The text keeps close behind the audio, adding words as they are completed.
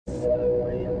Flyover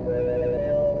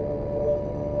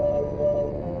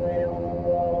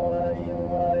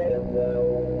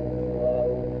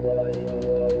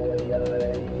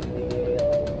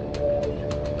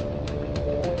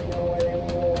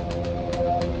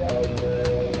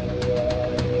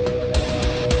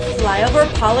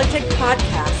Politic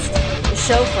Podcast, the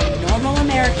show for normal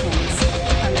Americans.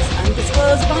 From this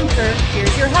undisclosed bunker,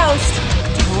 here's your host,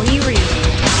 Tony Reed.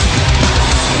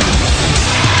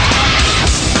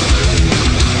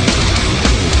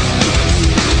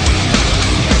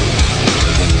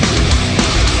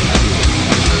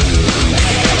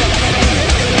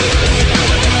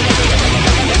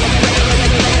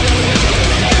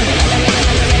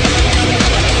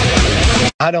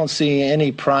 I don't see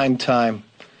any prime time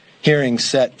hearings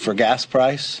set for gas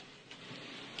price,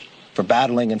 for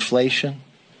battling inflation,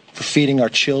 for feeding our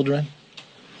children,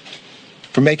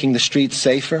 for making the streets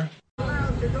safer.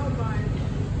 Allowed to go by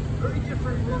very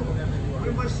different rules.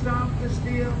 We must stop this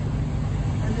deal,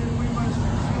 and then we must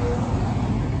ensure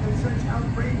that such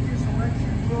outrageous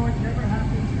election fraud never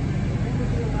happens. Never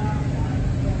be allowed to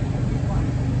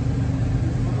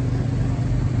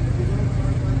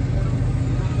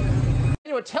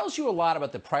You know, it tells you a lot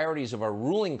about the priorities of our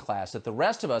ruling class that the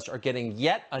rest of us are getting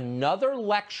yet another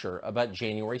lecture about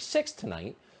January 6th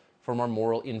tonight from our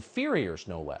moral inferiors,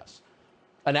 no less.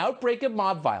 An outbreak of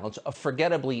mob violence, a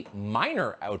forgettably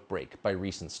minor outbreak by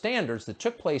recent standards that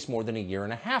took place more than a year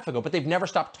and a half ago, but they've never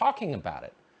stopped talking about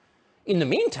it. In the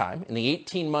meantime, in the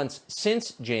 18 months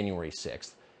since January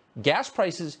 6th, gas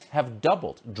prices have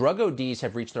doubled. Drug ODs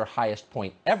have reached their highest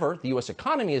point ever. The U.S.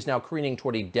 economy is now careening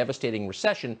toward a devastating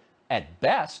recession at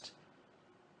best.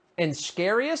 And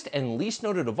scariest and least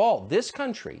noted of all, this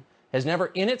country has never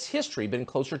in its history been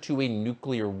closer to a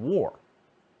nuclear war.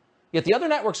 Yet the other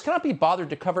networks cannot be bothered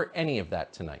to cover any of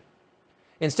that tonight.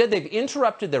 Instead, they've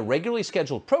interrupted their regularly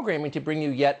scheduled programming to bring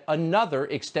you yet another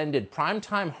extended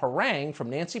primetime harangue from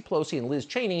Nancy Pelosi and Liz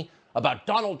Cheney about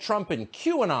Donald Trump and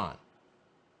QAnon.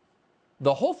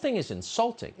 The whole thing is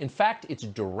insulting. In fact, it's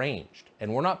deranged,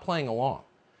 and we're not playing along.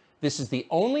 This is the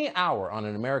only hour on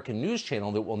an American news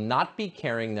channel that will not be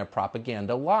carrying their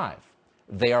propaganda live.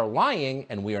 They are lying,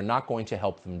 and we are not going to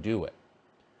help them do it.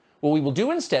 What we will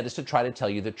do instead is to try to tell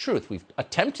you the truth. We've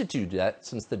attempted to do that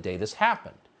since the day this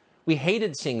happened. We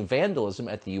hated seeing vandalism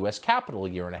at the U.S. Capitol a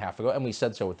year and a half ago, and we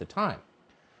said so at the time.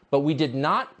 But we did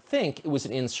not think it was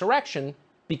an insurrection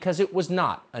because it was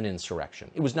not an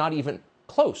insurrection. It was not even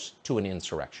close to an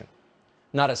insurrection.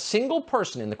 Not a single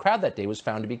person in the crowd that day was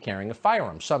found to be carrying a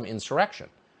firearm, some insurrection.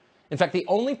 In fact, the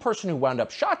only person who wound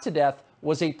up shot to death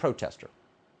was a protester.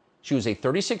 She was a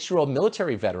 36-year-old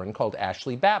military veteran called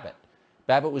Ashley Babbitt.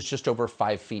 Babbitt was just over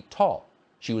 5 feet tall.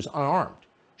 She was unarmed.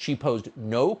 She posed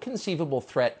no conceivable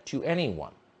threat to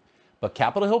anyone. But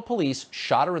Capitol Hill police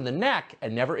shot her in the neck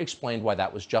and never explained why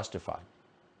that was justified.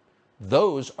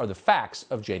 Those are the facts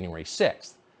of January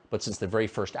 6th. But since the very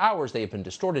first hours, they have been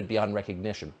distorted beyond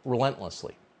recognition,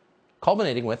 relentlessly.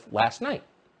 Culminating with last night.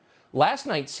 Last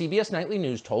night, CBS Nightly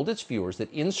News told its viewers that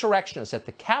insurrectionists at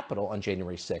the Capitol on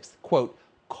January 6th, quote,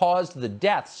 caused the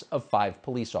deaths of 5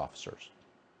 police officers.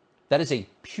 That is a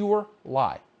pure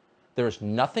lie. There is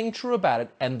nothing true about it,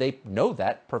 and they know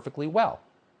that perfectly well.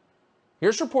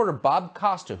 Here's reporter Bob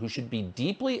Costa, who should be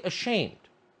deeply ashamed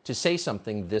to say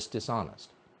something this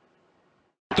dishonest.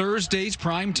 Thursday's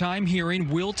primetime hearing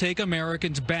will take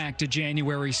Americans back to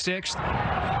January 6th,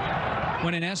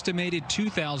 when an estimated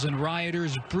 2,000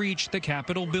 rioters breached the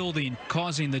Capitol building,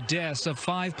 causing the deaths of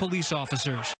 5 police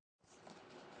officers.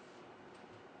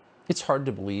 It's hard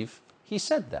to believe he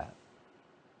said that.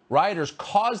 Rioters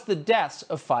caused the deaths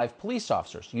of 5 police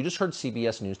officers. You just heard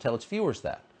CBS News tell its viewers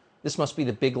that. This must be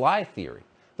the big lie theory.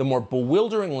 The more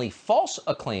bewilderingly false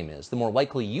a claim is, the more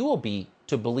likely you will be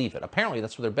to believe it. Apparently,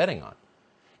 that's what they're betting on.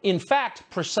 In fact,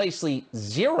 precisely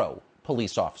 0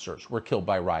 police officers were killed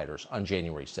by rioters on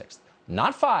January 6th.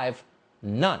 Not 5,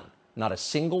 none, not a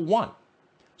single one.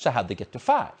 So how'd they get to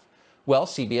 5? Well,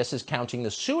 CBS is counting the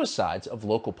suicides of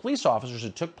local police officers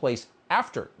that took place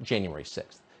after January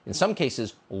 6th. In some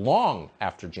cases, long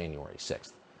after January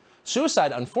 6th.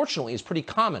 Suicide, unfortunately, is pretty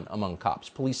common among cops.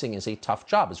 Policing is a tough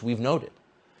job, as we've noted.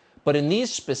 But in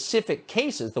these specific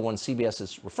cases, the one CBS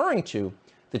is referring to,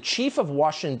 the chief of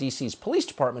Washington, D.C.'s police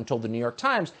department told the New York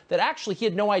Times that actually he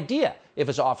had no idea if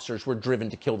his officers were driven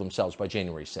to kill themselves by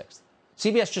January 6th.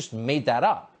 CBS just made that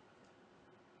up.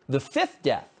 The 5th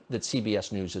death that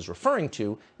CBS News is referring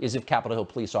to is of Capitol Hill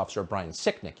police officer Brian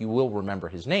Sicknick. You will remember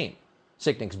his name.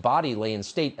 Sicknick's body lay in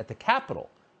state at the Capitol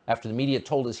after the media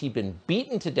told us he'd been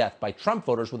beaten to death by Trump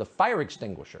voters with a fire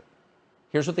extinguisher.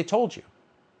 Here's what they told you.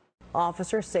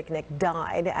 Officer Sicknick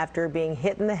died after being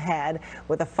hit in the head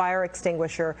with a fire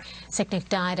extinguisher. Sicknick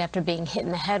died after being hit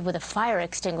in the head with a fire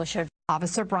extinguisher.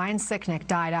 Officer Brian Sicknick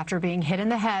died after being hit in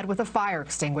the head with a fire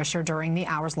extinguisher during the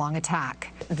hours-long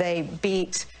attack. They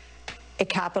beat a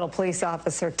Capitol police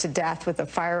officer to death with a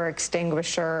fire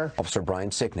extinguisher. Officer Brian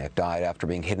Sicknick died after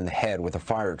being hit in the head with a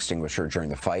fire extinguisher during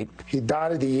the fight. He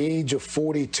died at the age of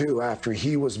 42 after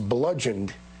he was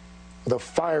bludgeoned with a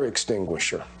fire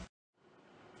extinguisher.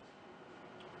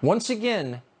 Once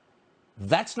again,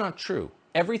 that's not true.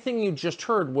 Everything you just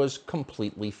heard was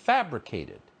completely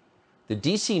fabricated. The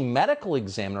D.C. medical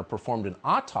examiner performed an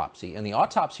autopsy, and the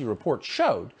autopsy report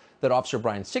showed that Officer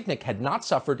Brian Sicknick had not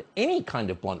suffered any kind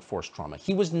of blunt force trauma.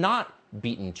 He was not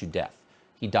beaten to death.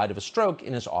 He died of a stroke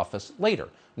in his office later.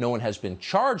 No one has been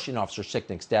charged in Officer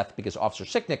Sicknick's death because Officer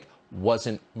Sicknick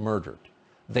wasn't murdered.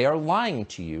 They are lying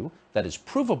to you. That is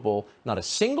provable. Not a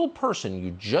single person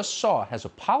you just saw has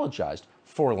apologized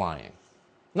for lying.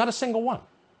 Not a single one.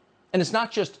 And it's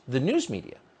not just the news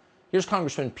media. Here's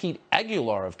Congressman Pete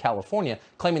Aguilar of California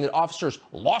claiming that officers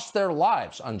lost their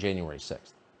lives on January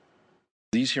 6th.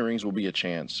 These hearings will be a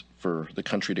chance for the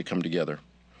country to come together,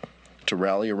 to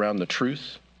rally around the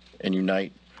truth and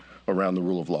unite around the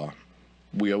rule of law.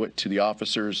 We owe it to the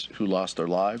officers who lost their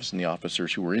lives and the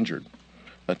officers who were injured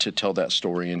to tell that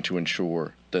story and to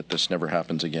ensure that this never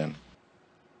happens again.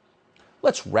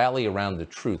 Let's rally around the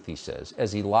truth, he says,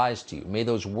 as he lies to you. May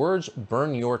those words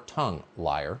burn your tongue,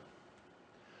 liar.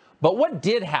 But what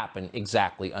did happen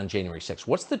exactly on January 6th?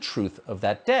 What's the truth of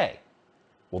that day?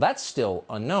 Well, that's still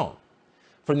unknown.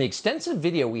 From the extensive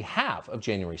video we have of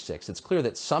January 6th, it's clear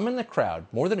that some in the crowd,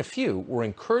 more than a few, were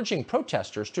encouraging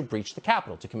protesters to breach the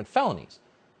Capitol, to commit felonies.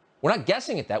 We're not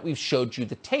guessing at that. We've showed you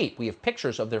the tape. We have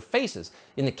pictures of their faces.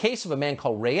 In the case of a man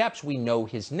called Ray Epps, we know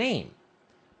his name,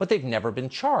 but they've never been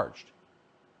charged.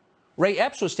 Ray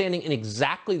Epps was standing in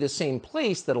exactly the same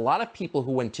place that a lot of people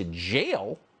who went to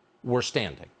jail were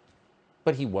standing,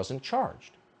 but he wasn't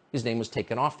charged. His name was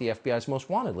taken off the FBI's most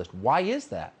wanted list. Why is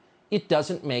that? It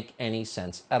doesn't make any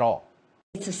sense at all.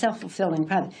 It's a self-fulfilling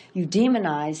prophecy. You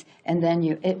demonize, and then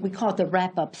we call it the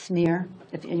wrap-up smear.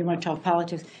 If you want to talk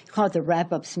politics, you call it the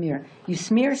wrap-up smear. You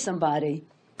smear somebody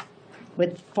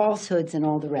with falsehoods and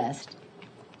all the rest,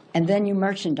 and then you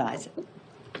merchandise it.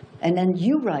 And then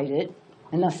you write it,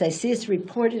 and they'll say, see, it's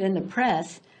reported in the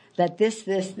press that this,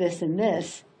 and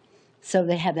this, so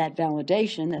they have that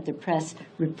validation that the press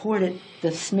reported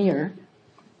the smear,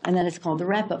 and then it's called the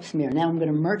wrap-up smear. Now I'm going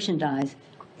to merchandise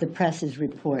the press's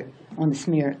report on the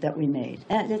smear that we made.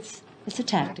 And it's a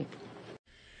tactic.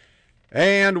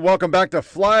 And welcome back to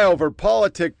Flyover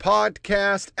Politic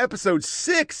Podcast, episode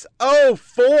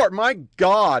 604. My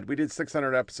God, we did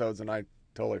 600 episodes, and I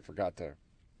totally forgot to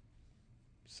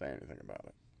say anything about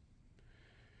it.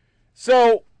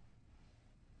 So,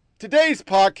 today's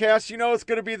podcast, you know it's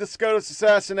going to be the SCOTUS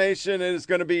assassination. It is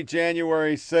going to be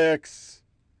January 6th.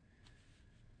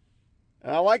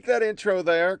 And I like that intro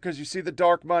there because you see the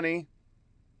dark money.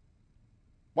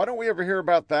 Why don't we ever hear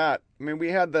about that? I mean, we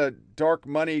had the dark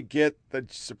money get the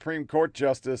Supreme Court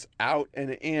justice out and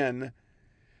in.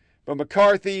 But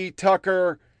McCarthy,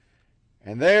 Tucker,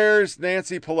 and there's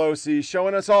Nancy Pelosi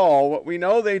showing us all what we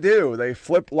know they do. They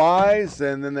flip lies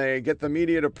and then they get the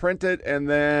media to print it and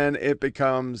then it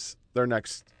becomes their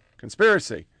next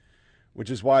conspiracy,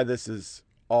 which is why this is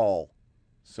all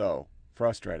so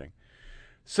frustrating.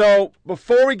 So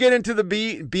before we get into the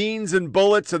beans and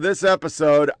bullets of this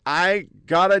episode, I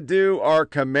gotta do our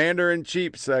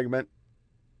Commander-in-Chief segment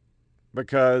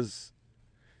because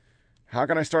how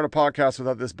can I start a podcast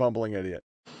without this bumbling idiot?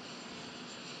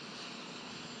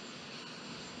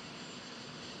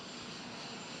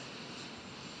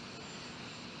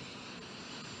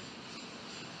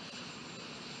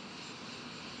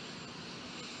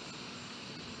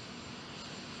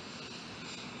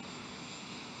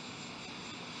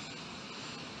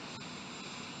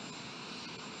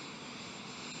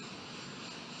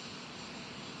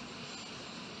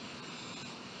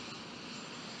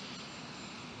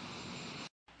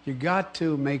 You got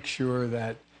to make sure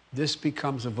that this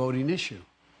becomes a voting issue.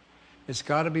 It's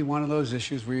got to be one of those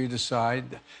issues where you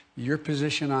decide your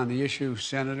position on the issue,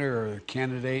 senator or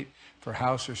candidate for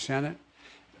House or Senate,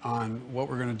 on what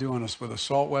we're going to do on us with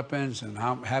assault weapons and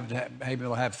how maybe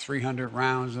they'll have 300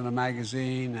 rounds in a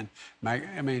magazine. And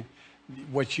I mean,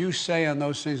 what you say on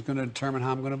those things is going to determine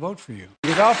how I'm going to vote for you.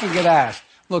 You often get asked,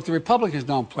 look, the Republicans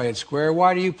don't play it square.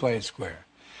 Why do you play it square?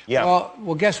 Yeah.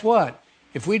 Well, guess what?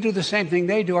 If we do the same thing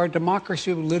they do, our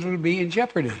democracy will literally be in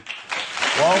jeopardy.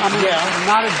 Well, I mean, yeah.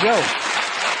 Not a joke.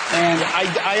 And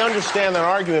I understand that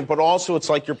argument, but also it's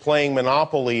like you're playing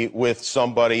Monopoly with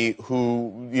somebody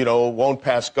who, won't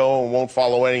pass go and won't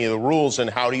follow any of the rules. And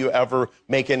how do you ever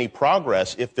make any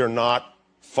progress if they're not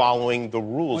following the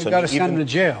rules? Well, you got to send them to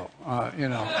jail, There's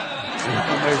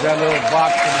that little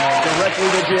box in there. Directly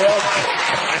to jail?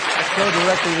 Go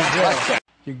directly to jail.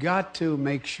 You got to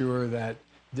make sure that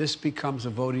this becomes a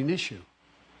voting issue.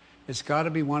 It's got to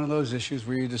be one of those issues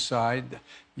where you decide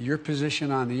your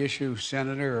position on the issue,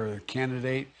 senator or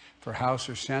candidate for House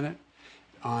or Senate,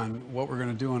 on what we're going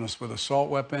to do with assault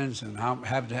weapons and how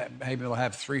maybe they'll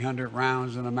have 300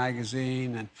 rounds in a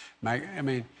magazine.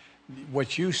 And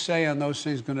what you say on those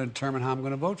things is going to determine how I'm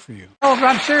going to vote for you. Oh, but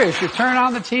I'm serious. You turn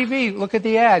on the TV, look at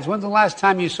the ads. When's the last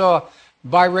time you saw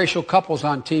biracial couples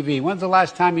on TV? When's the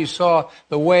last time you saw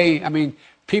the way,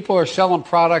 people are selling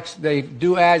products. They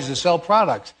do ads to sell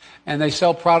products. And they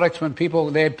sell products when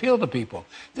they appeal to people.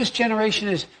 This generation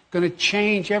is going to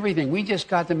change everything. We just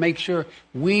got to make sure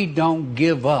we don't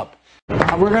give up.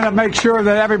 We're going to make sure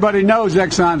that everybody knows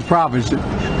Exxon's profits.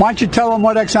 Why don't you tell them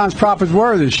what Exxon's profits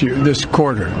were this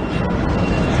quarter?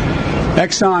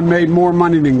 Exxon made more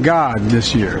money than God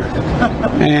this year.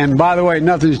 And by the way,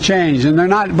 nothing's changed. And they're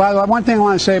not, by the way, one thing I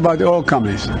want to say about the oil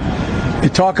companies. They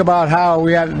talk about how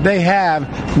they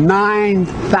have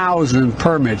 9,000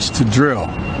 permits to drill.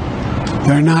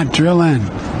 They're not drilling.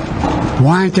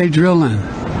 Why aren't they drilling?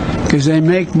 Because they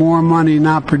make more money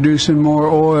not producing more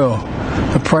oil.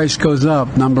 The price goes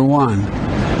up, number one.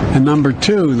 And number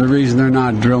two, the reason they're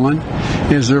not drilling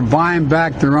is they're buying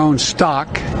back their own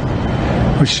stock,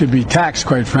 which should be taxed,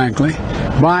 quite frankly,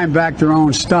 buying back their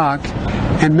own stock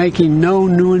and making no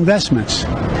new investments.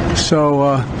 So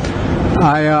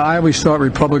I always thought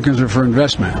Republicans were for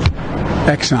investment.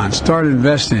 Exxon, start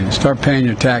investing, start paying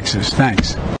your taxes.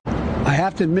 Thanks. I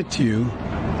have to admit to you,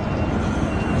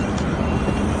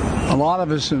 a lot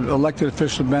of us elected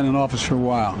officials have been in office for a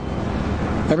while.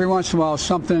 Every once in a while,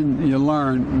 something you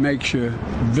learn makes you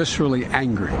viscerally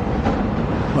angry.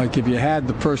 Like if you had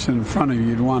the person in front of you,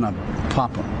 you'd want to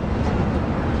pop them.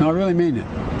 No, I really mean it.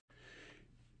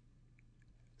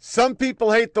 Some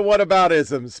people hate the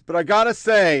whataboutisms, but I gotta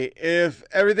say, if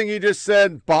everything you just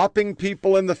said, bopping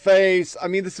people in the face,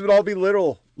 this would all be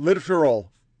literal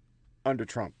under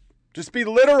Trump. Just be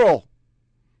literal.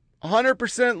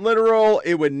 100% literal.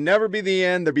 It would never be the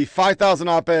end. There'd be 5,000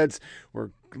 op-eds. We're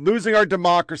losing our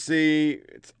democracy.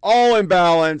 It's all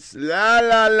imbalance. La,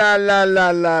 la, la, la,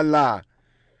 la, la, la.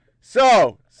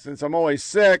 So, since I'm always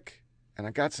sick, and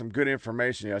I got some good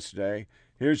information yesterday,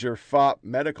 here's your FOP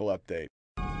medical update.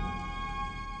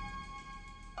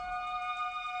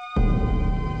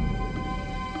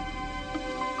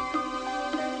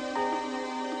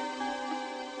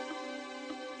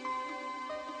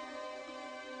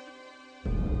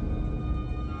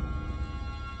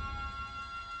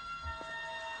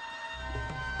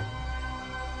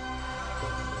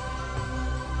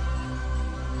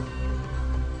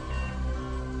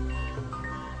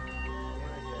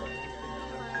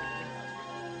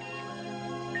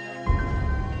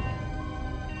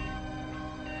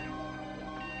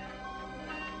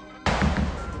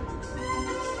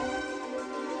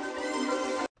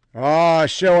 A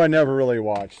show I never really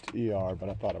watched, ER, but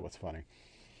I thought it was funny.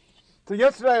 So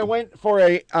yesterday I went for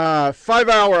a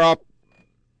 5-hour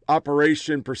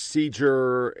operation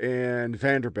procedure in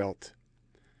Vanderbilt.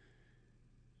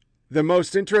 The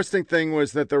most interesting thing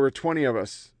was that there were 20 of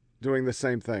us doing the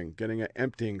same thing, getting an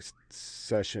emptying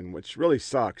session, which really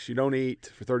sucks. You don't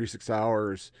eat for 36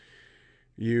 hours.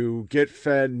 You get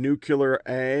fed nuclear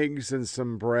eggs and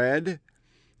some bread.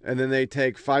 And then they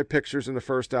take 5 pictures in the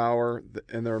first hour,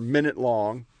 and they're a minute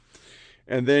long.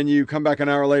 And then you come back an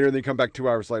hour later, and then you come back 2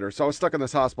 hours later. So I was stuck in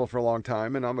this hospital for a long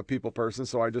time, and I'm a people person,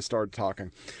 so I just started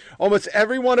talking. Almost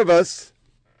every one of us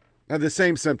had the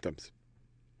same symptoms.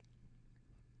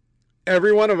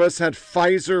 Every one of us had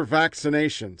Pfizer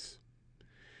vaccinations.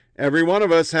 Every one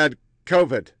of us had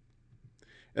COVID.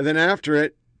 And then after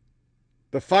it,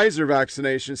 the Pfizer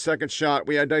vaccination, second shot,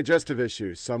 we had digestive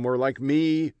issues. Some were like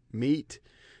meat.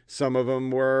 Some of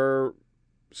them were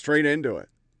straight into it.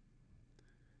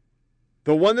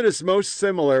 The one that is most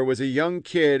similar was a young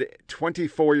kid,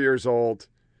 24 years old.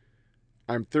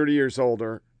 I'm 30 years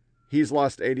older. He's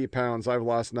lost 80 pounds. I've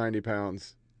lost 90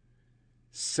 pounds.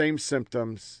 Same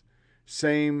symptoms,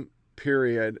 same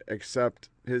period, except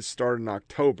his started in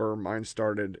October. Mine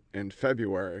started in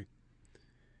February.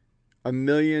 1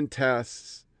 million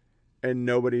tests, and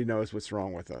nobody knows what's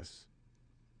wrong with us.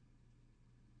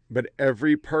 But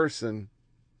every person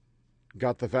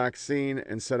got the vaccine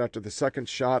and said after the second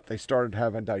shot, they started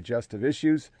having digestive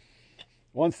issues.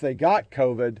 Once they got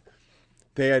COVID,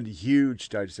 They had huge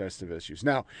digestive issues.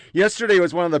 Now, yesterday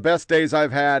was one of the best days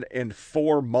I've had in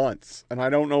 4 months, and I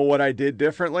don't know what I did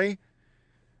differently.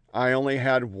 I only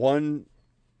had one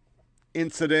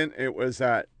incident. It was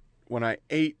when I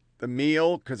ate the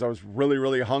meal because I was really,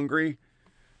 really hungry.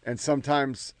 And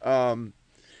sometimes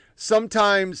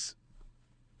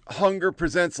hunger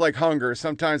presents like hunger.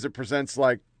 Sometimes it presents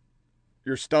like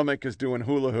your stomach is doing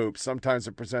hula hoops. Sometimes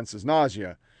it presents as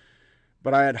nausea.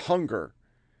 But I had hunger.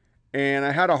 And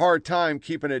I had a hard time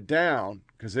keeping it down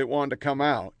because it wanted to come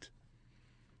out.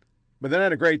 But then I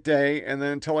had a great day, and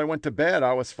then until I went to bed,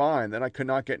 I was fine. Then I could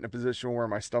not get in a position where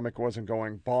my stomach wasn't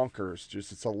going bonkers.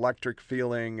 Just it's electric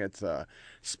feeling, it's a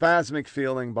spasmic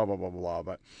feeling, blah, blah, blah, blah.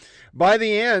 But by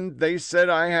the end, they said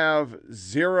I have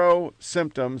 0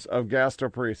 symptoms of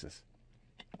gastroparesis,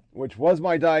 which was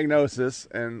my diagnosis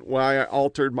and why I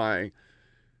altered my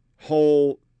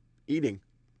whole eating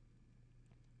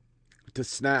to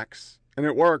snacks. And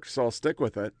it worked, so I'll stick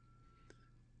with it.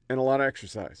 And a lot of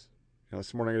exercise.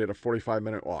 This morning I did a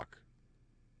 45-minute walk,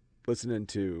 listening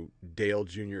to Dale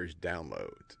Jr.'s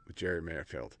Download with Jerry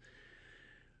Mayfield.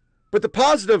 But the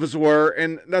positives were,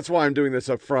 and that's why I'm doing this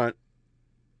up front,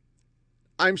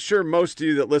 I'm sure most of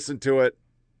you that listen to it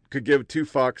could give 2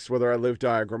 fucks whether I live,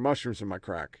 die, or grow mushrooms in my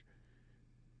crack.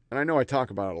 And I know I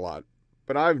talk about it a lot,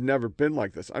 but I've never been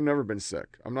like this. I've never been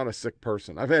sick. I'm not a sick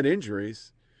person. I've had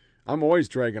injuries. I'm always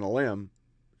dragging a limb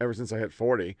ever since I hit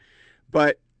 40.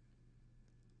 But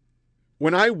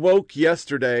when I woke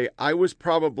yesterday, I was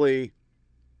probably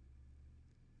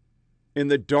in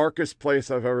the darkest place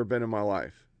I've ever been in my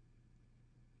life.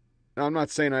 Now, I'm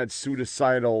not saying I had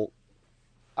suicidal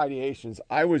ideations.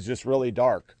 I was just really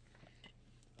dark.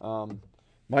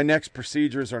 My next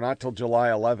procedures are not till July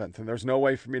 11th, and there's no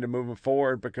way for me to move them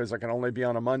forward because I can only be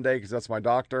on a Monday because that's my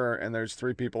doctor, and there's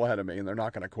 3 people ahead of me, and they're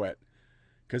not going to quit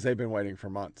because they've been waiting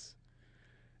for months.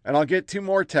 And I'll get 2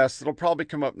 more tests. It'll probably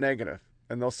come up negative.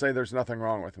 And they'll say there's nothing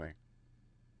wrong with me.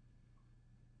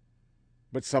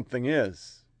 But something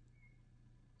is.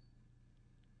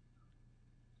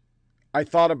 I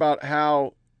thought about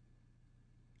how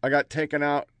I got taken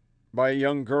out by a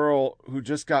young girl who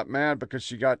just got mad because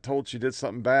she got told she did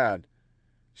something bad.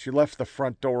 She left the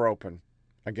front door open.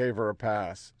 I gave her a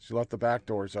pass. She left the back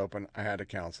doors open. I had to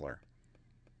counsel her.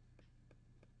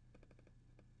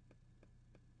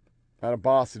 I had a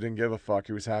boss who didn't give a fuck.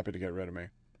 He was happy to get rid of me.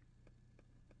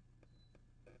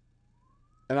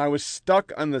 And I was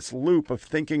stuck on this loop of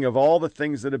thinking of all the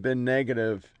things that have been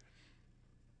negative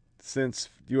since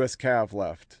U.S. Cav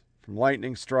left. From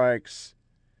lightning strikes.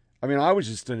 I mean, I was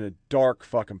just in a dark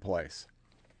fucking place.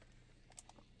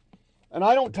 And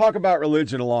I don't talk about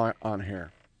religion a lot on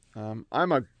here.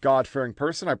 I'm a God-fearing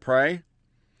person. I pray.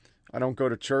 I don't go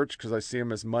to church because I see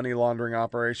them as money laundering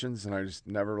operations, and I just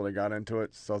never really got into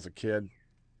it since I was a kid.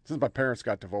 Since my parents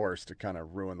got divorced, it kind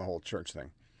of ruined the whole church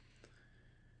thing.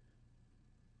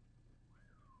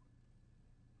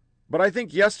 But I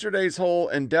think yesterday's whole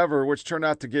endeavor, which turned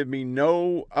out to give me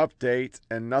no update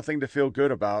and nothing to feel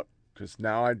good about, because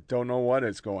now I don't know what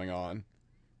is going on.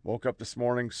 Woke up this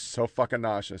morning so fucking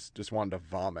nauseous, just wanted to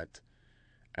vomit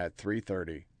at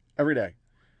 3:30 every day.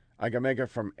 I can make it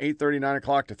from 8:30, 9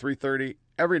 o'clock to 3:30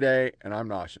 every day, and I'm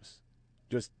nauseous.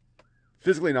 Just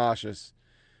physically nauseous,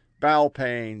 bowel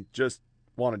pain, just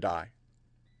want to die.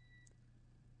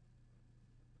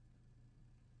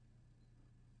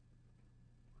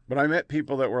 But I met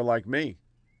people that were like me.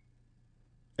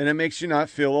 And it makes you not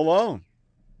feel alone.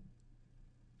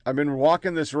 I've been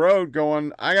walking this road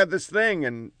going, I got this thing,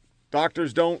 and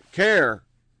doctors don't care.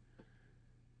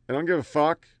 They don't give a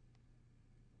fuck.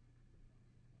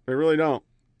 They really don't.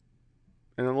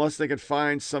 And unless they can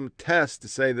find some test to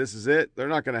say this is it, they're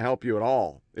not going to help you at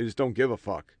all. They just don't give a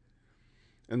fuck.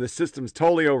 And the system's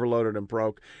totally overloaded and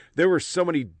broke. There were so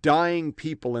many dying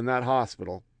people in that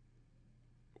hospital.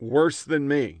 Worse than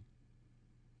me.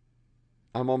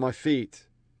 I'm on my feet.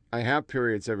 I have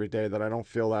periods every day that I don't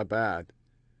feel that bad.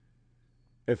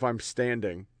 If I'm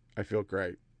standing, I feel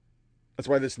great. That's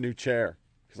why this new chair,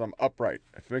 because I'm upright.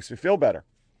 It makes me feel better.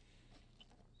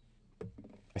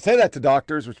 I say that to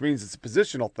doctors, which means it's a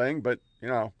positional thing, but, you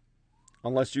know,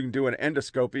 unless you can do an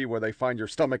endoscopy where they find your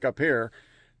stomach up here,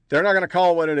 they're not going to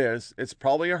call it what it is. It's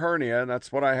probably a hernia, and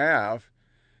that's what I have.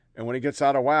 And when it gets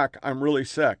out of whack, I'm really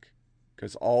sick.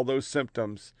 Because all those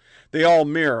symptoms, they all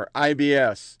mirror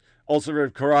IBS,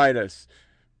 ulcerative colitis,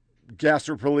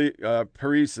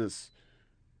 gastroparesis,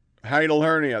 hiatal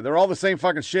hernia. They're all the same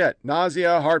fucking shit.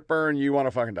 Nausea, heartburn, you want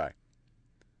to fucking die.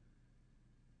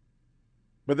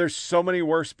 But there's so many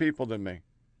worse people than me.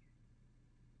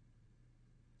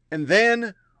 And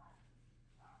then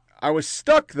I was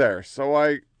stuck there. So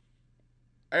I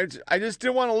I just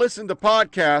didn't want to listen to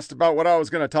podcasts about what I was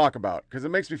going to talk about because it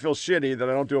makes me feel shitty that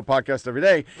I don't do a podcast every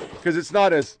day because it's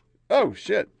not as,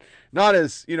 not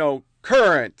as,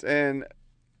 current, and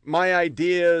my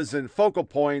ideas and focal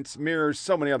points mirrors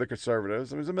so many other conservatives.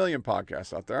 There's a million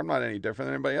podcasts out there. I'm not any different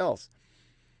than anybody else.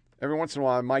 Every once in a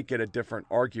while I might get a different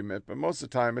argument, but most of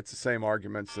the time it's the same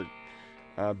arguments that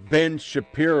Ben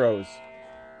Shapiro's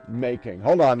making.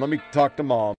 Hold on, let me talk to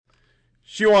Mom.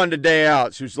 She wanted a day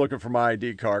out. She was looking for my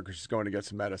ID card because she's going to get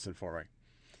some medicine for me.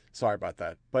 Sorry about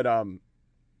that. But I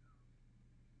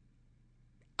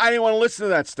didn't want to listen to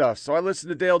that stuff, so I listened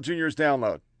to Dale Jr.'s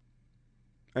download.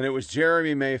 And it was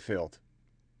Jeremy Mayfield.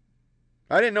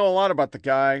 I didn't know a lot about the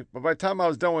guy, but by the time I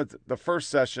was done with the first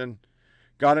session,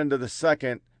 got into the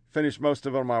second, finished most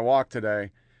of it on my walk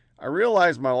today, I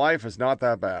realized my life is not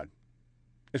that bad.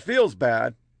 It feels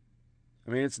bad. I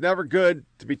mean, it's never good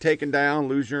to be taken down,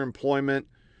 lose your employment,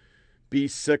 be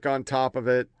sick on top of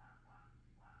it.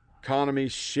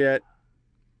 Economy's shit.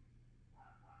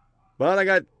 But I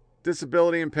got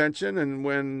disability and pension, and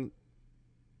when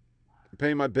I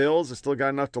pay my bills, I still got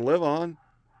enough to live on.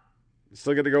 I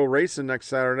still got to go racing next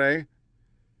Saturday.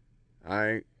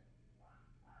 I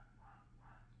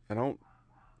don't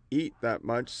eat that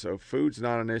much, so food's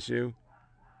not an issue.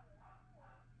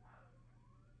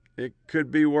 It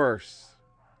could be worse.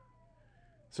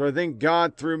 So I think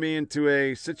God threw me into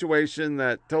a situation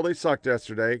that totally sucked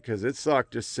yesterday, because it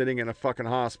sucked just sitting in a fucking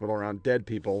hospital around dead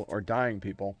people or dying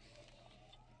people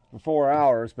for 4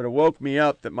 hours. But it woke me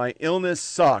up that my illness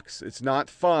sucks. It's not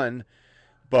fun,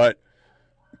 but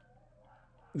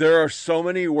there are so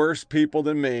many worse people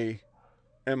than me,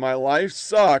 and my life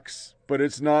sucks, but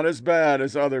it's not as bad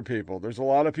as other people. There's a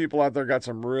lot of people out there got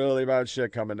some really bad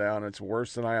shit coming down. It's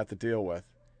worse than I have to deal with.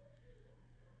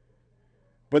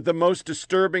 But the most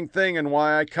disturbing thing and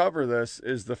why I cover this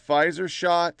is the Pfizer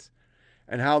shot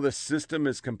and how the system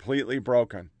is completely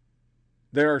broken.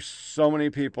 There are so many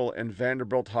people in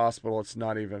Vanderbilt Hospital, it's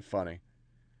not even funny.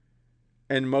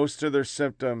 And most of their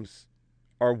symptoms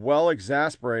are well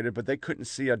exasperated, but they couldn't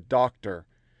see a doctor.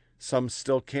 Some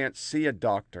still can't see a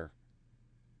doctor.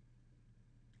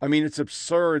 I mean, it's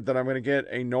absurd that I'm going to get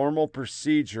a normal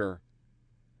procedure,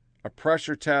 a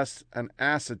pressure test, an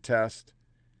acid test,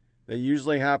 that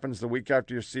usually happens the week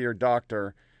after you see your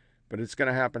doctor, but it's going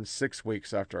to happen 6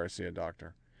 weeks after I see a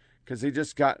doctor. Because they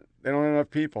don't have enough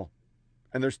people.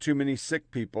 And there's too many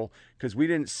sick people, because we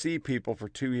didn't see people for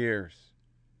 2 years.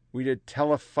 We did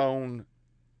telephone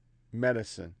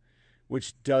medicine,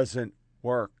 which doesn't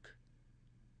work.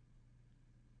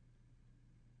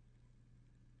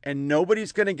 And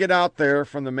nobody's going to get out there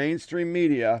from the mainstream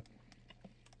media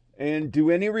and do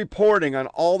any reporting on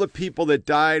all the people that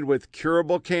died with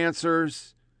curable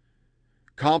cancers,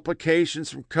 complications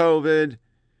from COVID,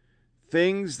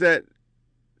 things that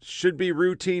should be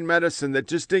routine medicine that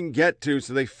just didn't get to,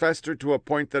 so they festered to a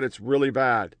point that it's really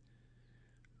bad.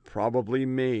 Probably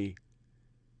me.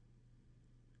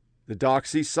 The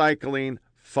doxycycline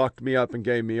fucked me up and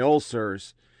gave me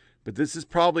ulcers, but this is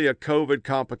probably a COVID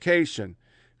complication.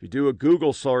 If you do a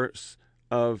Google search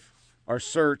of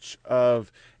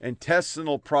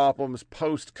intestinal problems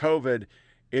post-COVID,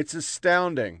 it's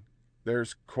astounding.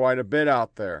 There's quite a bit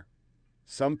out there.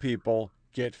 Some people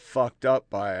get fucked up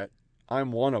by it.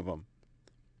 I'm one of them.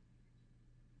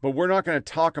 But we're not going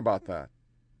to talk about that.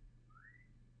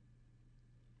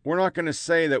 We're not going to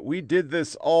say that we did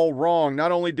this all wrong.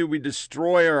 Not only did we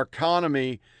destroy our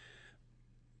economy,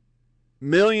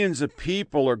 millions of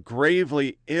people are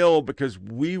gravely ill because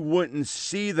we wouldn't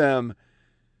see them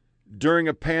during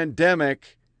a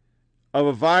pandemic of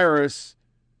a virus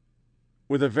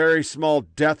with a very small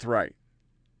death rate.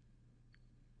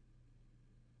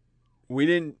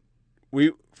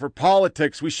 For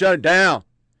politics, we shut it down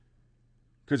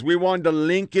because we wanted to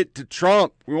link it to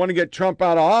Trump. We want to get Trump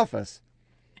out of office.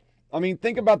 I mean,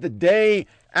 think about the day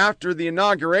after the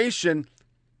inauguration.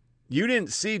 You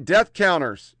didn't see death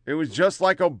counters. It was just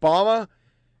like Obama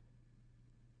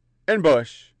and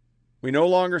Bush. We no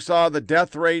longer saw the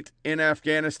death rate in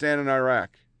Afghanistan and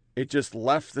Iraq. It just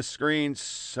left the screen.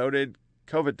 So did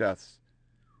COVID deaths.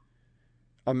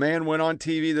 A man went on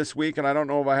TV this week, and I don't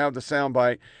know if I have the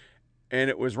soundbite, and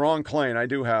it was Ron Klain. I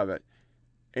do have it.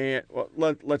 And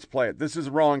let's play it. This is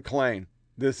Ron Klain.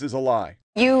 This is a lie.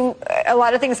 A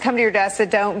lot of things come to your desk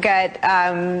that don't get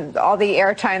all the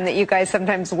airtime that you guys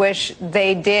sometimes wish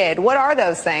they did. What are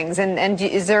those things? And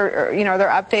is there, are there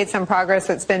updates on progress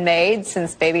that's been made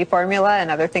since baby formula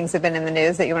and other things have been in the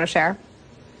news that you want to share?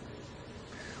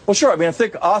 Well, sure. I mean, I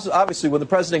think obviously when the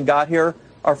president got here,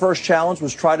 our first challenge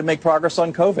was try to make progress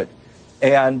on COVID.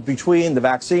 And between the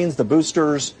vaccines, the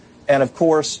boosters, and of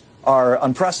course, our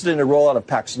unprecedented rollout of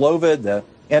Paxlovid, the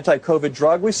anti-COVID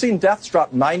drug, we've seen deaths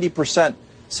drop 90%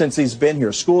 since he's been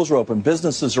here. Schools are open,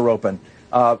 businesses are open.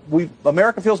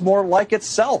 America feels more like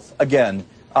itself again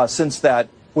since that,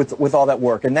 with all that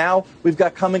work. And now we've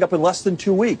got coming up in less than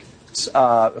 2 weeks,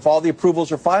 if all the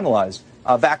approvals are finalized,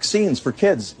 vaccines for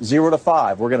kids 0 to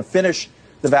 5. We're going to finish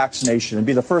the vaccination and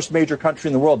be the first major country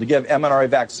in the world to give mRNA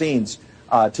vaccines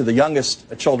to the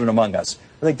youngest children among us.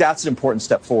 I think that's an important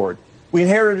step forward. We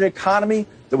inherited an economy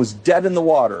that was dead in the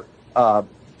water.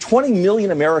 20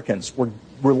 million Americans were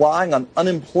relying on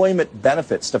unemployment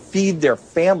benefits to feed their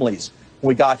families when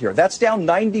we got here. That's down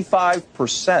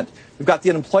 95%. We've got the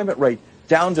unemployment rate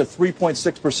down to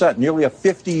 3.6%, nearly a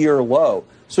 50-year low.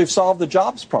 So we've solved the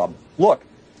jobs problem. Look,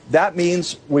 that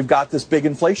means we've got this big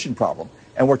inflation problem,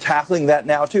 and we're tackling that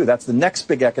now, too. That's the next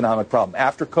big economic problem.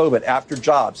 After COVID, after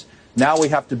jobs, now we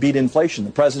have to beat inflation.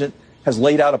 The president has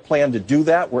laid out a plan to do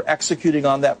that. We're executing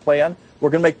on that plan. We're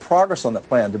going to make progress on that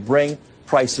plan to bring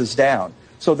prices down.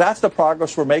 So that's the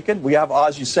progress we're making. We have,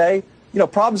 as you say,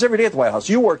 problems every day at the White House.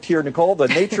 You worked here, Nicole. The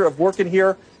nature of working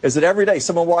here is that every day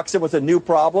someone walks in with a new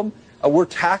problem. We're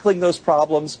tackling those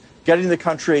problems, getting the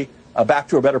country back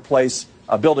to a better place,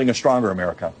 building a stronger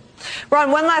America. Ron,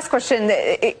 one last question.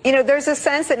 There's a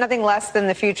sense that nothing less than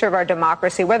the future of our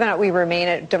democracy, whether or not we remain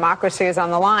a democracy, is on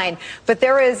the line. But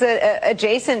there is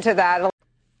adjacent to that.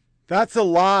 That's a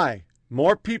lie.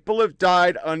 More people have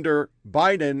died under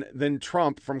Biden than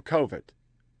Trump from COVID.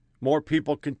 More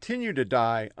people continue to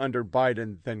die under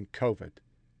Biden than COVID,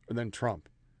 or than Trump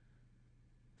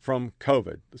from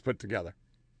COVID. Let's put it together.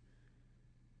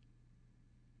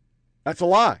 That's a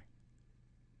lie.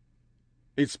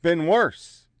 It's been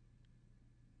worse.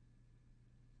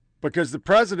 Because the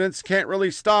presidents can't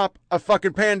really stop a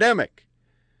fucking pandemic.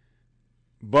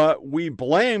 But we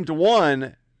blamed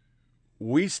one,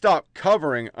 we stopped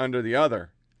covering under the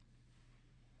other.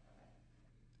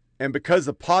 And because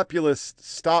the populace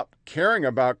stopped caring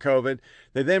about COVID,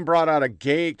 they then brought out a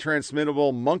gay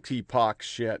transmittable monkeypox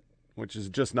shit, which is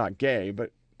just not gay,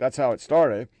 but that's how it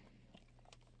started.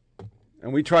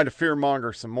 And we tried to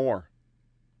fearmonger some more.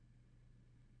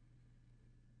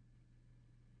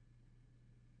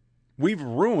 We've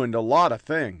ruined a lot of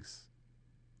things.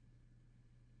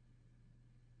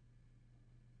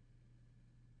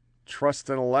 Trust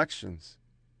in elections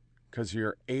because of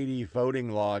your 80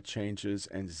 voting law changes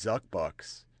and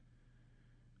zuckbucks.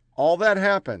 All that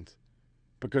happened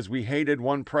because we hated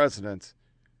one president,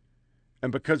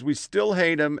 and because we still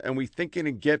hate him and we think he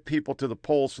can get people to the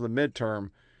polls for the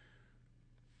midterm.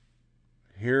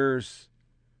 Here's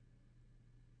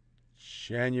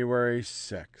January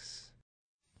 6th.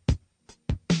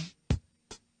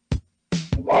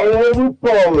 Flyover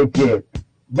Politics,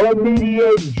 the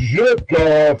media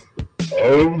jerk-off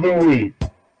of the week.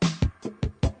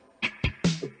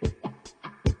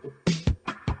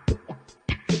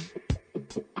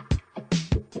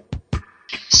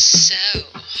 So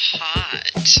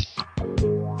hot.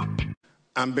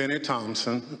 I'm Benny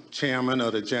Thompson, chairman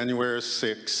of the January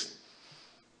 6th,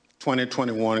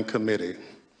 2021 committee.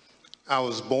 I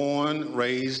was born,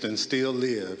 raised, and still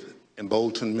live in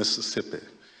Bolton, Mississippi,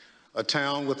 a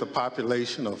town with a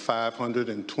population of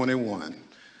 521,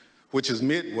 which is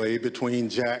midway between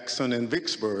Jackson and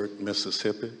Vicksburg,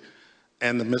 Mississippi,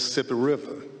 and the Mississippi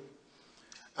River.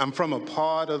 I'm from a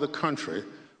part of the country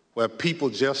where people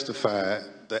justify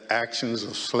the actions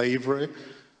of slavery,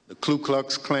 the Ku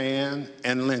Klux Klan,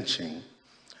 and lynching.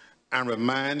 I'm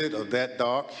reminded of that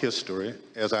dark history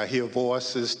as I hear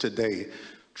voices today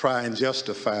try and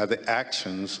justify the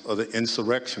actions of the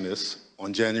insurrectionists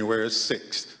on January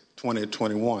 6th,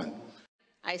 2021.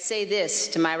 I say this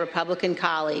to my Republican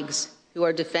colleagues who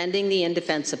are defending the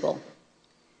indefensible.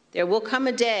 There will come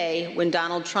a day when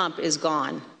Donald Trump is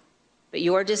gone, but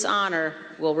your dishonor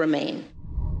will remain.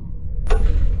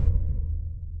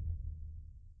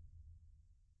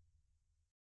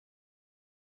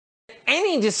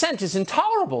 Any dissent is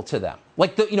intolerable to them.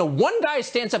 Like, one guy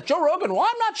stands up, Joe Rogan, well,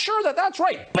 I'm not sure that that's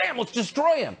right. Bam, let's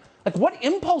destroy him. Like, what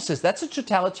impulse is that? That's a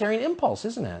totalitarian impulse,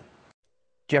 isn't it?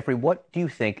 Jeffrey, what do you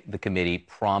think the committee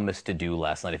promised to do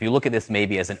last night? If you look at this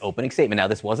maybe as an opening statement, now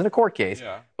this wasn't a court case,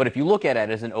 but if you look at it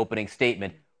as an opening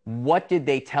statement, what did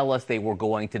they tell us they were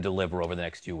going to deliver over the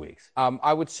next 2 weeks?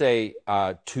 I would say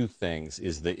two things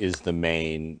is the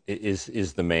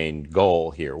main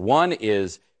goal here. One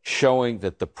is showing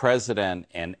that the president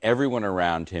and everyone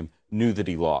around him knew that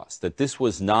he lost, that this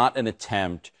was not an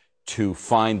attempt to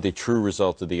find the true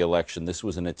result of the election. This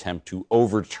was an attempt to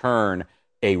overturn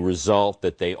a result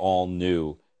that they all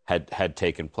knew had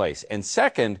taken place. And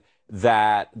second,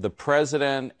 that the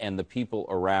president and the people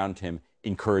around him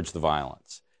encouraged the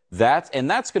violence,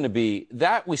 That's going to be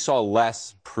that we saw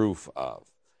less proof of.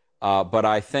 But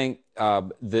I think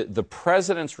the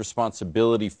president's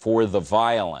responsibility for the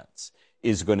violence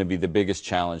is going to be the biggest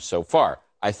challenge so far.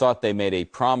 I thought they made a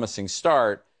promising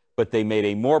start, but they made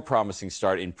a more promising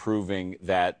start in proving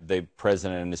that the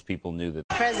president and his people knew that.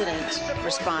 The president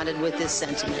responded with this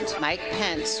sentiment. Mike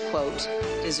Pence, quote,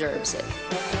 deserves it.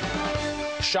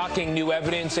 Shocking new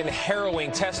evidence and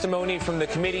harrowing testimony from the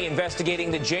committee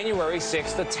investigating the January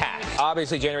 6th attack.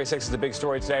 Obviously, January 6th is the big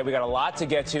story today. We got a lot to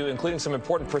get to, including some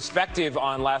important perspective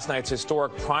on last night's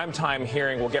historic primetime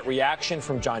hearing. We'll get reaction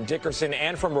from John Dickerson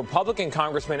and from Republican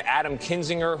Congressman Adam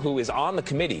Kinzinger, who is on the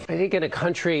committee. I think in a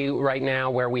country right now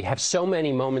where we have so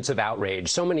many moments of outrage,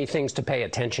 so many things to pay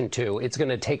attention to, it's going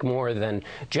to take more than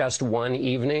just one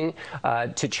evening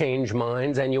to change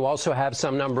minds. And you also have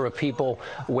some number of people,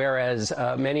 whereas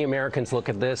many Americans look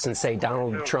at this and say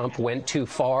Donald Trump went too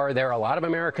far. There are a lot of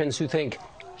Americans who think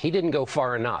he didn't go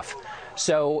far enough.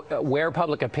 So where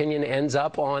public opinion ends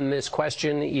up on this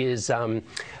question is yet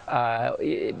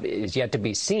to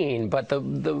be seen. But the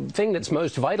thing that's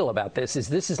most vital about this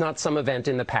is not some event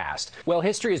in the past. Well,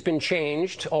 history has been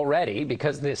changed already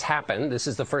because this happened. This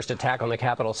is the first attack on the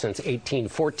Capitol since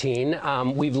 1814.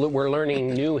 We're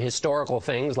learning new historical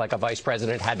things, like a vice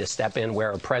president had to step in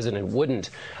where a president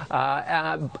wouldn't.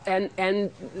 And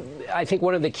I think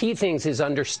one of the key things is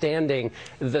understanding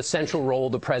the central role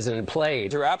the president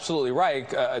played. You're absolutely right.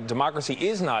 Democracy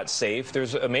is not safe.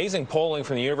 There's amazing polling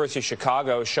from the University of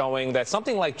Chicago showing that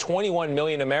something like 21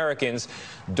 million Americans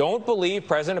don't believe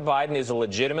President Biden is a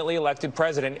legitimately elected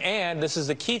president, and this is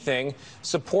the key thing,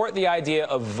 support the idea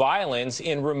of violence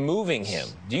in removing him.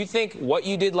 Do you think what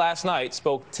you did last night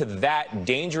spoke to that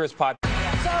dangerous population?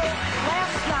 So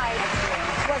last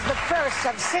night was the first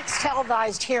of 6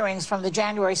 televised hearings from the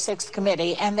January 6th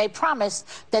committee, and they promised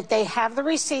that they have the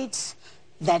receipts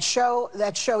that show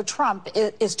Trump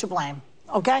is to blame,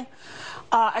 okay?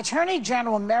 Attorney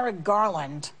General Merrick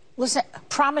Garland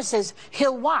promises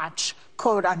he'll watch,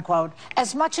 quote unquote,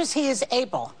 as much as he is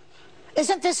able.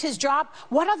 Isn't this his job?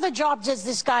 What other job does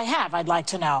this guy have, I'd like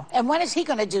to know? And when is he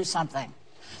going to do something?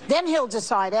 Then he'll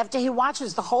decide, after he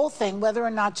watches the whole thing, whether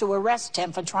or not to arrest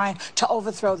him for trying to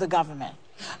overthrow the government.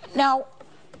 Now,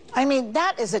 I mean,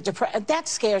 that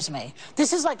scares me.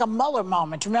 This is like a Mueller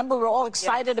moment. Remember, we're all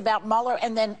excited about Mueller,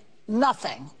 and then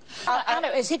nothing.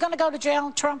 Is he going to go to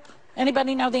jail, Trump?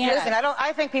 Anybody know the answer? Listen,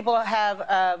 I think people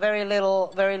have very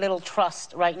little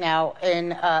trust right now in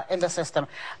the system.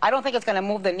 I don't think it's going to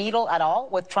move the needle at all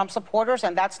with Trump supporters,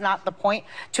 and that's not the point.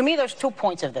 To me, there's 2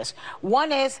 points of this.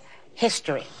 One is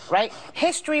history, right?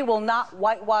 History will not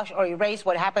whitewash or erase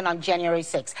what happened on January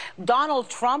 6th. Donald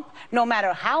Trump, no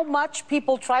matter how much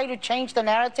people try to change the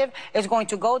narrative, is going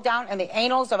to go down in the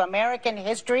annals of American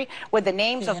history with the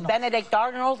names of Benedict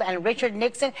Arnold and Richard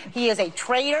Nixon. He is a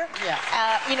traitor. Yeah.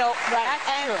 And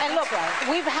look,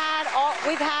 we've had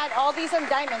all these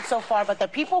indictments so far, but the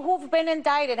people who've been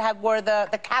indicted were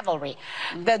the cavalry.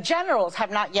 The generals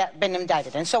have not yet been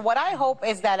indicted. And so what I hope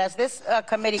is that as this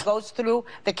committee goes through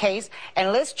the case,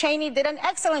 and Liz Cheney did an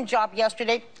excellent job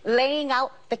yesterday laying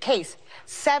out the case.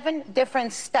 7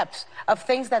 different steps of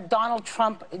things that Donald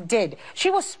Trump did. She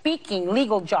was speaking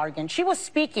legal jargon. She was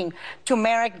speaking to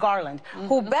Merrick Garland,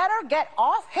 who better get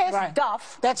off his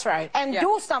duff. That's right. And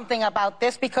do something about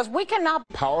this, because we cannot.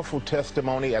 Powerful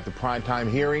testimony at the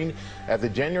primetime hearing as the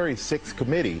January 6th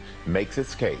committee makes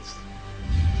its case.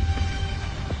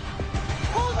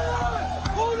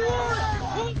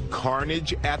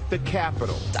 Carnage at the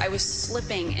Capitol. I was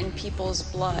slipping in people's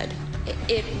blood.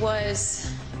 It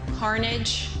was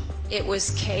carnage. It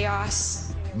was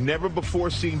chaos. Never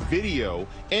before seen video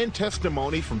and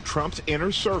testimony from Trump's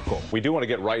inner circle. We do want to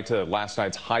get right to last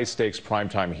night's high-stakes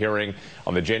primetime hearing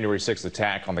on the January 6th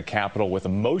attack on the Capitol, with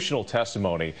emotional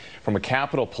testimony from a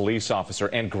Capitol police officer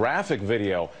and graphic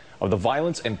video of the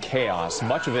violence and chaos,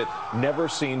 much of it never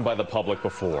seen by the public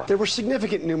before. There was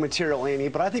significant new material, Amy,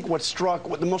 but I think what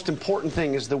the most important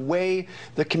thing is the way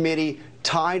the committee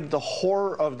tied the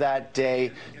horror of that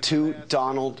day to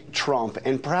Donald Trump.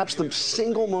 And perhaps the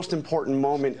single most important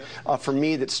moment for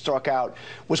me that struck out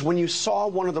was when you saw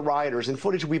one of the rioters, in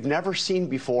footage we've never seen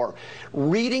before,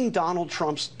 reading Donald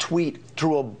Trump's tweet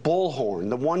through a bullhorn,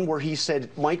 the one where he said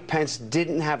Mike Pence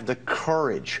didn't have the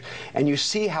courage. And you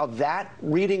see how that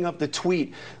reading of the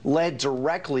tweet led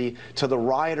directly to the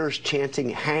rioters chanting,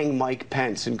 "Hang Mike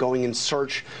Pence," and going in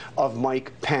search of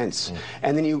Mike Pence.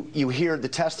 And then you hear the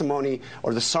testimony,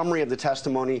 or the summary of the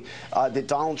testimony, that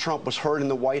Donald Trump was heard in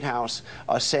the White House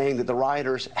saying that the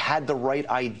rioters had the right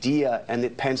idea and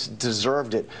that Pence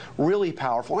deserved it. Really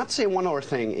powerful. Not to say one other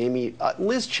thing, Amy.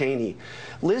 Liz Cheney.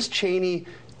 Liz Cheney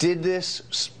did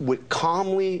this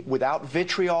calmly, without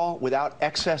vitriol, without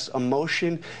excess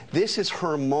emotion. This is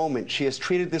her moment. She has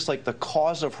treated this like the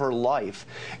cause of her life,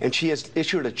 and she has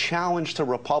issued a challenge to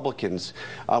Republicans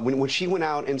when she went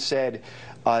out and said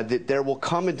that there will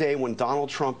come a day when Donald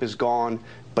Trump is gone,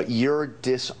 but your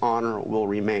dishonor will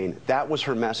remain. That was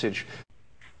her message.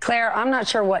 Claire, I'm not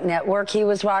sure what network he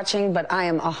was watching, but I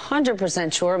am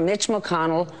 100% sure Mitch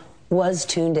McConnell was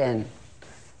tuned in.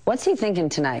 What's he thinking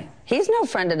tonight? He's no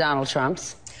friend of Donald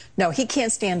Trump's. No, he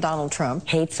can't stand Donald Trump.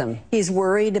 Hates him. He's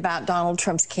worried about Donald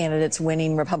Trump's candidates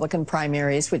winning Republican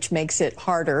primaries, which makes it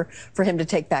harder for him to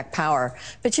take back power.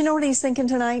 But you know what he's thinking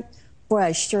tonight? Boy,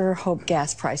 I sure hope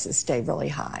gas prices stay really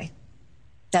high.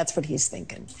 That's what he's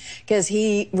thinking, because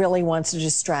he really wants to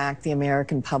distract the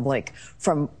American public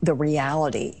from the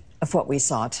reality of what we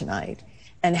saw tonight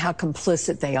and how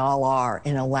complicit they all are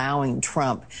in allowing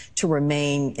Trump to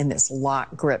remain in this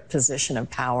lock grip position of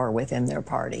power within their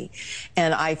party.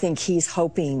 And I think he's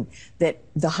hoping that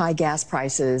the high gas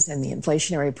prices and the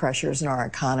inflationary pressures in our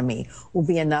economy will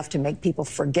be enough to make people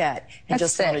forget and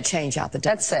That's just want to sick. change out the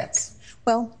That's Democrats. sick.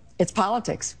 Well, it's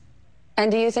politics.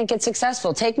 And do you think it's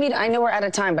successful? Take me to, I know we're out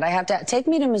of time, but I have to, take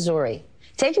me to Missouri.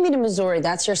 Take me to Missouri.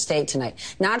 That's your state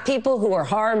tonight. Not people who are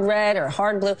hard red or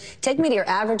hard blue. Take me to your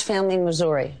average family in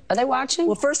Missouri. Are they watching?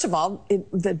 Well, first of all,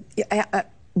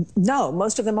 no,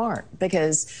 most of them aren't,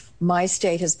 because my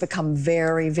state has become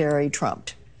very, very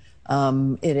Trumped.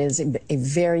 It is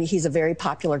he's a very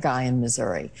popular guy in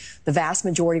Missouri. The vast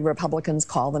majority of Republicans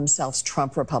call themselves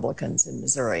Trump Republicans in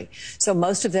Missouri. So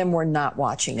most of them were not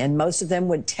watching, and most of them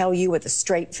would tell you with a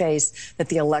straight face that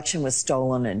the election was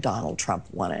stolen and Donald Trump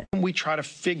won it. We try to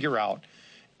figure out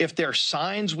if there are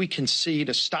signs we can see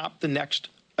to stop the next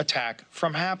attack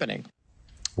from happening.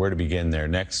 Where to begin there?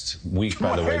 Next week,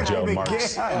 by the way, Joe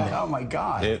marks. Oh, my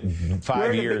God.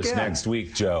 5 years next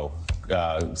week, Joe.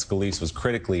 Scalise was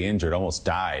critically injured, almost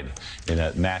died in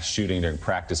a mass shooting during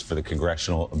practice for the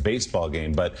congressional baseball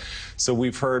game. But so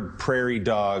we've heard prairie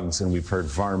dogs, and we've heard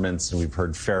varmints, and we've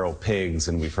heard feral pigs,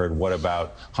 and we've heard what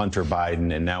about Hunter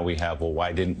Biden, and now we have, well,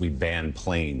 why didn't we ban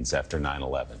planes after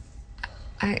 9/11?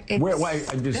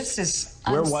 This is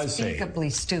unspeakably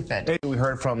stupid. We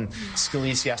heard from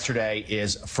Scalise yesterday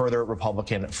is further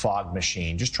Republican fog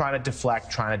machine, just trying to deflect,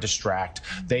 trying to distract.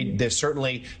 They're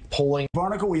certainly polling.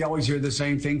 Barnacle, we always hear the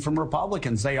same thing from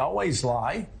Republicans. They always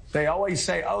lie. They always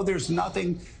say, oh, there's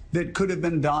nothing that could have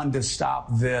been done to stop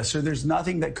this, or there's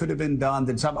nothing that could have been done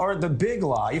that stop, or the big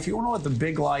lie. If you want to know what the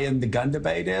big lie in the gun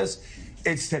debate is,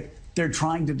 it's that they're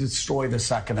trying to destroy the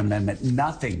Second Amendment.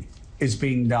 Nothing is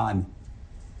being done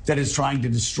that is trying to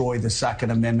destroy the Second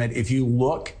Amendment. If you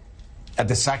look at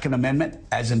the Second Amendment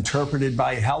as interpreted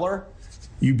by Heller,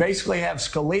 you basically have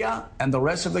Scalia and the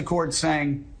rest of the court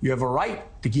saying you have a right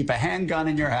to keep a handgun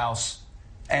in your house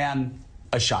and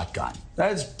a shotgun.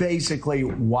 That's basically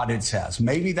what it says.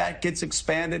 Maybe that gets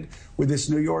expanded with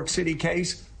this New York City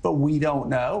case, but we don't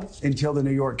know until the New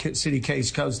York City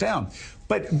case goes down.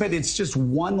 But it's just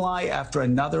one lie after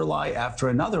another lie after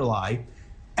another lie.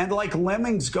 And like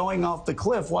lemmings going off the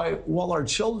cliff, while our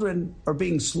children are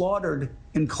being slaughtered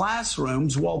in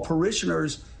classrooms, while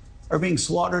parishioners are being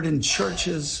slaughtered in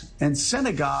churches and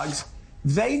synagogues,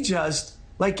 they just,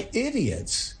 like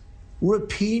idiots,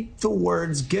 repeat the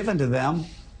words given to them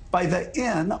by the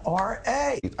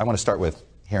NRA. I want to start with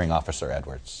hearing Officer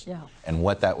Edwards. Yeah. And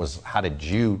what that was. How did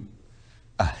you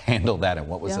handle that, and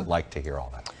what was it like to hear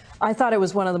all that? I thought it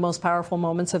was one of the most powerful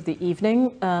moments of the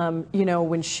evening. You know,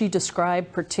 when she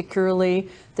described particularly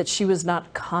that she was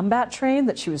not combat trained,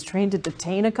 that she was trained to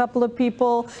detain a couple of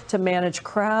people, to manage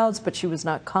crowds, but she was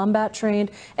not combat trained,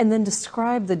 and then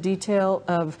described the detail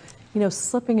of, you know,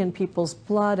 slipping in people's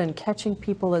blood and catching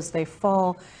people as they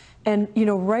fall. And, you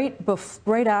know, right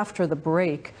after the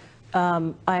break,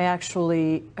 I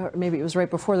actually, or maybe it was right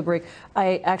before the break,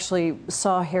 I actually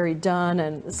saw Harry Dunn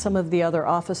and some of the other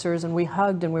officers, and we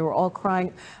hugged and we were all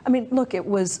crying. I mean, look, it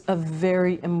was a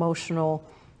very emotional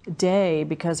day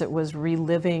because it was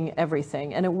reliving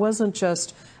everything. And it wasn't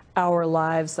just our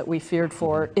lives that we feared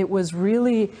for. It was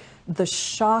really the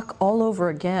shock all over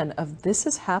again of this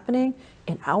is happening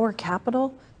in our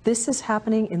capital. This is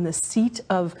happening in the seat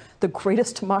of the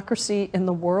greatest democracy in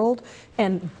the world,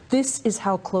 and this is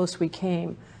how close we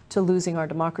came to losing our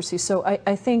democracy. So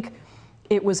I think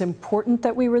it was important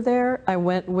that we were there. I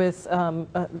went with,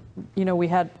 you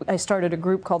know, I started a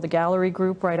group called the Gallery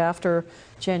Group right after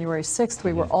January 6th.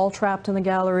 We were all trapped in the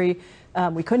gallery.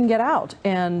 We couldn't get out,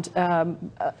 and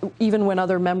even when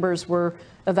other members were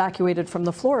evacuated from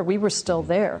the floor, we were still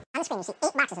there. On the screen, you see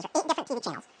 8 boxes, which are 8 different TV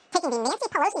channels, taking the Nancy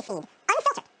Pelosi feed,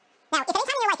 unfiltered. Now, if any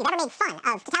time in your life you've ever made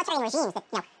fun of totalitarian regimes that,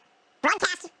 you know,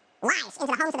 broadcast lies into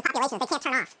the homes of the population that they can't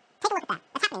turn off. Take a look at that.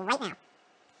 That's happening right now.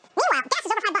 Meanwhile, gas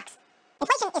is over $5.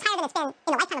 Inflation is higher than it's been in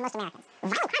the lifetime of most Americans.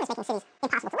 Violent crime is making cities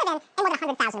impossible to live in, and more than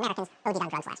 100,000 Americans OD'd on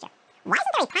drugs last year. Why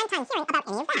isn't there a primetime hearing about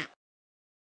any of that?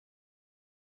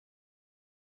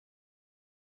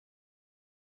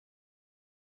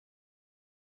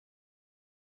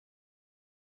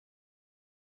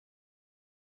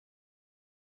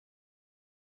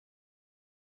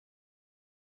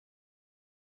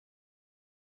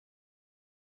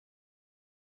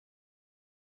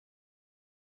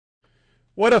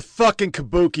 What a fucking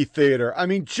kabuki theater. I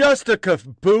mean, just a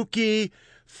kabuki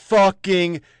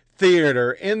fucking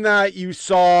theater. In that you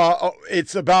saw,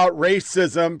 it's about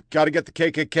racism. Got to get the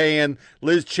KKK in.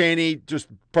 Liz Cheney just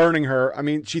burning her. I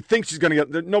mean, she thinks she's going to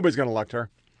get, nobody's going to elect her.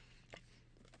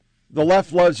 The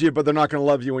left loves you, but they're not going to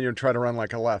love you when you're trying to run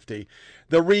like a lefty.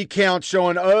 The recount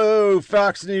showing, oh,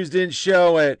 Fox News didn't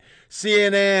show it.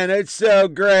 CNN, it's so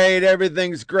great.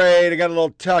 Everything's great. I got a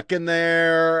little tuck in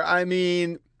there. I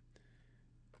mean,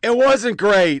 it wasn't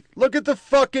great. Look at the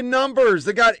fucking numbers.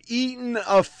 They got eaten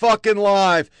fucking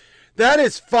alive. That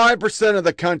is 5% of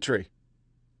the country.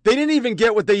 They didn't even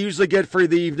get what they usually get for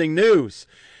the evening news.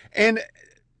 And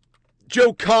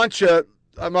Joe Concha,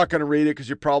 I'm not going to read it because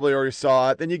you probably already saw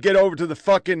it. Then you get over to the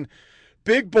fucking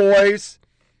big boys.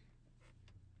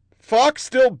 Fox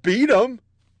still beat them.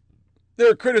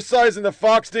 They're criticizing that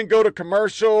Fox didn't go to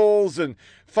commercials and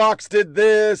Fox did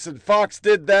this and Fox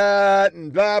did that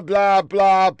and blah, blah,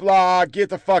 blah, blah. Get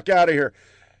the fuck out of here.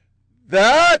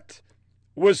 That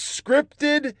was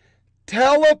scripted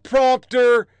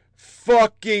teleprompter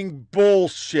fucking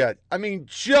bullshit. I mean,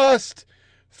 just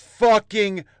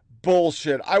fucking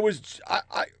bullshit.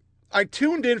 I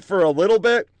tuned in for a little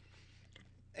bit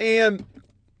and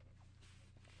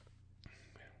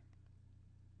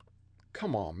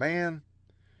come on, man.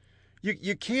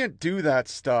 You can't do that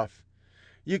stuff.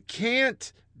 You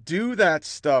can't do that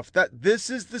stuff. This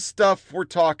is the stuff we're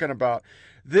talking about.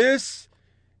 This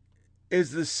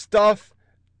is the stuff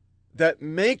that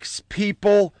makes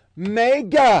people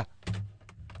mega.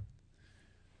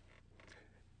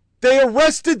 They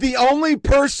arrested the only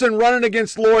person running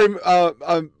against Lori,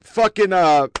 fucking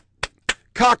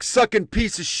cocksucking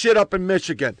piece of shit up in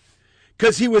Michigan,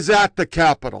 because he was at the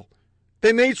Capitol.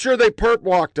 They made sure they perp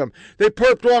walked him. They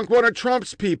perp walked one of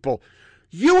Trump's people.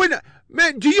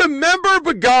 Man, do you remember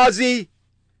Benghazi?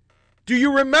 Do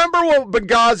you remember what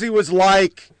Benghazi was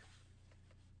like?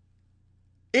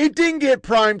 It didn't get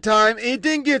primetime. It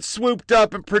didn't get swooped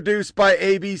up and produced by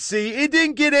ABC. It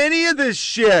didn't get any of this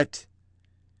shit.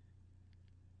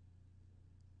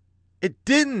 It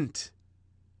didn't.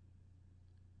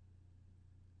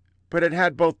 But it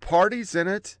had both parties in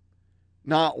it.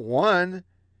 Not one.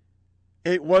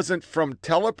 It wasn't from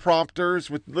teleprompters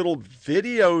with little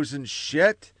videos and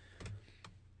shit.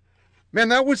 Man,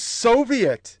 that was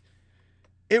Soviet.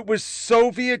 It was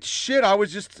Soviet shit. I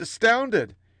was just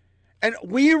astounded. And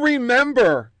we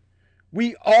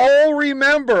all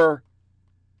remember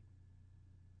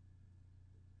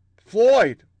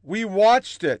Floyd. We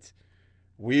watched it.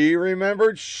 We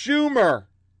remembered Schumer.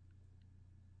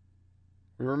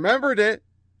 We remembered it.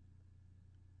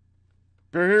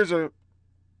 But here's a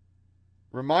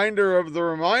reminder of the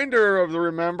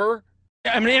remember.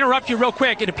 I'm going to interrupt you real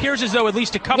quick. It appears as though at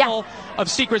least a couple of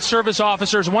Secret Service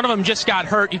officers, one of them just got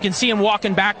hurt. You can see him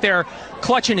walking back there,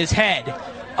 clutching his head.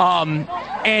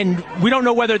 And we don't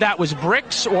know whether that was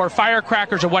bricks or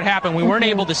firecrackers or what happened. We weren't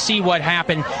able to see what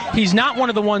happened. He's not one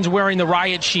of the ones wearing the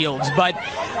riot shields, but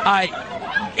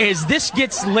as this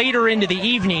gets later into the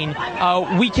evening,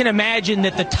 we can imagine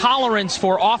that the tolerance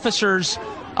for officers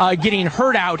getting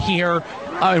hurt out here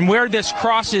and where this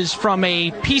crosses from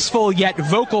a peaceful yet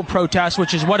vocal protest,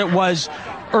 which is what it was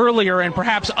earlier, and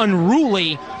perhaps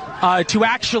unruly, to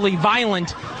actually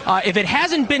violent. If it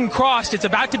hasn't been crossed, it's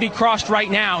about to be crossed right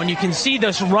now, and you can see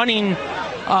this running.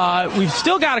 We've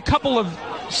still got a couple of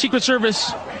Secret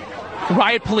Service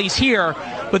riot police here,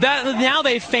 but now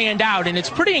they've fanned out, and it's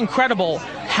pretty incredible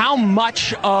how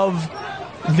much of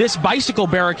this bicycle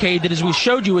barricade that, as we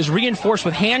showed you, is reinforced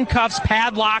with handcuffs,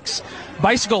 padlocks,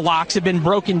 bicycle locks have been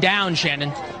broken down,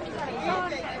 Shannon.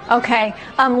 Okay.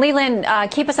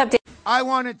 Leland, keep us updated. I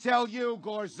want to tell you,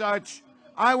 Gorsuch,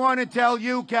 I want to tell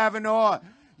you, Kavanaugh,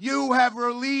 you have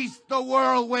released the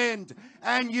whirlwind,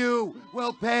 and you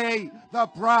will pay the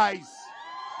price.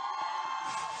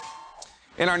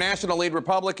 In our national lead,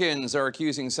 Republicans are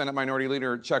accusing Senate Minority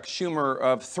Leader Chuck Schumer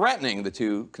of threatening the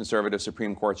two conservative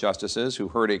Supreme Court justices who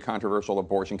heard a controversial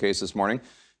abortion case this morning.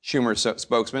 Schumer's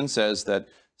spokesman says that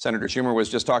Senator Schumer was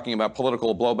just talking about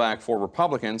political blowback for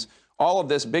Republicans. All of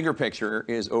this bigger picture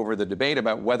is over the debate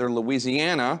about whether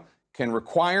Louisiana can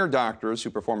require doctors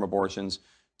who perform abortions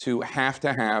to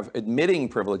have admitting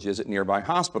privileges at nearby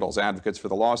hospitals. Advocates for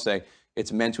the law say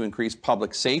it's meant to increase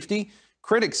public safety.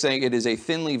 Critics say it is a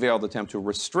thinly veiled attempt to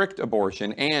restrict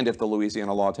abortion, and if the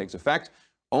Louisiana law takes effect,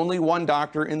 only one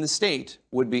doctor in the state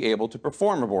would be able to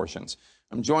perform abortions.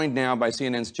 I'm joined now by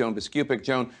CNN's Joan Biskupic.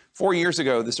 Joan, 4 years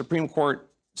ago, the Supreme Court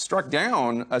struck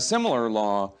down a similar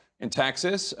law in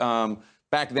Texas.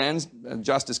 Back then,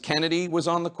 Justice Kennedy was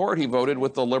on the court. He voted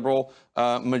with the liberal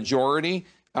majority.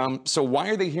 So why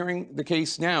are they hearing the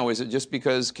case now? Is it just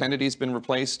because Kennedy's been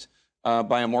replaced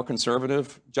by a more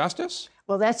conservative justice?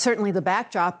 Well, that's certainly the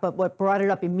backdrop, but what brought it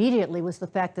up immediately was the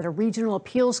fact that a regional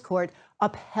appeals court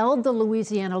upheld the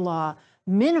Louisiana law,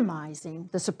 minimizing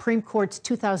the Supreme Court's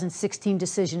 2016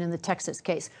 decision in the Texas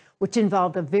case, which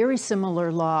involved a very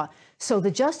similar law. So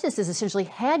the justices essentially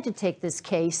had to take this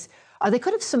case. They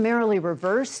could have summarily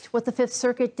reversed what the Fifth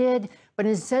Circuit did, but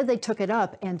instead they took it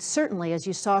up. And certainly, as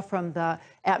you saw from the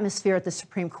atmosphere at the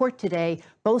Supreme Court today,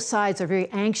 both sides are very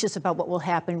anxious about what will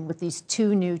happen with these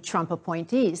two new Trump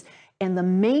appointees. And the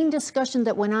main discussion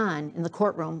that went on in the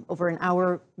courtroom over an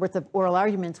hour worth of oral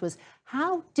arguments was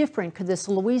how different could this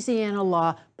Louisiana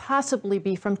law possibly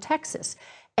be from Texas?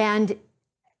 And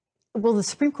will the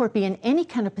Supreme Court be in any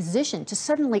kind of position to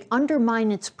suddenly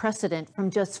undermine its precedent from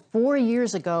just 4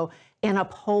 years ago and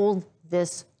uphold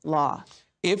this law?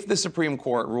 If the Supreme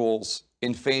Court rules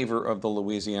in favor of the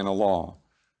Louisiana law,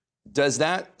 does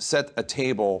that set a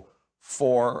table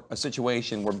for a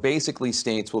situation where basically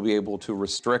states will be able to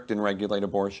restrict and regulate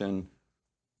abortion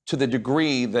to the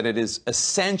degree that it is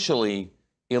essentially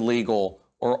illegal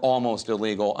or almost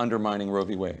illegal, undermining Roe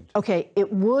v. Wade? Okay,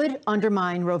 it would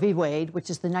undermine Roe v. Wade, which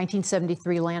is the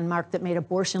 1973 landmark that made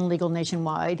abortion legal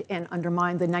nationwide, and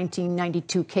undermine the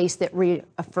 1992 case that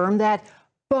reaffirmed that.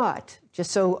 But,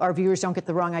 just so our viewers don't get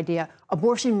the wrong idea,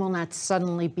 abortion will not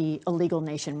suddenly be illegal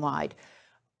nationwide.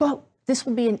 But this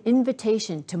will be an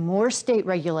invitation to more state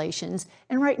regulations.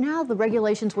 And right now, the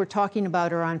regulations we're talking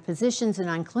about are on physicians and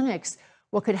on clinics.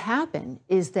 What could happen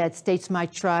is that states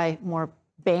might try more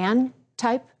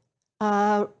ban-type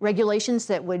regulations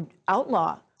that would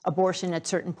outlaw abortion at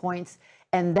certain points,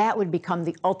 and that would become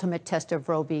the ultimate test of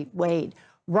Roe v. Wade.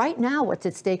 Right now, what's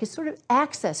at stake is sort of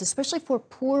access, especially for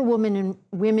poor women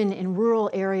in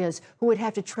rural areas who would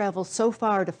have to travel so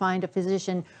far to find a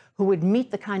physician who would meet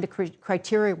the kind of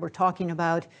criteria we're talking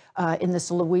about in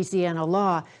this Louisiana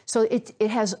law. So it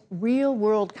has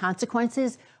real-world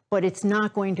consequences, but it's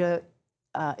not going to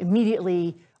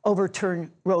immediately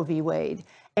overturn Roe v. Wade.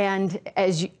 And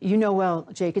as you know well,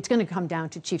 Jake, it's going to come down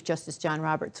to Chief Justice John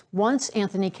Roberts. Once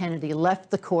Anthony Kennedy left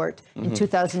the court in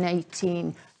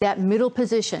 2018, that middle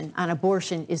position on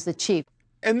abortion is the chief.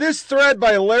 And this thread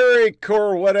by Larry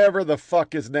Kerr, whatever the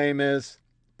fuck his name is,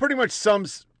 pretty much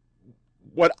sums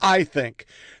what I think.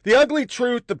 The ugly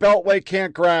truth the Beltway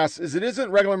can't grasp is it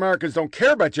isn't regular Americans don't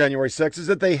care about January 6th, is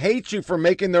that they hate you for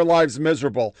making their lives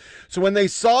miserable. So when they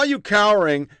saw you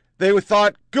cowering, they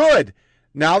thought, good,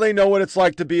 now they know what it's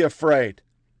like to be afraid.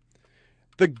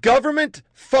 The government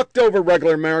fucked over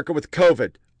regular America with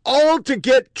COVID, all to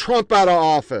get Trump out of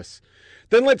office.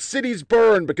 Then let cities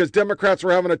burn because Democrats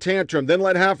were having a tantrum. Then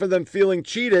let half of them feeling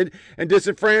cheated and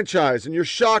disenfranchised. And you're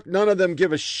shocked none of them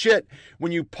give a shit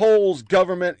when you polls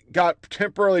government got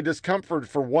temporarily discomforted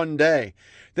for one day.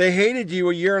 They hated you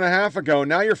a year and a half ago.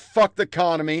 Now you're fucked the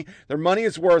economy. Their money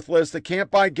is worthless. They can't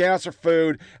buy gas or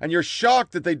food. And you're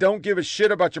shocked that they don't give a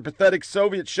shit about your pathetic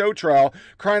Soviet show trial,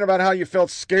 crying about how you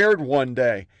felt scared one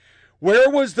day.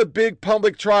 Where was the big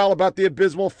public trial about the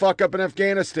abysmal fuck-up in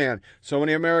Afghanistan so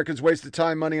many Americans wasted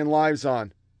time, money, and lives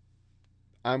on?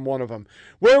 I'm one of them.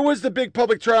 Where was the big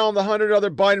public trial on the 100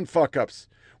 other Biden fuck-ups?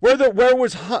 Where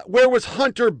was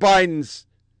Hunter Biden's?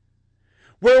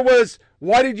 Where was,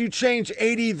 why did you change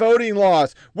 80 voting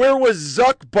laws? Where was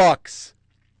Zuckbucks?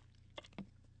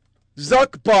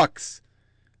 Zuckbucks.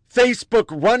 Facebook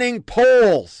running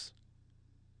polls.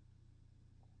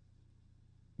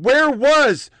 Where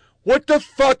was... What the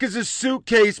fuck is a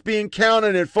suitcase being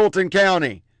counted in Fulton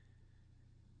County?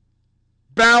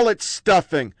 Ballot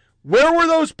stuffing. Where were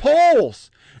those polls?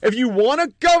 If you want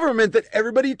a government that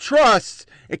everybody trusts,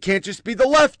 it can't just be the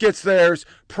left gets theirs,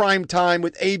 prime time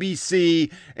with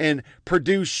ABC and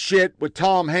produce shit with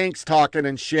Tom Hanks talking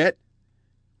and shit,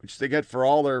 which they get for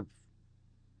all their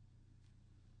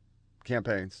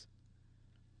campaigns.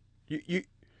 You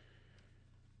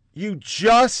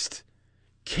just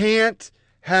can't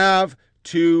have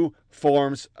two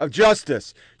forms of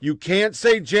justice. You can't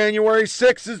say January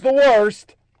 6th is the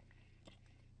worst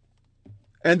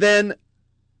and then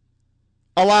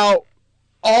allow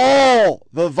all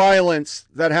the violence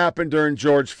that happened during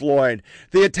George Floyd,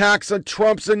 the attacks on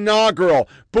Trump's inaugural,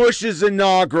 Bush's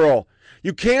inaugural.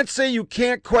 You can't say you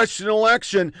can't question an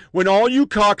election when all you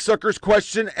cocksuckers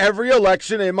question every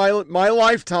election in my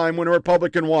lifetime when a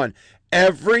Republican won.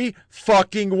 Every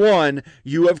fucking one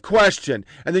you have questioned.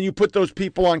 And then you put those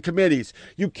people on committees.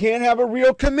 You can't have a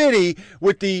real committee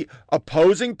with the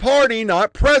opposing party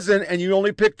not present, and you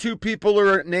only pick 2 people who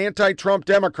are anti-Trump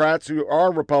Democrats who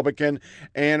are Republican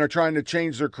and are trying to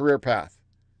change their career path.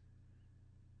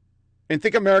 And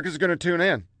think America's going to tune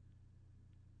in.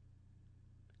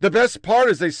 The best part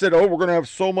is they said, oh, we're going to have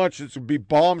so much, it would be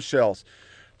bombshells.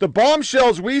 The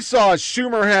bombshells we saw is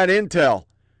Schumer had intel.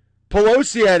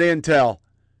 Pelosi had intel.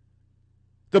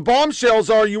 The bombshells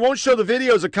are you won't show the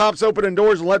videos of cops opening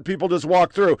doors and let people just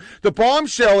walk through. The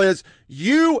bombshell is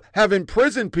you have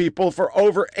imprisoned people for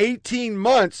over 18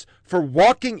 months for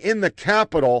walking in the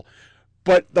Capitol,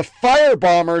 but the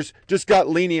firebombers just got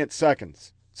lenient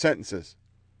sentences.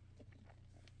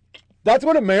 That's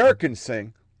what Americans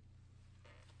sing.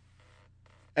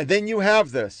 And then you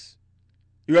have this.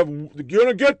 You're going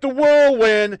to get the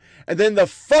whirlwind, and then the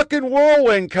fucking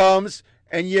whirlwind comes,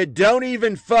 and you don't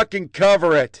even fucking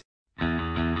cover it.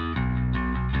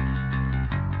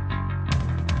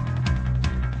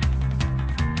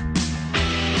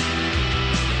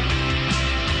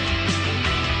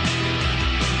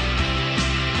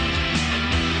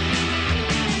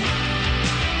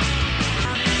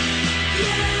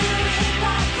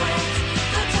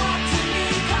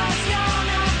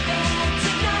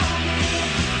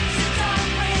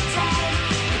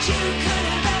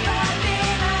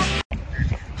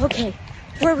 Okay,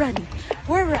 we're running.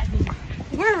 We're running.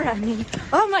 We're running.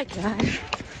 Oh my God.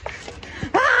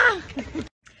 Ah! All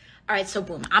right, so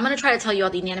boom. I'm going to try to tell you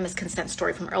all the unanimous consent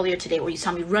story from earlier today where you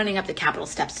saw me running up the Capitol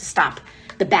steps to stop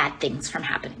the bad things from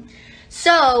happening.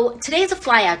 So today is a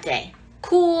flyout day.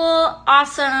 Cool,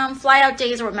 awesome. Flyout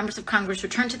days are where members of Congress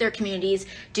return to their communities,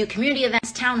 do community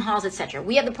events, town halls, etc.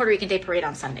 We have the Puerto Rican Day Parade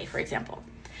on Sunday, for example.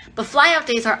 But flyout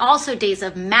days are also days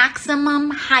of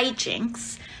maximum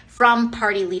hijinks from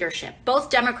party leadership,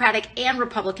 both Democratic and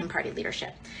Republican Party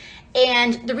leadership.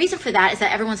 And the reason for that is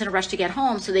that everyone's in a rush to get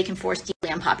home so they can force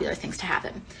deeply unpopular things to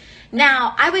happen.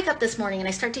 Now, I wake up this morning and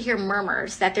I start to hear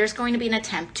murmurs that there's going to be an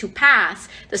attempt to pass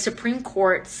the Supreme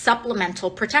Court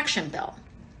supplemental protection bill.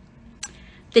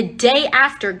 The day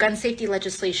after gun safety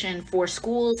legislation for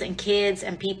schools and kids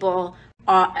and people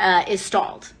is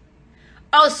stalled.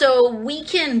 Oh, so we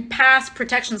can pass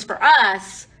protections for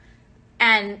us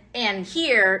and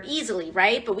here easily,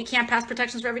 right? But we can't pass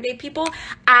protections for everyday people?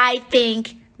 I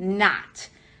think not.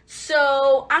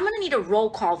 So I'm going to need a roll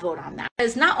call vote on that.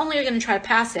 Because not only are they going to try to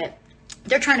pass it,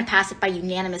 they're trying to pass it by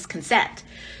unanimous consent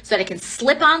so that it can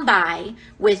slip on by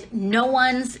with no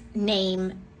one's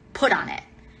name put on it.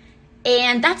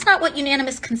 And that's not what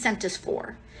unanimous consent is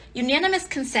for. Unanimous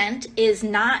consent is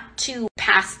not to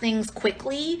pass things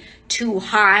quickly, to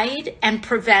hide and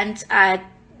prevent a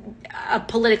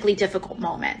politically difficult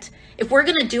moment. If we're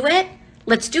going to do it,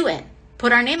 let's do it.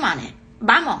 Put our name on it.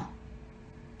 Vamos.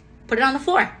 Put it on the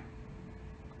floor.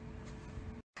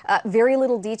 Very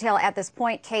little detail at this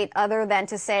point, Kate, other than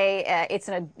to say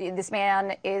this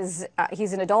man is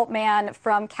he's an adult man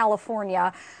from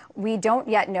California. We don't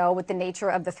yet know what the nature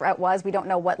of the threat was. We don't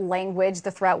know what language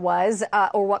the threat was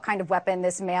or what kind of weapon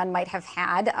this man might have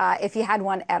had, if he had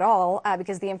one at all,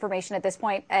 because the information at this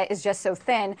point is just so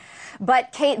thin.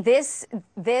 But Kate, this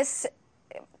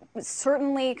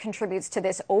certainly contributes to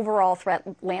this overall threat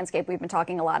landscape we've been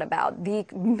talking a lot about. The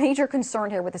major concern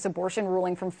here with this abortion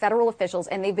ruling from federal officials,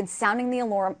 and they've been sounding the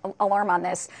alarm on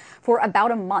this for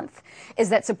about a month, is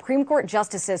that Supreme Court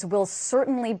justices will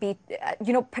certainly be,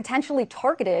 potentially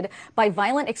targeted by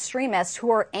violent extremists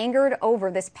who are angered over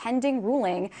this pending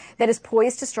ruling that is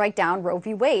poised to strike down Roe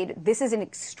v. Wade. This is an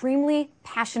extremely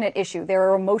passionate issue. There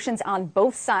are emotions on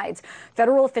both sides.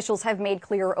 Federal officials have made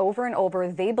clear over and over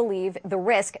they believe the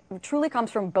risk truly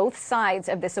comes from both sides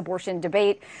of this abortion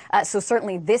debate. So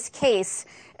certainly this case,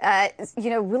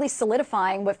 really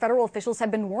solidifying what federal officials have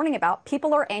been warning about.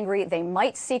 People are angry. They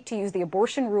might seek to use the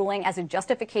abortion ruling as a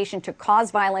justification to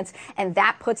cause violence. And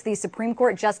that puts these Supreme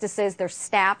Court justices, their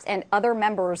staffs, and other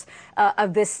members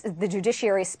of the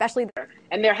judiciary, especially.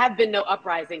 And there have been no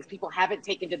uprisings. People haven't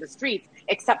taken to the streets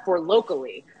except for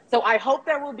locally. So I hope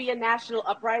there will be a national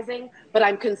uprising, but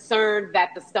I'm concerned that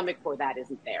the stomach for that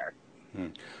isn't there.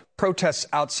 Protests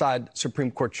outside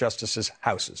Supreme Court justices'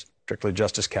 houses, particularly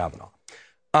Justice Kavanaugh.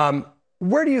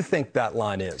 Where do you think that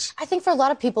line is? I think for a lot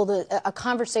of people, a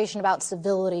conversation about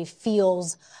civility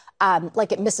feels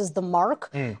like it misses the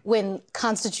mark when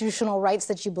constitutional rights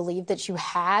that you believe that you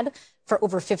had for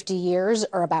over 50 years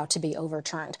are about to be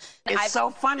overturned. It's so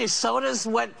funny. So does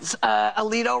what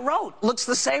Alito wrote. Looks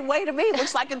the same way to me.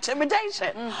 Looks like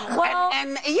intimidation. Well,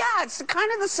 and yeah, it's kind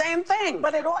of the same thing.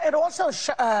 But it also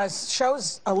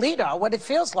shows Alito what it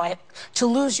feels like to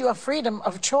lose your freedom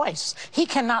of choice. He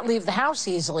cannot leave the house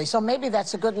easily, so maybe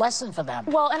that's a good lesson for them.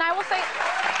 Well, and I will say,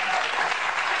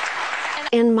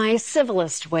 in my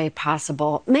civilest way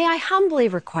possible, may I humbly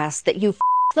request that you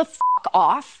the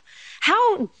off?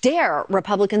 How dare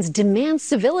Republicans demand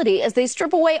civility as they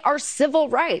strip away our civil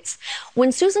rights?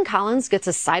 When Susan Collins gets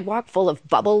a sidewalk full of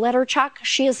bubble letter chuck,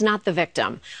 she is not the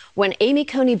victim. When Amy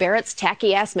Coney Barrett's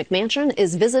tacky-ass McMansion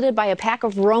is visited by a pack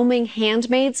of roaming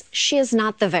handmaids, she is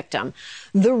not the victim.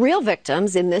 The real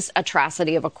victims in this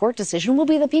atrocity of a court decision will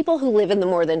be the people who live in the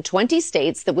more than 20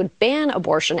 states that would ban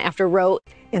abortion after Roe.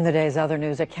 In the day's other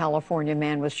news, a California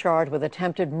man was charged with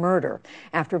attempted murder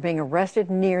after being arrested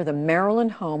near the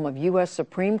Maryland home of U.S.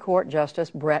 Supreme Court Justice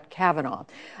Brett Kavanaugh.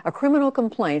 A criminal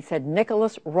complaint said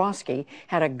Nicholas Roski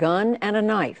had a gun and a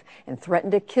knife and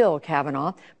threatened to kill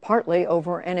Kavanaugh, partly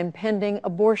over an impending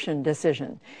abortion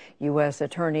decision. U.S.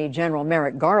 Attorney General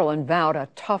Merrick Garland vowed a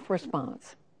tough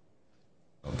response.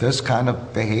 This kind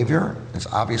of behavior is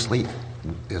obviously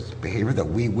behavior that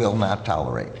we will not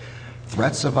tolerate.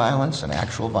 Threats of violence and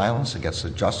actual violence against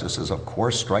the justices, of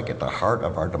course, strike at the heart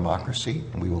of our democracy,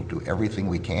 and we will do everything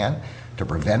we can to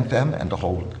prevent them and to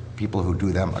hold people who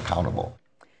do them accountable.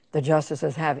 The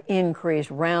justices have increased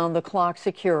round-the-clock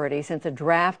security since a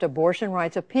draft abortion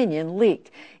rights opinion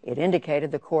leaked. It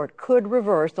indicated the court could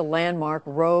reverse the landmark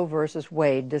Roe versus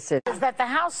Wade decision. Is that the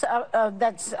House,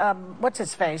 what's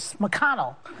his face,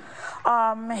 McConnell,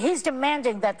 he's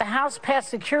demanding that the House pass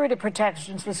security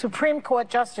protections for Supreme Court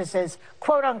justices,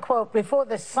 quote unquote, before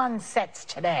the sun sets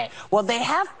today. Well, they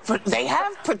have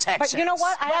protections. But you know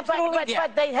what?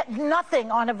 But they had nothing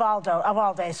on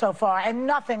Uvalde so far, and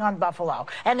nothing on Buffalo.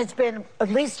 And it's been at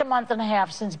least a month and a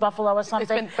half since Buffalo or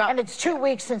something, and it's 2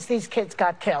 weeks since these kids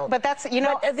got killed. But that's, you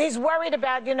know, but he's worried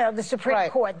about, you know, the Supreme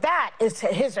Court. That is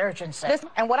his urgency.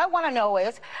 And what I want to know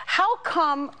is, how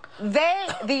come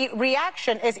the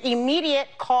reaction is immediate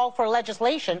call for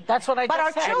legislation? That's what I just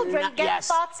said. But our children get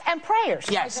thoughts and prayers.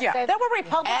 Yes. There were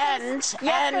Republicans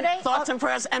yesterday. And thoughts and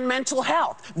prayers and mental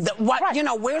health. You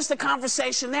know, where's the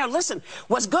conversation there? Listen,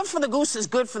 what's good for the goose is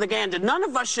good for the gander. None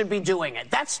of us should be doing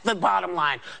it. That's the bottom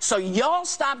line. So y'all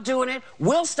stop doing it.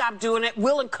 We'll stop doing it.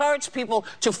 We'll encourage people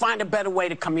to find a better way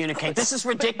to communicate. This is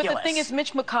ridiculous. But the thing is,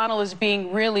 Mitch McConnell is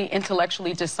being really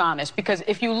intellectually dishonest, because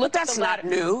if you look at the letter,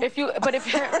 that's not new.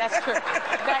 That's true.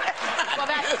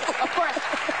 Of course,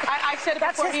 I said it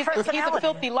before. He's a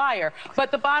filthy liar.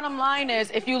 But the bottom line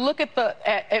is, if you look at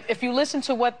if you listen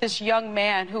to what this young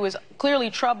man, who is clearly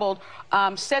troubled,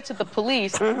 said to the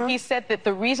police, he said that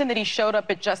the reason that he showed up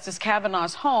at Justice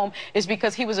Kavanaugh's home is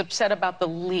because he was upset about the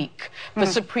leak, the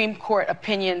Supreme Court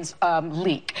opinions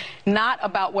leak, not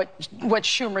about what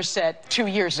Schumer said 2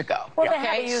 years ago. Well,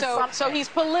 okay, so he's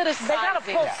politicizing. They got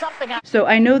to pull something out. So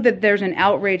I know that there's an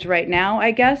outrage right now,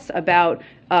 I guess, about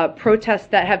protests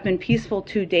that have been peaceful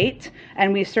to date,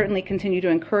 and we certainly continue to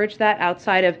encourage that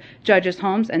outside of judges'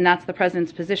 homes, and that's the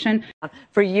president's position.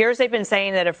 For years, they've been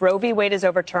saying that if Roe v. Wade is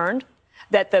overturned,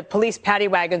 that the police paddy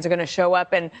wagons are going to show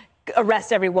up and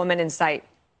arrest every woman in sight.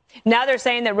 Now they're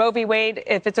saying that Roe v. Wade,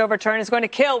 if it's overturned, is going to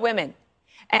kill women.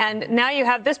 And now you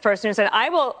have this person who said, I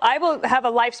will have a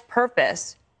life's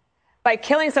purpose by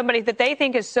killing somebody that they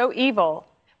think is so evil.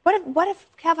 What if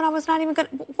Kavanaugh was not even good?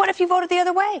 What if you voted the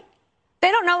other way? They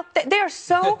don't know. They are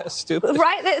so stupid,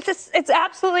 right? It's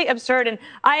absolutely absurd. And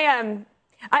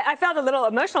I felt a little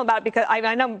emotional about it because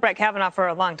I know Brett Kavanaugh for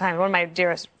a long time, one of my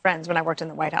dearest friends when I worked in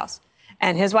the White House.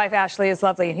 And his wife, Ashley, is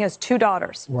lovely, and he has 2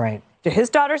 daughters. Right. Do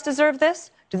his daughters deserve this?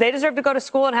 Do they deserve to go to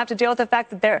school and have to deal with the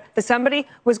fact that somebody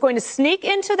was going to sneak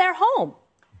into their home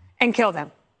and kill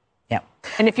them? Yeah.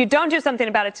 And if you don't do something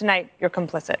about it tonight, you're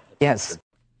complicit. Yes.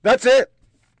 That's it.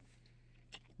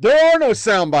 There are no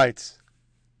sound bites.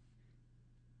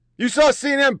 You saw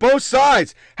CNN, both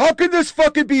sides. How could this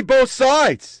fucking be both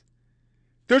sides?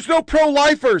 There's no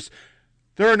pro-lifers.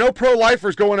 There are no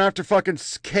pro-lifers going after fucking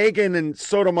Kagan and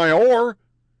Sotomayor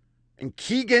and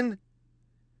Keegan.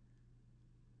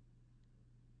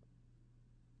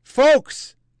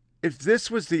 Folks, if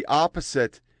this was the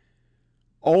opposite,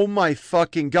 oh my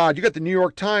fucking God. You got the New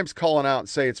York Times calling out and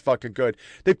say it's fucking good.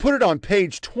 They put it on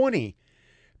page 20.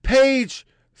 Page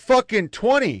fucking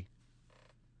 20.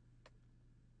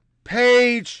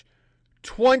 Page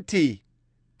 20.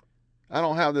 I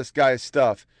don't have this guy's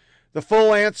stuff. The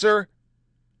full answer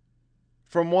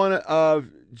from one of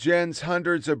Jen's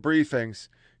hundreds of briefings.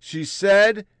 She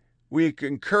said we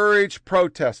encourage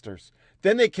protesters.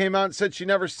 Then they came out and said she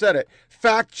never said it.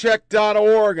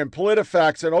 Factcheck.org and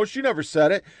PolitiFact said, oh, she never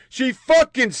said it. She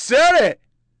fucking said it.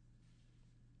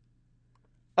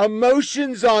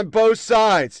 Emotions on both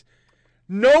sides.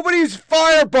 Nobody's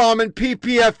firebombing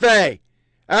PPFA.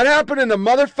 That happened in the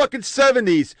motherfucking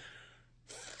 70s.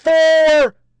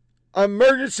 4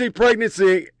 emergency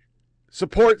pregnancy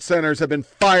support centers have been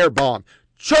firebombed.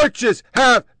 Churches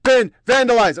have been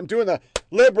vandalized. I'm doing the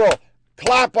liberal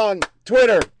clap on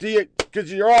Twitter.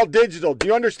 Because you're all digital. Do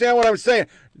you understand what I'm saying?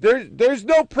 There's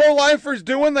no pro-lifers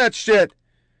doing that shit.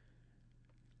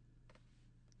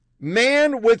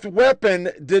 Man with weapon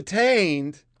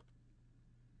detained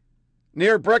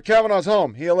near Brett Kavanaugh's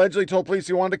home. He allegedly told police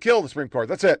he wanted to kill the Supreme Court.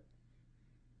 That's it.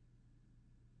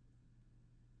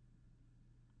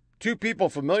 2 people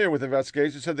familiar with the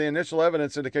investigation said the initial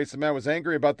evidence indicates the man was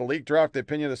angry about the leaked draft, the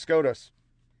opinion of SCOTUS.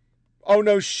 Oh,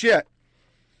 no shit.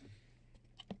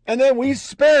 And then we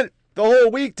spent the whole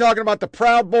week talking about the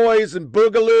Proud Boys and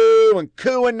Boogaloo and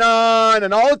QAnon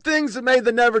and all the things that made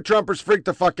the Never-Trumpers freak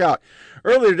the fuck out.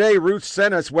 Earlier today, Ruth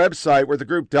Sena's website, where the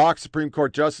group docked Supreme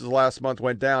Court justices last month,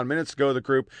 went down. Minutes ago, the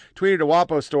group tweeted a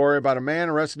WAPO story about a man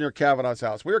arrested near Kavanaugh's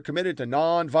house. We are committed to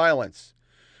nonviolence.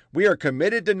 We are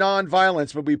committed to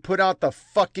nonviolence, but we put out the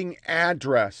fucking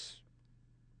address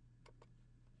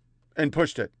and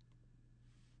pushed it.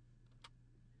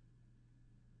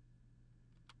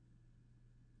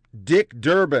 Dick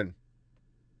Durbin.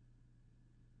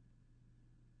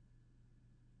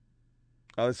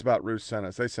 Oh, this is about Ruth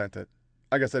Sena's. They sent it.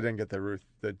 I guess I didn't get the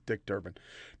Dick Durbin.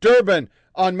 Durbin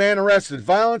on man arrested.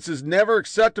 Violence is never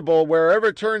acceptable wherever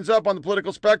it turns up on the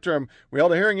political spectrum. We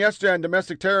held a hearing yesterday on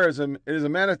domestic terrorism. It is a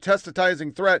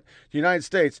manifestizing threat to the United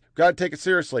States. Got to take it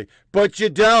seriously. But you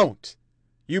don't.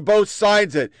 You both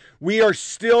sides it. We are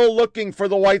still looking for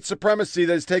the white supremacy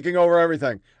that is taking over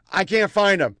everything. I can't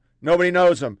find them. Nobody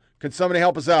knows them. Can somebody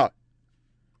help us out?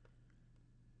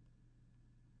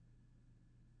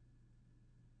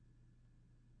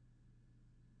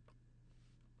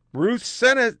 Ruth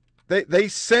sent it. They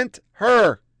sent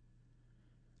her.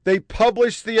 They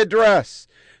published the address.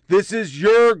 This is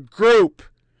your group.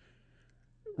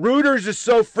 Reuters is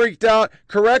so freaked out.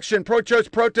 Correction, pro-choice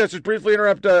protesters briefly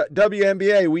interrupt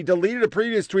WNBA. We deleted a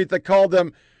previous tweet that called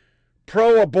them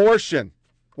pro-abortion.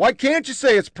 Why can't you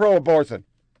say it's pro-abortion?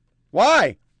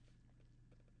 Why?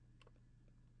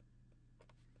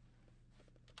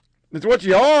 It's what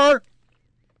you are.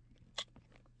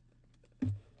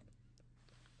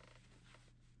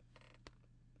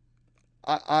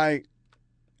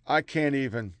 I can't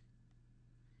even.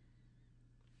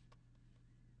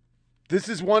 This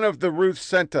is one of the Ruth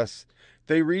sent us.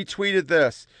 They retweeted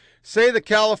this. Say the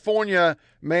California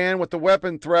man with the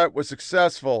weapon threat was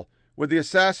successful. Would the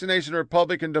assassination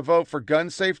Republican to vote for gun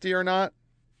safety or not?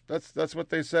 That's what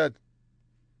they said.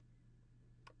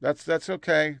 That's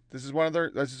okay. This is one of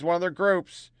their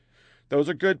groups. Those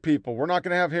are good people. We're not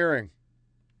going to have hearing.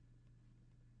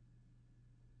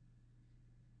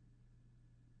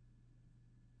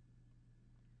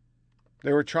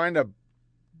 They were trying to,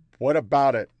 what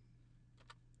about it?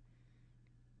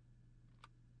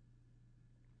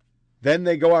 Then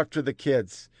they go after the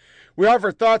kids. We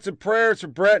offer thoughts and prayers for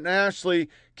Brett and Ashley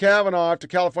Kavanaugh after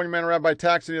California man arrived by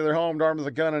taxi near their home armed with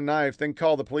a gun and knife, then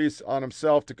called the police on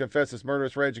himself to confess his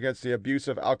murderous rage against the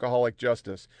abusive alcoholic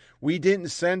justice. We didn't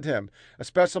send him. A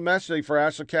special message for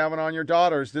Ashley Kavanaugh and your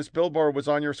daughters. This billboard was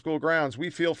on your school grounds.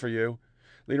 We feel for you.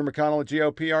 Leader McConnell and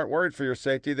GOP aren't worried for your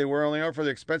safety. They were only over for the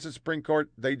expensive Supreme Court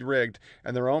they'd rigged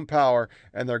and their own power,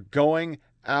 and they're going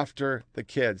after the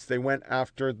kids. They went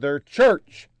after their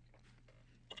church.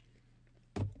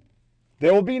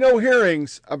 There will be no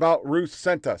hearings about Ruth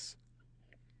sent us.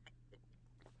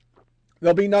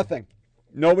 There'll be nothing.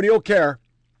 Nobody will care.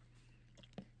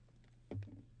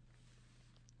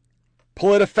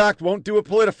 PolitiFact won't do a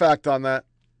PolitiFact on that.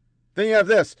 Then you have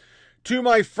this. To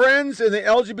my friends in the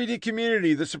LGBT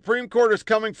community, the Supreme Court is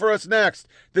coming for us next.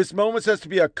 This moment has to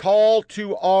be a call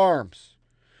to arms.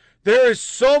 There is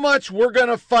so much we're going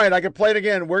to fight. I can play it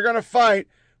again. We're going to fight.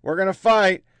 We're going to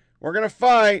fight. We're going to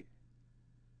fight.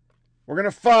 We're going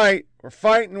to fight. We're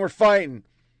fighting. We're fighting.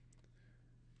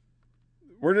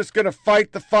 We're just going to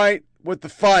fight the fight with the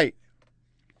fight.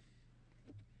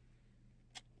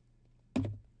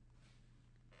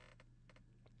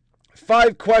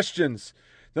 Five questions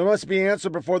that must be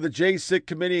answered before the JSIC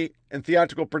Committee and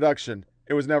Theatrical Production.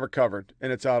 It was never covered,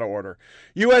 and it's out of order.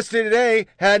 USA Today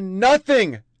had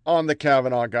nothing on the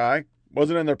Kavanaugh guy.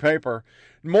 Wasn't in their paper.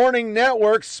 Morning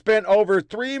Network spent over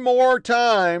 3 more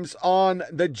times on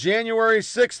the January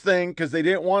 6th thing because they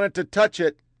didn't want it to touch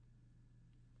it.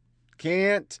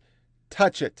 Can't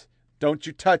touch it. Don't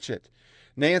you touch it.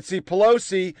 Nancy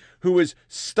Pelosi, who is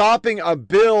stopping a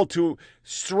bill to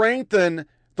strengthen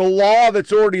the law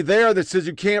that's already there that says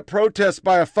you can't protest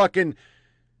by a fucking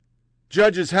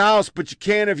judge's house, but you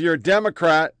can if you're a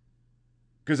Democrat,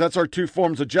 because that's our 2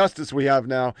 forms of justice we have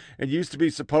now. It used to be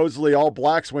supposedly all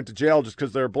blacks went to jail just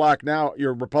because they're black. Now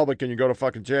you're a Republican, you go to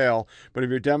fucking jail. But if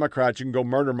you're a Democrat, you can go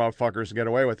murder motherfuckers and get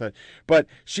away with it. But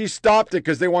she stopped it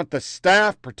because they want the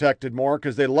staff protected more,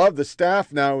 because they love the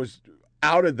staff now who's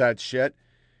outed that shit.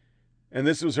 And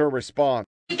this was her response.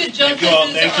 The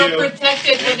justices are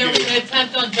protected when there was an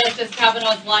attempt on Justice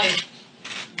Kavanaugh's life.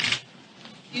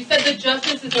 You said the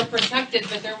justices are protected,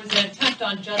 but there was an attempt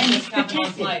on Justice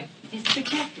Kavanaugh's life. It's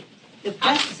protected. The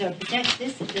justices are protected.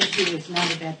 This issue is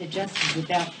not about the justices.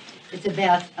 It's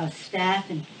about staff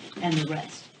and the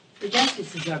rest. The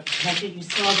justices are protected. You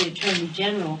saw the Attorney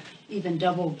General even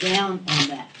double down on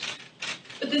that.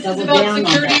 But this is about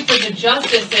security for the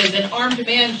justices. An armed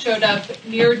man showed up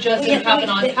near Justice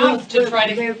Kavanaugh's house to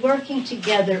try to... We're working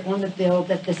together on the bill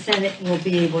that the Senate will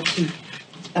be able to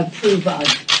approve of,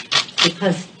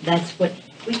 because that's what...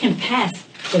 We can pass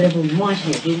whatever we want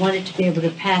here. We want it to be able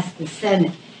to pass the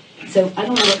Senate. So I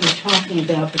don't know what you're talking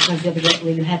about, because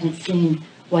evidently you haven't seen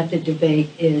what the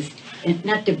debate is. And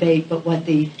not debate, but what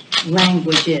the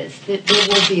language is. There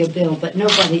will be a bill, but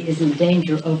nobody is in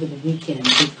danger over the weekend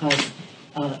because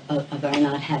of our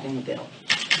not having a bill.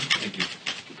 Thank you.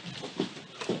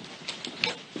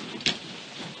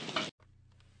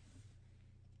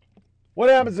 What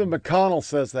happens if McConnell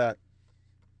says that?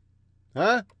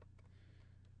 Huh?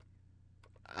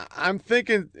 I'm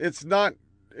thinking it's not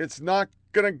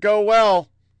going to go well.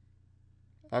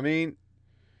 I mean,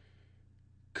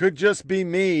 could just be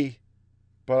me,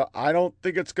 but I don't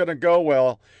think it's going to go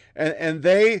well. And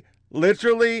they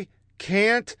literally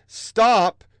can't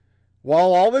stop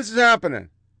while all this is happening.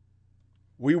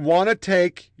 We want to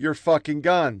take your fucking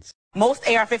guns. Most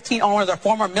AR-15 owners are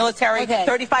former military,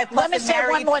 35 plus Let me say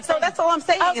married. one more thing. So that's all I'm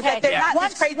saying is that they're not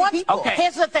just crazy people.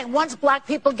 Here's the thing. Once black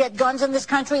people get guns in this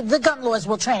country, the gun laws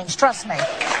will change. Trust me. He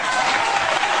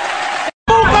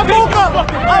don't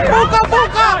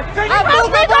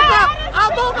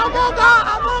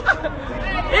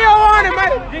want it,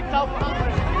 man.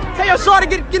 Tell your shorty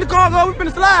get the car, go. We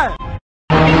finna slide.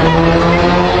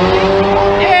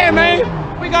 Yeah,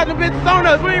 man. We got the bitches on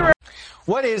us. We ain't ready.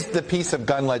 What is the piece of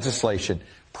gun legislation?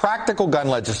 Practical gun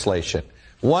legislation.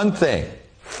 One thing,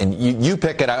 and you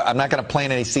pick it. I'm not going to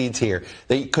plant any seeds here.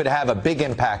 That could have a big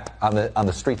impact on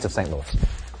the streets of St. Louis.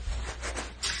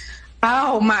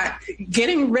 Oh my!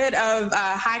 Getting rid of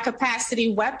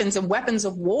high-capacity weapons and weapons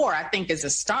of war, I think, is a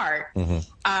start,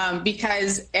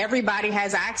 because everybody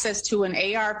has access to an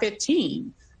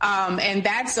AR-15. And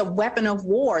that's a weapon of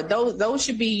war. Those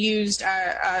should be used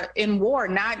in war,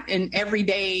 not in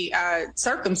everyday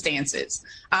circumstances.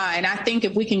 And I think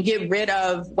if we can get rid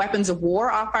of weapons of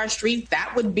war off our streets,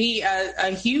 that would be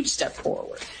a huge step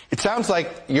forward. It sounds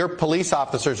like your police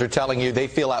officers are telling you they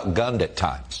feel outgunned at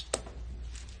times.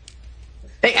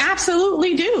 They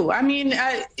absolutely do. I mean,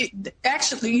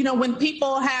 actually, you know, when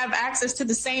people have access to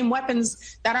the same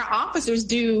weapons that our officers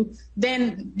do,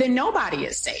 then nobody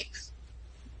is safe.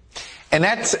 And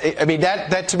that's, I mean,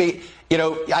 that to me, you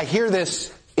know, I hear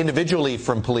this individually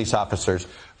from police officers,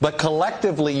 but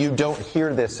collectively you don't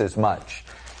hear this as much.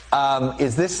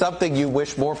 Is this something you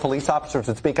wish more police officers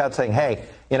would speak out saying, hey,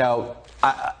 look,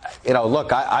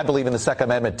 I believe in the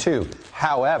Second Amendment too.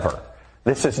 However,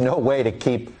 this is no way to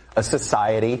keep a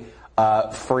society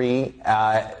free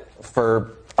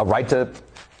for a right to,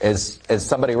 as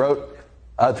somebody wrote,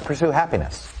 to pursue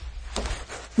happiness.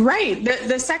 Right.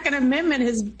 The Second Amendment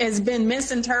has been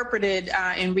misinterpreted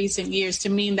in recent years to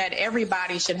mean that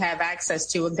everybody should have access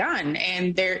to a gun.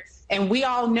 And we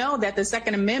all know that the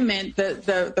Second Amendment,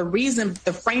 the reason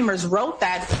the framers wrote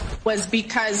that was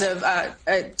because of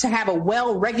to have a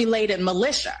well-regulated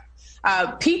militia.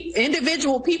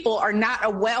 Individual people are not a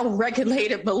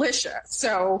well-regulated militia.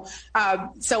 So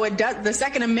the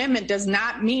Second Amendment does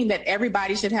not mean that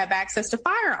everybody should have access to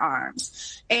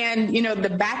firearms. And, you know, the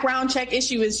background check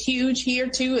issue is huge here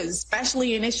too,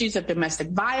 especially in issues of domestic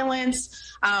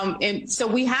violence. And so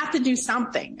we have to do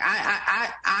something. I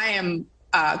am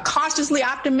cautiously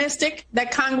optimistic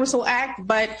that Congress will act,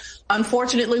 but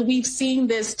unfortunately we've seen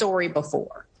this story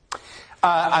before.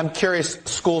 I'm curious,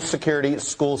 school security,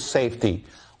 school safety.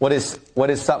 What is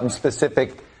something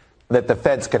specific that the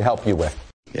feds could help you with?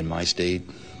 In my state,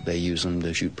 They use them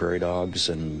to shoot prairie dogs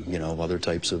and, you know, other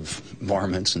types of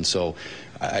varmints. And so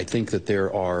I think that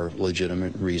there are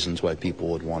legitimate reasons why people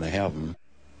would want to have them.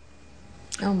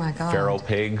 Oh, my God. Feral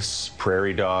pigs,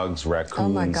 prairie dogs,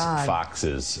 raccoons, God.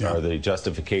 foxes are the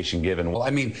justification given. Well,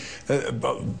 I mean,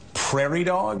 prairie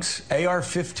dogs,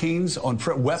 AR-15s on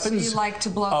weapons So you like to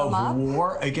blow them up? of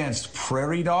war against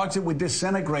prairie dogs. It would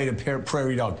disintegrate a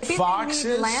prairie dog. Maybe Foxes,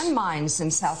 they need landmines in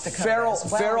South Dakota.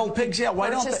 feral pigs. Yeah, why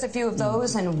don't purchase a few of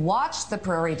those and watch the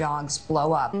prairie dogs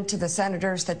blow up? To the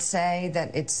senators that say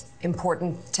that it's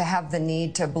important to have the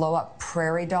need to blow up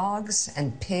prairie dogs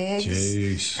and pigs.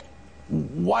 Jeez.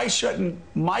 Why shouldn't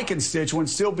my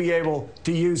constituents still be able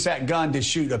to use that gun to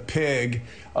shoot a pig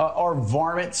or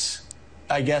varmints?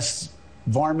 I guess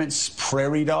varmints,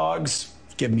 prairie dogs.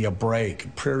 Give me a break. A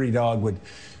prairie dog would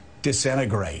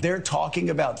disintegrate. They're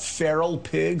talking about feral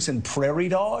pigs and prairie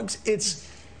dogs. It's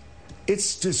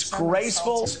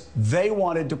disgraceful. They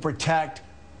wanted to protect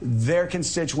their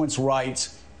constituents'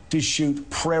 rights to shoot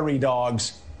prairie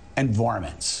dogs and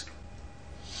varmints.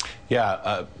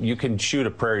 Yeah, you can shoot a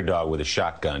prairie dog with a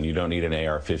shotgun. You don't need an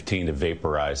AR-15 to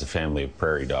vaporize a family of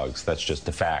prairie dogs. That's just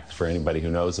a fact for anybody who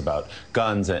knows about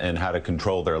guns and how to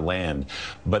control their land.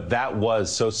 But that was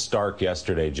so stark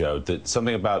yesterday, Joe, that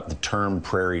something about the term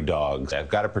prairie dogs. I've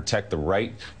got to protect the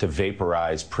right to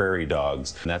vaporize prairie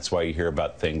dogs. And that's why you hear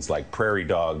about things like prairie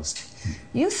dogs.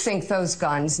 You think those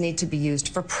guns need to be used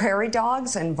for prairie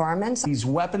dogs and varmints? These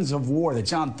weapons of war that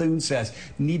John Thune says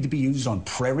need to be used on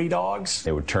prairie dogs?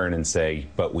 They would turn and say,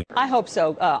 but we... I hope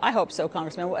so,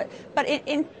 Congressman. But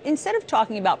instead of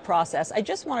talking about process, I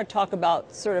just want to talk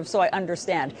about sort of so I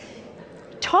understand.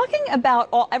 Talking about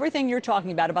everything you're talking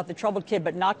about the troubled kid,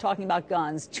 but not talking about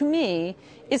guns, to me,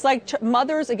 is like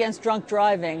mothers against drunk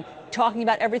driving, talking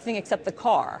about everything except the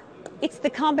car. It's the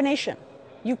combination.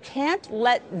 You can't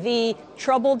let the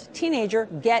troubled teenager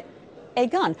get a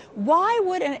gun. Why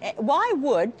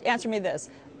would, answer me this,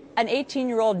 an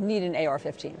 18-year-old need an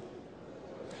AR-15?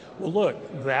 Well,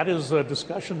 look, that is a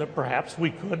discussion that perhaps we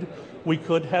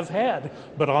could have had.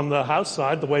 But on the House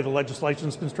side, the way the legislation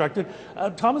is constructed,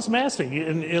 Thomas Massie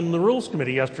in the Rules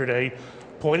Committee yesterday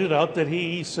pointed out that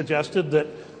he suggested that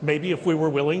maybe if we were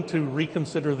willing to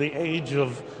reconsider the age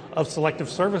of selective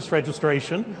service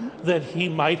registration, that he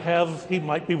might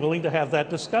be willing to have that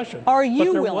discussion. Are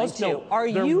you willing to? Are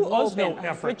you open? No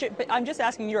effort. Richard, but I'm just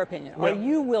asking your opinion. Are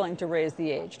you willing to raise the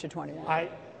age to 21?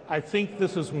 I think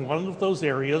this is one of those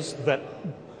areas that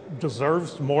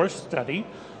deserves more study.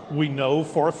 We know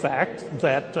for a fact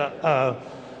that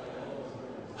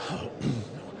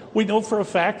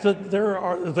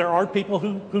there are people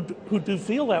who do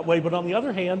feel that way. But on the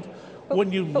other hand,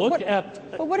 when you look at...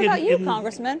 But what about you,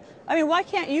 Congressman? I mean, why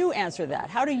can't you answer that?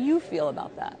 How do you feel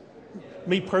about that?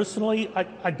 Me personally,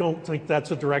 I don't think that's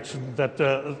a direction that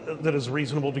is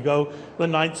reasonable to go. The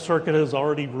Ninth Circuit has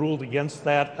already ruled against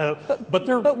that. But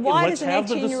why does an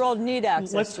 18-year-old need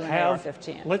access to an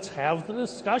AR-15? Let's have the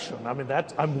discussion. I mean,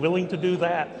 I'm willing to do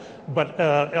that. But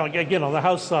again, on the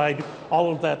House side,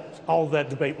 all of that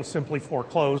debate was simply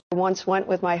foreclosed. I once went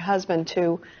with my husband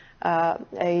to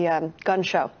a gun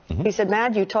show. He said,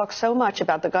 Mad, you talk so much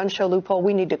about the gun show loophole,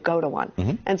 we need to go to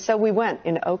one. And so we went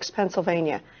in Oaks,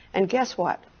 Pennsylvania. And guess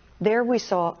what? There we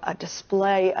saw a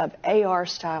display of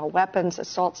AR-style weapons,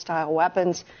 assault-style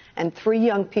weapons, and 3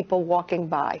 young people walking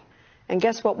by. And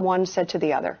guess what one said to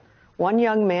the other? One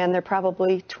young man, they're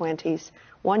probably 20s,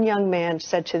 one young man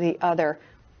said to the other,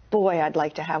 boy, I'd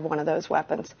like to have one of those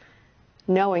weapons.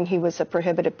 Knowing he was a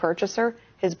prohibited purchaser,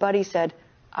 his buddy said,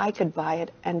 I could buy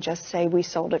it and just say we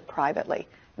sold it privately.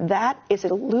 That is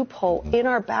a loophole in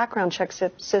our background check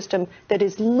system that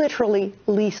is literally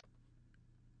lethal.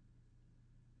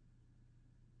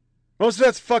 Most of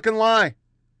that's a fucking lie.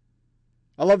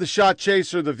 I love the shot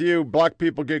chaser, The View. Black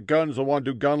people get guns, they want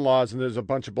to do gun laws, and there's a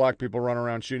bunch of black people running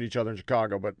around shooting each other in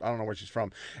Chicago, but I don't know where she's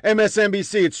from.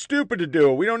 MSNBC, it's stupid to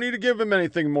do. We don't need to give them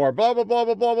anything more. Blah, blah, blah,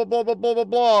 blah, blah, blah, blah, blah, blah, blah,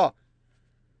 blah.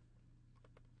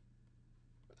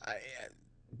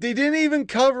 They didn't even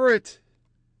cover it.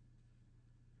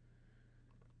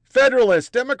 Federalists,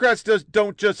 Democrats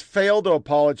don't just fail to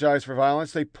apologize for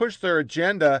violence. They push their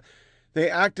agenda. They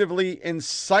actively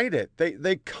incite it.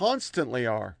 They constantly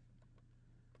are.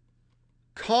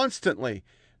 Constantly.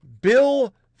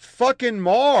 Bill fucking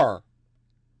Maher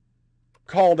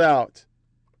called out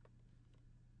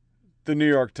the New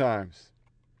York Times.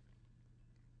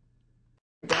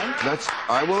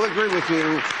 I will agree with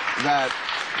you that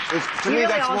to me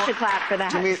that's more, should clap for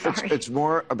that. To me, it's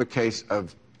more of a case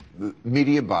of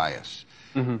media bias.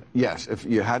 Yes, if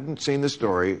you hadn't seen the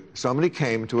story, somebody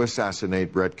came to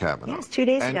assassinate Brett Kavanaugh. Yes, 2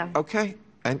 days ago. Okay,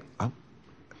 and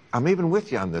I'm even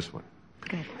with you on this one.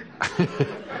 Good.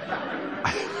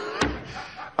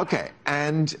 Okay,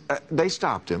 and they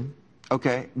stopped him.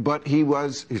 Okay, but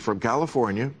he's from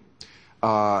California.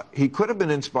 He could have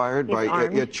been inspired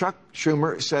by Chuck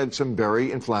Schumer said some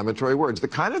very inflammatory words, the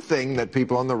kind of thing that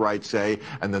people on the right say,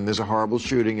 and then there's a horrible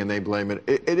shooting and they blame it.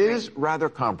 It is rather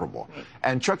comparable.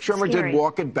 And Chuck Schumer did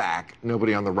walk it back.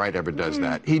 Nobody on the right ever does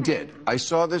that. He did. I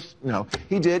saw this. No,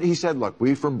 he did. He said, look,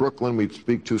 we from Brooklyn, we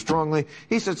speak too strongly.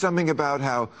 He said something about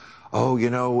how,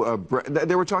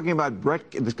 they were talking about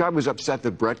this guy was upset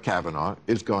that Brett Kavanaugh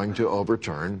is going to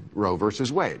overturn Roe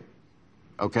versus Wade.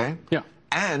 Okay? Yeah.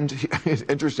 And,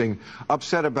 interesting,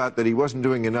 upset about that he wasn't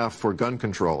doing enough for gun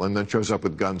control and then shows up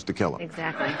with guns to kill him.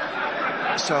 Exactly.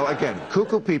 So, again,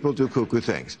 cuckoo people do cuckoo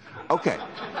things. Okay.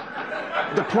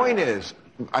 The point is,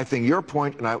 I think your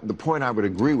point, and the point I would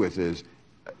agree with is,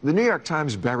 the New York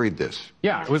Times buried this.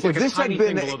 Yeah, it was like a tiny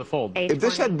thing below the fold. If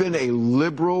this had been a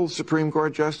liberal Supreme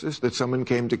Court justice that someone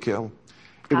came to kill,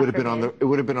 it would have been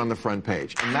on the front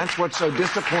page. And that's what's so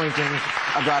disappointing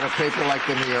about a paper like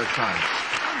the New York Times.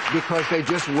 Because they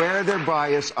just wear their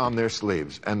bias on their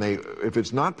sleeves. And if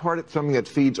it's not part of something that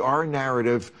feeds our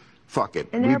narrative, fuck it.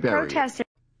 And we they're bury protesting.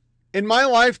 In my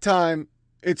lifetime,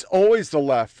 it's always the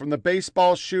left, from the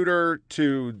baseball shooter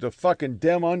to the fucking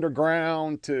Dem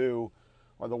Underground or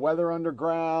the Weather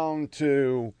Underground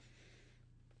to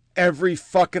every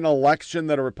fucking election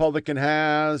that a Republican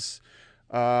has.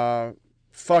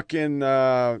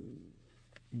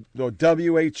 The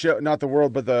WHO, not the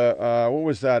world, but the, what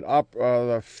was that?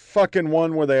 The fucking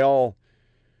one where they all,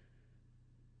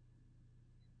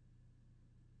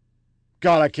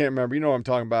 God, I can't remember. You know what I'm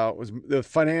talking about. It was the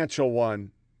financial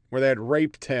one where they had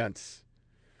rape tents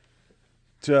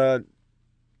to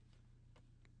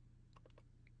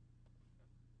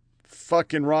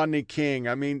fucking Rodney King.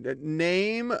 I mean,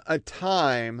 name a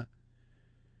time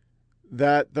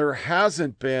that there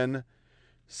hasn't been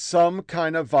some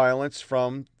kind of violence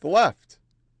from the left.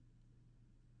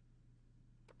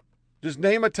 Just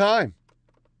name a time.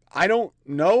 I don't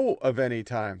know of any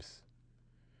times.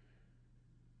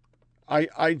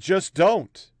 I just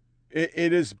don't.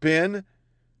 It has been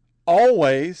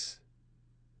always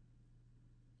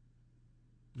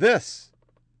this.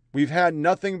 We've had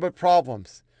nothing but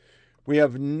problems. We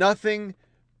have nothing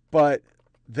but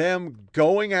them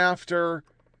going after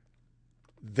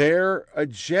their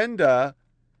agenda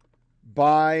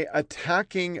by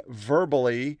attacking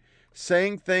verbally,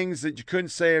 saying things that you couldn't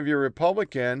say if you're a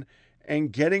Republican,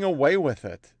 and getting away with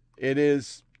it. It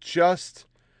is just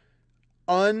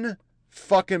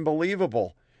unfucking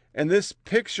believable. And this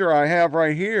picture I have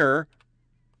right here,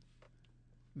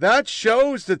 that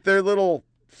shows that their little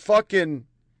fucking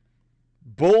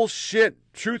bullshit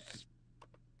truth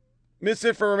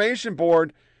misinformation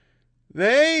board,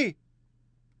 they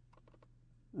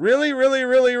really,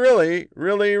 we're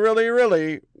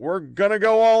going to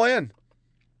go all in.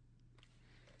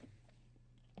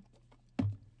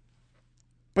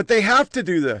 But they have to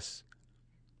do this.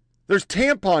 There's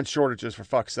tampon shortages, for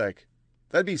fuck's sake.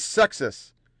 That'd be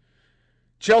sexist.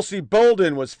 Chelsea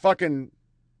Bolden was fucking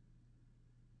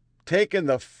taken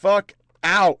the fuck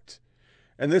out.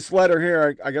 And this letter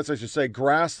here, I guess I should say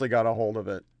Grassley got a hold of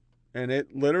it. And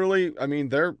it literally, I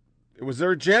mean, it was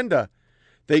their agenda.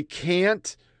 They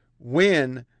can't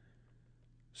win,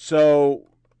 so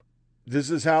this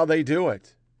is how they do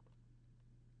it.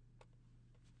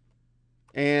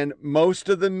 And most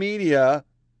of the media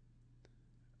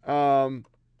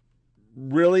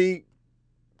really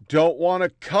don't want to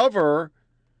cover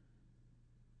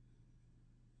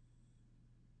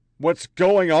what's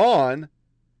going on,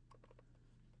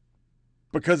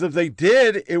 because if they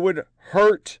did, it would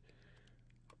hurt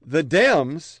the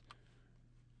Dems.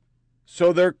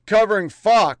 So they're covering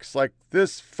Fox like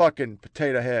this fucking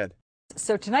potato head.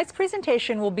 So tonight's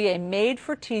presentation will be a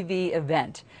made-for-TV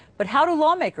event. But how do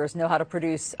lawmakers know how to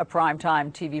produce a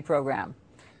primetime TV program?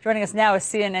 Joining us now is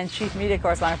CNN Chief Media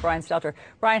Correspondent Brian Stelter.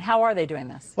 Brian, how are they doing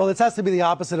this? Well, this has to be the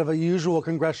opposite of a usual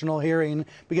congressional hearing,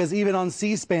 because even on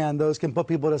C-SPAN, those can put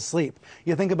people to sleep.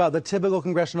 You think about the typical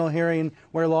congressional hearing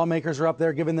where lawmakers are up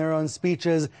there giving their own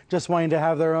speeches, just wanting to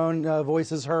have their own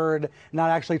voices heard,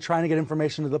 not actually trying to get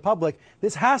information to the public.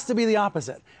 This has to be the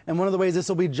opposite. And one of the ways this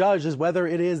will be judged is whether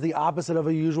it is the opposite of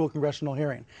a usual congressional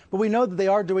hearing. But we know that they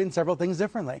are doing several things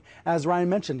differently. As Ryan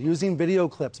mentioned, using video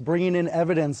clips, bringing in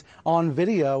evidence on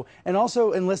video ago, and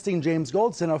also enlisting James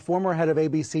Goldson, a former head of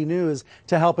ABC News,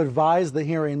 to help advise the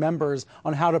hearing members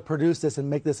on how to produce this and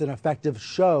make this an effective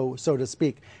show, so to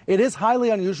speak. It is highly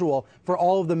unusual for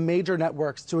all of the major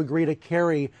networks to agree to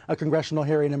carry a congressional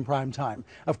hearing in prime time.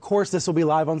 Of course, this will be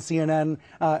live on CNN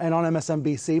and on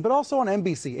MSNBC, but also on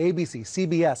NBC, ABC,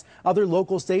 CBS. Other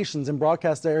local stations and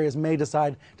broadcast areas may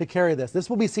decide to carry this. This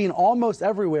will be seen almost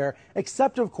everywhere,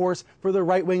 except, of course, for the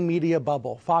right-wing media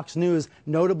bubble. Fox News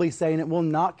notably saying it will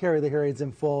not carry the hearings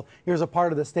in full. Here's a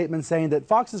part of the statement saying that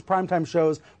Fox's primetime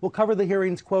shows will cover the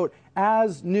hearings, quote,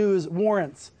 as news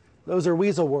warrants. Those are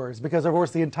weasel words because, of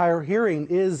course, the entire hearing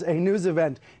is a news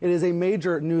event. It is a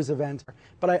major news event.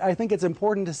 But I think it's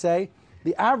important to say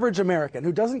the average American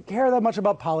who doesn't care that much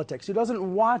about politics, who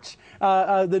doesn't watch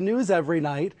the news every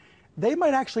night, they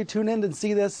might actually tune in and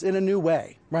see this in a new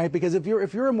way, right? Because if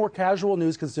you're a more casual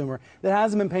news consumer that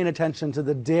hasn't been paying attention to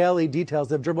the daily details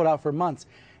that have dribbled out for months,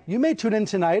 you may tune in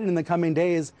tonight and in the coming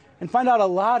days and find out a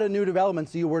lot of new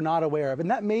developments you were not aware of. And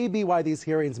that may be why these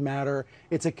hearings matter.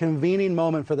 It's a convening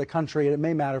moment for the country, and it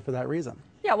may matter for that reason.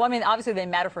 Yeah, well, I mean, obviously they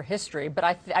matter for history, but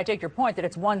I take your point that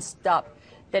it's one-stop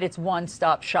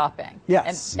shopping.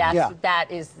 Yes. And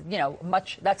that is,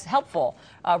 that's helpful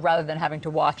rather than having to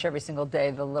watch every single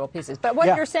day the little pieces. But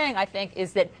what you're saying, I think,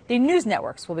 is that the news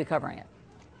networks will be covering it.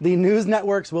 The news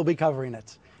networks will be covering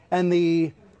it. And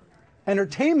the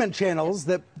entertainment channels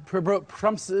that promote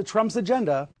Trump's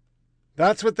agenda.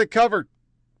 That's what they covered.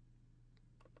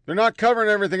 They're not covering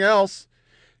everything else.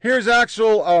 Here's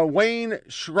actual Wayne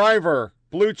Shriver,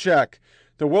 blue check.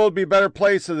 The world would be a better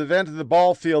place if the event of the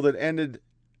ball field had ended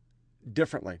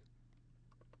differently.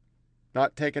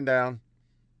 Not taken down.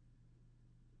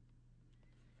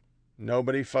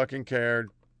 Nobody fucking cared.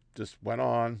 Just went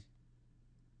on.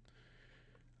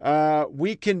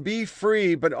 We can be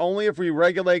free, but only if we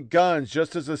regulate guns,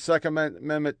 just as the Second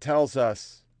Amendment tells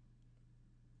us.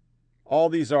 All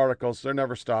these articles, they're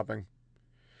never stopping.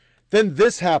 Then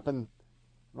this happened.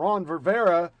 Ron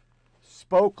Rivera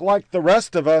spoke like the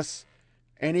rest of us,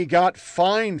 and he got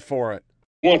fined for it.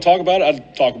 You want to talk about it?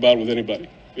 I'd talk about it with anybody.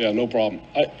 Yeah, no problem.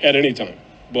 At any time.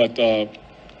 But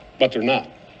they're not.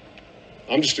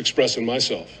 I'm just expressing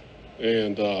myself.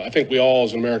 And I think we all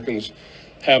as Americans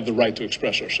have the right to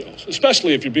express ourselves,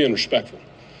 especially if you're being respectful.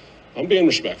 I'm being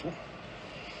respectful.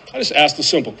 I just asked a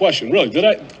simple question. Really,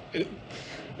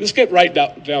 let's get right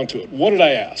down to it. What did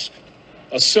I ask?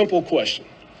 A simple question.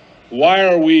 Why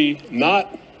are we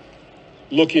not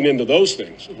looking into those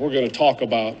things? If we're going to talk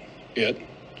about it,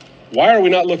 why are we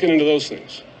not looking into those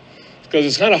things? Because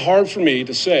it's kind of hard for me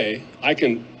to say I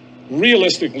can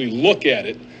realistically look at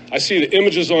it. I see the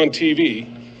images on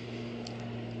TV.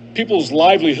 People's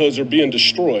livelihoods are being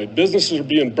destroyed. Businesses are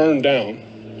being burned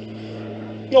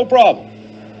down. No problem.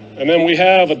 And then we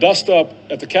have a dust-up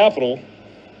at the Capitol.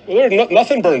 Well, there's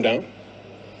nothing burned down.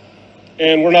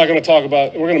 And we're not going to talk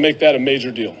about, we're going to make that a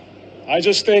major deal. I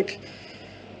just think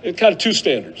it's kind of two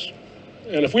standards.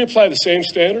 And if we apply the same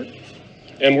standard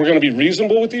and we're going to be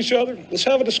reasonable with each other, let's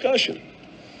have a discussion.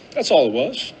 That's all it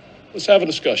was. Let's have a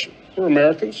discussion. We're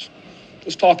Americans.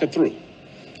 Let's talk it through.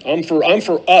 I'm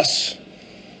for us,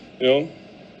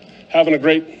 having a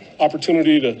great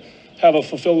opportunity to have a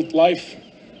fulfilled life.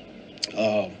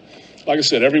 Like I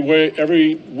said,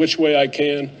 every which way I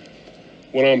can.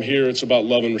 When I'm here, it's about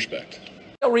love and respect.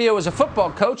 Del Rio is a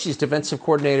football coach. He's defensive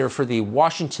coordinator for the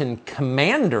Washington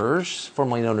Commanders,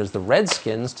 formerly known as the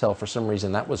Redskins, till for some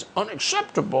reason that was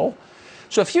unacceptable.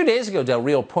 So a few days ago, Del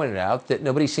Rio pointed out that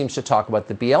nobody seems to talk about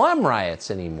the BLM riots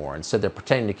anymore and said they're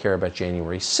pretending to care about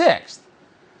January 6th.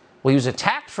 Well, he was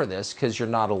attacked for this because you're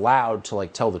not allowed to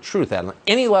tell the truth at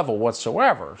any level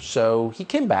whatsoever. So he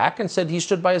came back and said he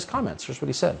stood by his comments. Here's what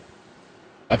he said.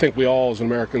 I think we all as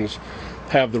Americans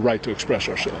have the right to express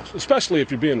ourselves, especially if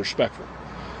you're being respectful.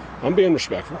 I'm being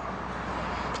respectful.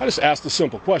 I just asked a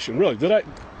simple question. Really,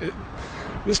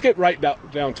 let's get right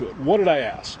down to it. What did I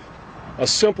ask? A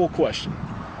simple question.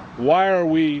 Why are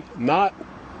we not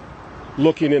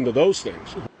looking into those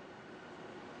things?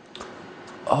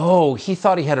 Oh, he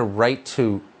thought he had a right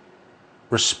to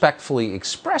respectfully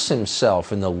express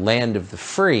himself in the land of the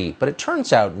free. But it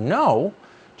turns out, no.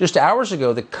 Just hours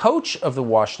ago, the coach of the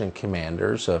Washington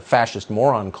Commanders, a fascist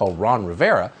moron called Ron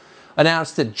Rivera,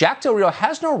 announced that Jack Del Rio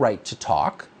has no right to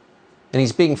talk, and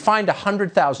he's being fined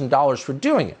 $100,000 for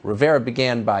doing it. Rivera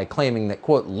began by claiming that,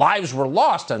 quote, lives were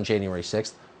lost on January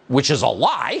 6th, which is a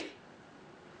lie.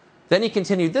 Then he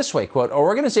continued this way, quote, "Our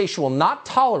organization will not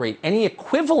tolerate any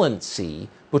equivalency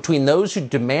between those who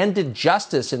demanded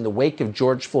justice in the wake of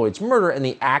George Floyd's murder and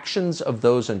the actions of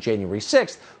those on January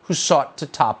 6th who sought to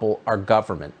topple our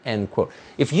government," end quote.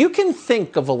 If you can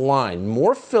think of a line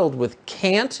more filled with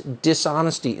cant,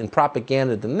 dishonesty, and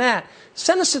propaganda than that,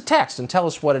 send us a text and tell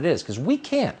us what it is, because we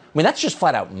can't. I mean, that's just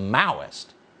flat out Maoist.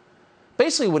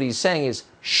 Basically what he's saying is,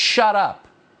 shut up.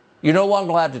 You're no longer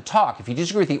allowed to talk. If you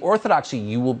disagree with the orthodoxy,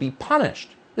 you will be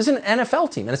punished. This is an NFL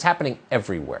team, and it's happening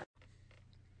everywhere.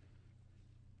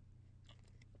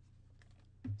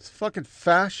 It's fucking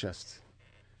fascist.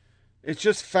 It's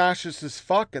just fascist as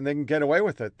fuck, and they can get away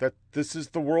with it. This is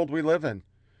the world we live in.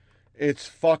 It's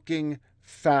fucking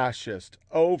fascist.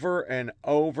 Over and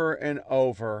over and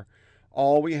over.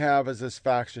 All we have is this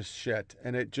fascist shit,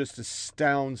 and it just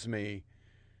astounds me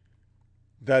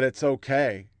that it's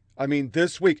okay. I mean,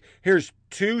 this week, here's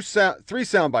three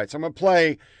sound bites. I'm going to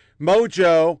play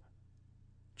Mojo,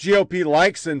 GOP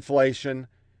likes inflation,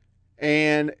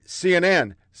 and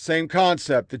CNN. Same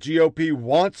concept. The GOP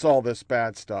wants all this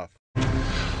bad stuff.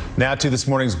 Now to this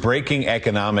morning's breaking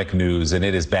economic news, and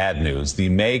it is bad news. The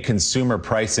May Consumer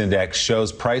Price Index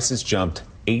shows prices jumped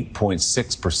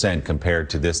 8.6% compared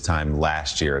to this time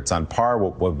last year. It's on par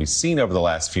with what we've seen over the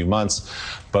last few months,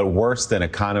 but worse than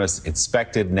economists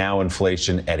expected. Now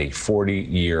inflation at a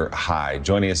 40-year high.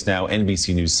 Joining us now,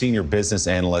 NBC News senior business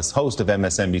analyst, host of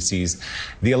MSNBC's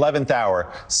The 11th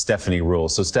Hour, Stephanie Ruhle.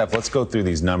 So, Steph, let's go through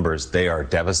these numbers. They are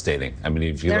devastating. I mean,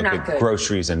 if you look at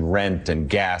groceries and rent and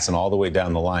gas and all the way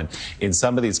down the line, in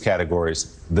some of these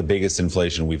categories, the biggest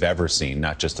inflation we've ever seen,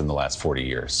 not just in the last 40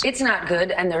 years. It's not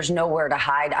good, and there's nowhere to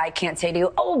hide. I can't say to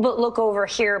you, oh, but look over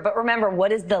here. But remember,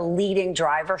 what is the leading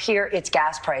driver here? It's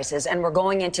gas prices. And we're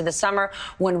going into the summer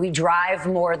when we drive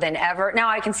more than ever. Now,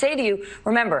 I can say to you,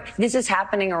 remember, this is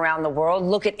happening around the world.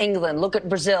 Look at England, look at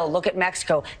Brazil, look at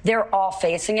Mexico. They're all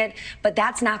facing it. But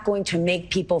that's not going to make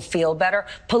people feel better.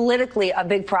 Politically, a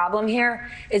big problem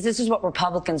here is this is what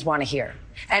Republicans want to hear.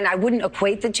 And I wouldn't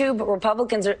equate the two, but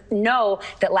Republicans know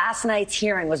that last night's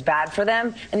hearing was bad for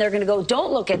them. And they're going to go,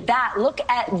 don't look at that, look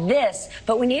at this.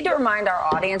 But we need to remind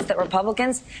our audience that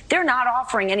Republicans, they're not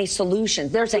offering any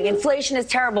solutions. They're saying inflation is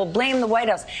terrible, blame the White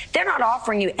House. They're not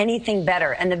offering you anything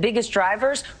better. And the biggest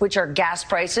drivers, which are gas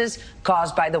prices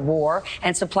caused by the war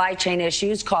and supply chain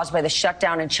issues caused by the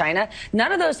shutdown in China,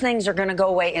 none of those things are going to go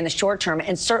away in the short term,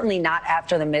 and certainly not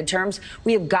after the midterms.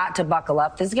 We have got to buckle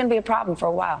up. This is going to be a problem for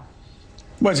a while.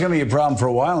 Well, it's going to be a problem for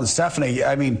a while. And Stephanie,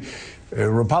 I mean,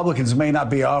 Republicans may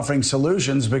not be offering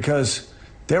solutions because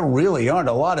there really aren't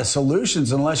a lot of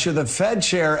solutions unless you're the Fed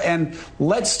chair. And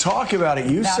let's talk about it.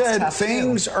 You said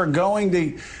things are going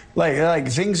to, like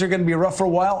things are going to be rough for a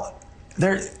while.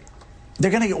 They're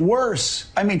going to get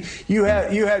worse. I mean, you had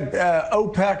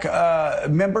OPEC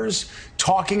members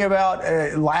talking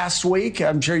about last week.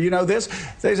 I'm sure you know this.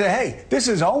 They say, hey, this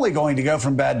is only going to go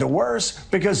from bad to worse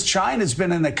because China's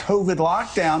been in a COVID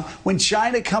lockdown. When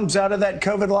China comes out of that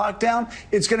COVID lockdown,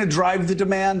 it's going to drive the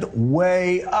demand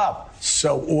way up.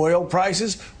 So oil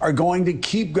prices are going to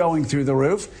keep going through the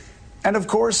roof. And of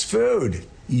course, food.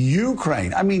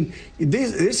 Ukraine. I mean,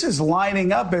 this is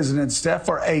lining up, isn't it, Steph,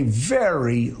 for a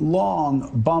very long,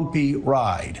 bumpy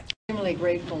ride. I'm extremely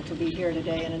grateful to be here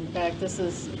today, and in fact, this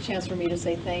is a chance for me to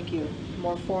say thank you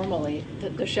more formally.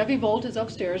 The Chevy Volt is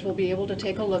upstairs. We'll be able to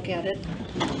take a look at it.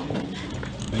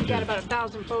 We got about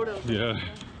 1,000 photos. Yeah.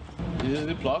 Is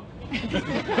it plugged?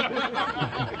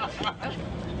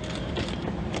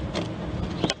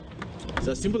 It's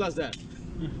as simple as that.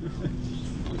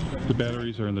 The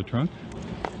batteries are in the trunk?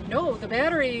 No, the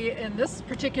battery in this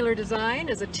particular design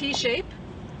is a T-shape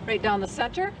right down the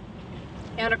center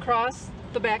and across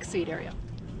the back seat area.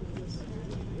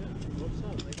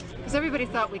 Because everybody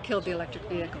thought we killed the electric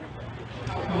vehicle.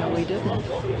 No, we didn't.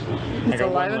 It's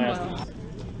alive and well.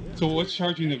 So what's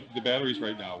charging the batteries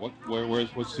right now?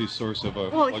 What's the source of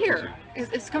well, electricity? here,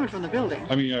 it's coming from the building.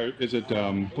 I mean, is it,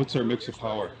 what's our mix of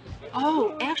power?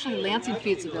 Oh, actually, Lansing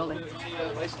feeds the building.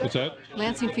 What's that?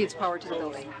 Lansing feeds power to the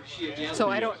building. So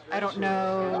I don't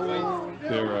know.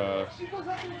 They're,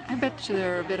 I bet you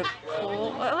they're a bit of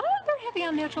coal. They're heavy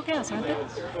on natural gas, aren't they?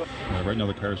 right now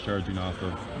the car is charging off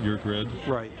of your grid.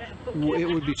 Right. It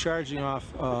would be charging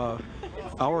off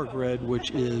our grid,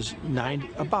 which is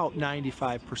about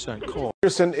 95% coal.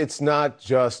 Pearson, it's not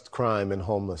just crime and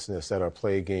homelessness that are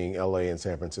plaguing LA and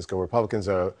San Francisco. Republicans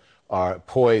are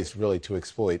poised really to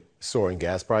exploit soaring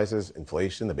gas prices,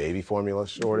 inflation, the baby formula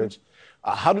shortage.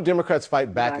 How do Democrats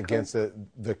fight back against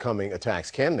the coming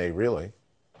attacks? Can they really?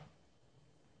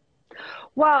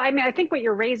 Well, I mean, I think what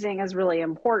you're raising is really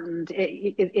important.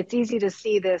 It's easy to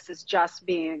see this as just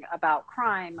being about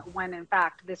crime when, in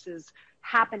fact, this is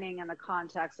happening in the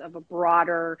context of a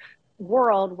broader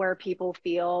world where people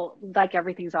feel like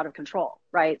everything's out of control,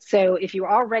 right? So if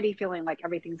you're already feeling like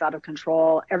everything's out of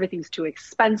control, everything's too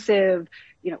expensive,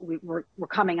 you know, we're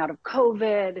coming out of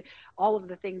COVID, all of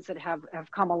the things that have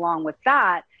come along with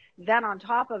that. Then on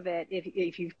top of it,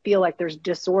 if you feel like there's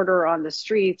disorder on the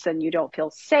streets and you don't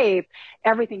feel safe,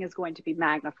 everything is going to be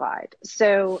magnified.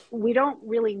 So we don't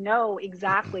really know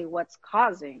exactly what's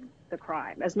causing the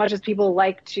crime. As much as people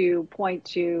like to point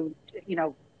to, you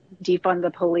know, defund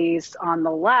the police on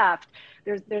the left,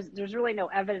 there's really no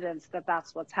evidence that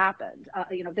that's what's happened.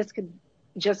 You know, this could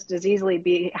just as easily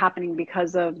be happening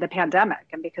because of the pandemic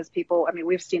and because people, I mean,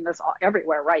 we've seen this all,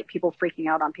 everywhere, right? People freaking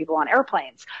out on people on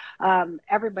airplanes.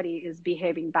 Everybody is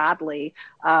behaving badly,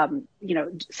 you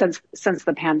know, since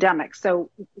the pandemic. So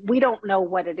we don't know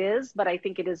what it is, but I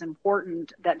think it is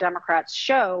important that Democrats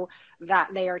show that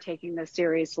they are taking this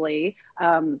seriously.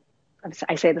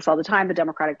 I say this all the time. The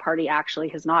Democratic Party actually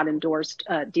has not endorsed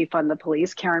defund the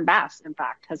police. Karen Bass, in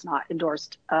fact, has not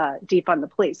endorsed defund the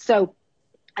police. So,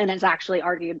 and has actually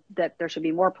argued that there should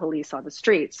be more police on the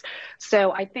streets.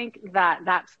 So I think that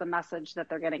that's the message that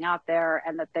they're getting out there,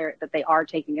 and that they are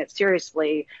taking it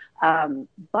seriously.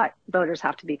 But voters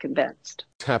have to be convinced.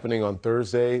 It's happening on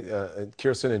Thursday,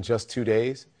 Kirsten, in just 2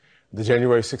 days. The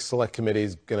January 6th Select Committee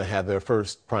is going to have their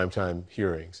first primetime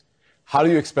hearings. How do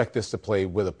you expect this to play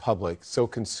with a public so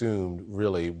consumed,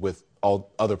 really, with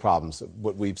all other problems,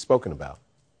 what we've spoken about?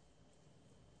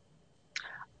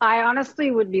 I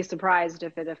honestly would be surprised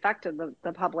if it affected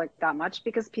the public that much,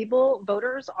 because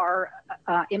voters are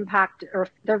impacted, or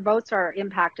their votes are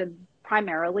impacted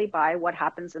primarily by what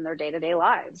happens in their day-to-day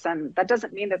lives. And that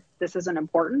doesn't mean that this isn't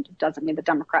important. It doesn't mean that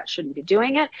Democrats shouldn't be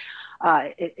doing it.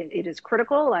 It is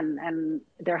critical, and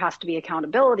there has to be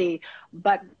accountability.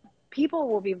 But people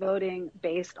will be voting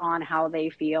based on how they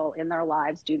feel in their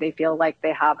lives. Do they feel like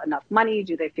they have enough money?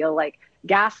 Do they feel like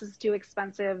gas is too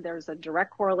expensive? There's a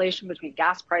direct correlation between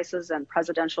gas prices and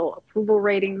presidential approval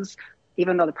ratings,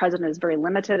 even though the president is very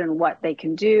limited in what they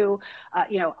can do.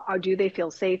 You know, do they feel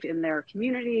safe in their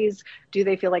communities? Do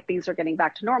they feel like things are getting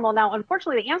back to normal? Now,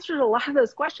 unfortunately, the answers to a lot of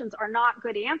those questions are not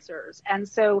good answers. And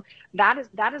so that is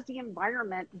the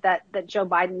environment that Joe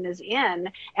Biden is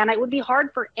in. And it would be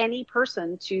hard for any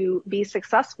person to be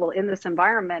successful in this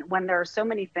environment when there are so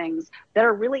many things that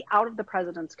are really out of the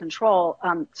president's control,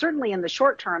 certainly in the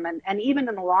short term, and even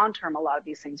in the long term, a lot of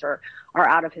these things are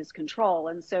out of his control.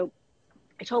 And so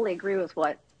I totally agree with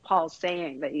what Paul's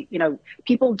saying, that, you know,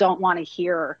 people don't want to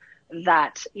hear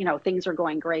that, you know, things are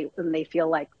going great when they feel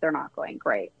like they're not going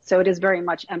great. So it is very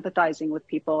much empathizing with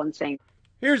people and saying,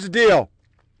 here's the deal.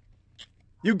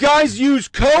 You guys use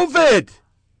COVID.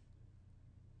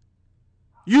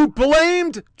 You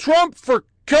blamed Trump for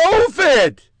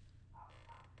COVID.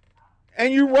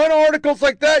 And you run articles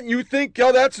like that and you think,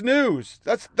 oh, that's news.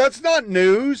 That's not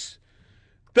news.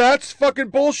 That's fucking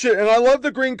bullshit. And I love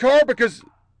the green car because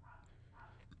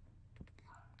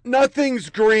nothing's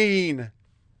green.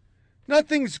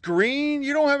 Nothing's green.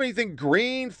 You don't have anything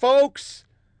green, folks.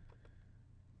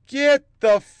 Get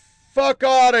the fuck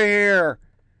out of here.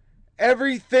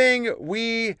 Everything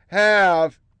we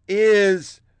have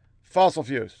is fossil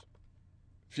fuels.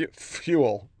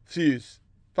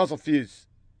 Fossil fuels.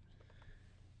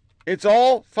 It's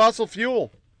all fossil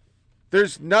fuel.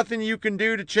 There's nothing you can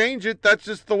do to change it. That's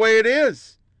just the way it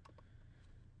is.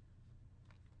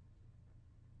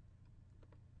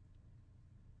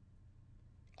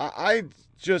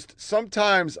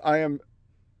 Sometimes I am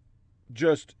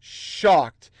just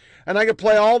shocked. And I could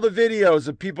play all the videos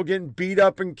of people getting beat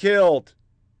up and killed.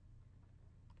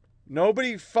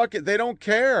 Nobody they don't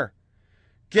care.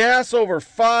 Gas over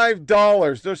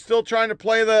 $5. They're still trying to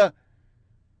play the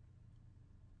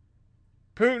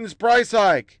Putin's price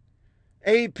hike.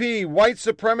 AP, white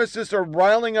supremacists are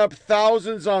riling up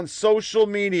thousands on social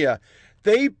media.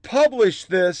 They published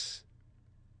this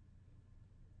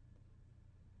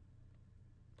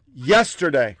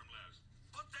yesterday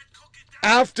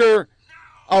after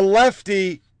a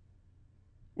lefty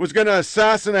was going to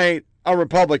assassinate a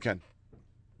Republican.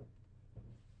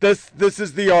 This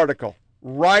is the article.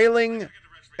 Riling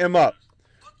him up.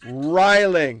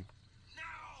 Riling.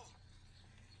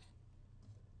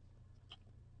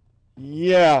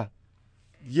 Yeah.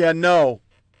 No.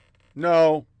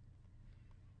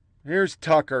 Here's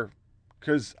Tucker,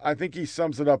 because I think he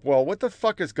sums it up well. What the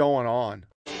fuck is going on?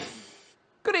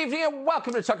 Good evening and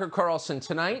welcome to Tucker Carlson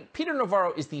Tonight. Peter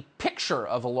Navarro is the picture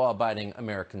of a law-abiding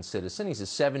American citizen. He's a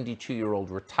 72-year-old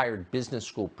retired business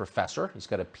school professor. He's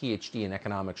got a PhD in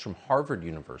economics from Harvard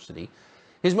University.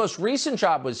 His most recent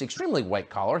job was extremely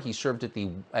white-collar. He served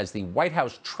as the White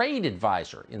House trade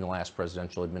advisor in the last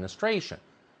presidential administration,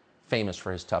 famous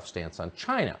for his tough stance on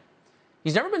China.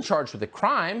 He's never been charged with a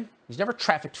crime. He's never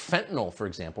trafficked fentanyl, for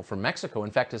example, from Mexico.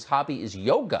 In fact, his hobby is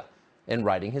yoga and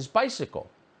riding his bicycle.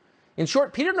 In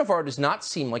short, Peter Navarro does not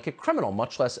seem like a criminal,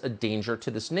 much less a danger to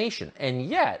this nation. And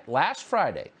yet, last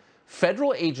Friday,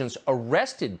 federal agents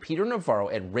arrested Peter Navarro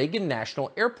at Reagan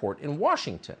National Airport in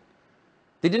Washington.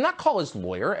 They did not call his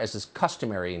lawyer, as is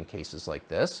customary in cases like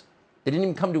this. They didn't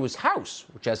even come to his house,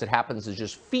 which, as it happens, is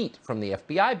just feet from the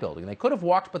FBI building. They could have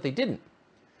walked, but they didn't.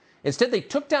 Instead, they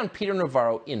took down Peter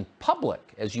Navarro in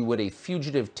public, as you would a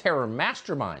fugitive terror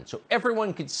mastermind, so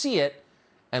everyone could see it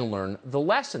and learn the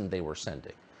lesson they were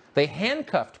sending. They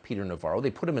handcuffed Peter Navarro,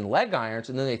 they put him in leg irons,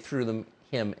 and then they threw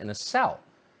him in a cell.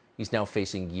 He's now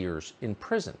facing years in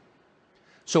prison.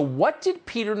 So what did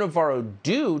Peter Navarro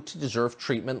do to deserve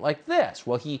treatment like this?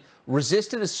 Well, he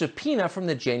resisted a subpoena from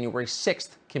the January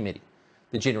 6th committee.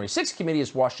 The January 6th committee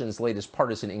is Washington's latest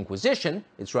partisan inquisition.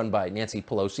 It's run by Nancy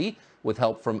Pelosi, with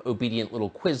help from obedient little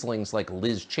quislings like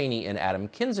Liz Cheney and Adam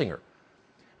Kinzinger.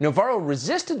 Navarro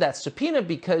resisted that subpoena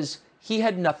because he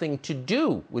had nothing to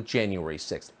do with January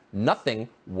 6th. Nothing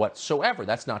whatsoever.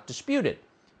 That's not disputed.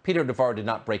 Peter Navarro did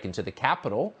not break into the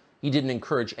Capitol. He didn't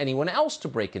encourage anyone else to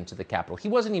break into the Capitol. He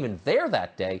wasn't even there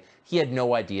that day. He had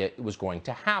no idea it was going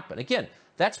to happen. Again,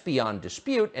 that's beyond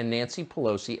dispute, and Nancy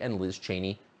Pelosi and Liz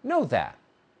Cheney know that.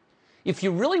 If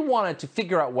you really wanted to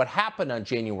figure out what happened on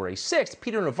January 6th,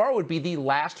 Peter Navarro would be the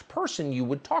last person you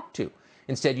would talk to.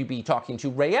 Instead, you'd be talking to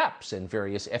Ray Epps and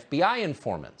various FBI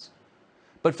informants.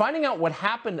 But finding out what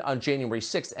happened on January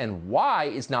 6th and why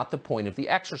is not the point of the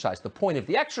exercise. The point of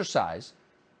the exercise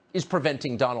is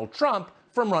preventing Donald Trump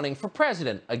from running for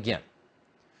president again.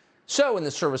 So, in the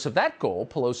service of that goal,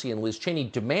 Pelosi and Liz Cheney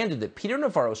demanded that Peter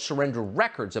Navarro surrender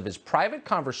records of his private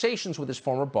conversations with his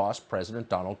former boss, President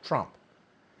Donald Trump.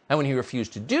 And when he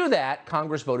refused to do that,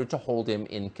 Congress voted to hold him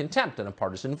in contempt on a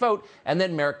partisan vote, and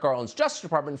then Merrick Garland's Justice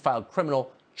Department filed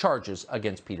criminal charges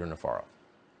against Peter Navarro.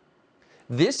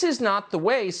 This is not the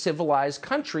way civilized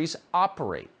countries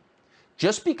operate.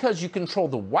 Just because you control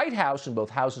the White House and both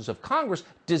houses of Congress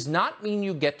does not mean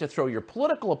you get to throw your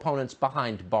political opponents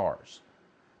behind bars.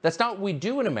 That's not what we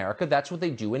do in America. That's what they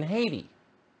do in Haiti.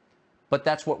 But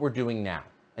that's what we're doing now.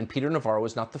 And Peter Navarro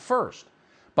is not the first.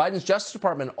 Biden's Justice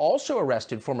Department also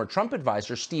arrested former Trump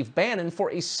advisor Steve Bannon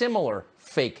for a similar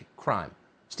fake crime.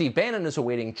 Steve Bannon is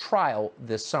awaiting trial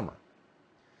this summer.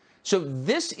 So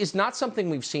this is not something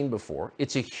we've seen before.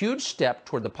 It's a huge step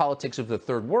toward the politics of the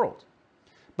third world.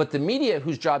 But the media,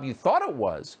 whose job you thought it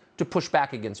was to push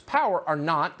back against power, are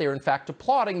not. They're in fact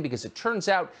applauding, because it turns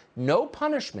out no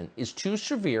punishment is too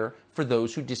severe for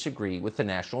those who disagree with the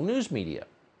national news media.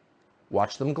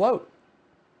 Watch them gloat.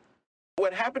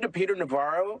 What happened to Peter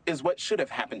Navarro is what should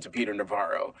have happened to Peter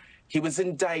Navarro. He was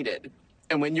indicted.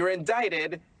 And when you're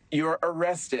indicted, you're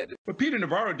arrested. What Peter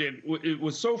Navarro did, it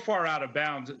was so far out of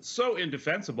bounds, it's so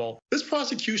indefensible. This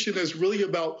prosecution is really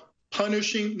about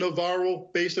punishing Navarro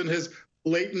based on his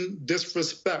blatant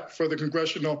disrespect for the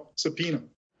congressional subpoena.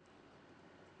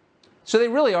 So they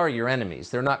really are your enemies.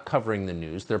 They're not covering the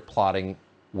news. They're plotting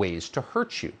ways to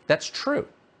hurt you. That's true.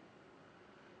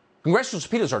 Congressional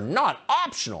subpoenas are not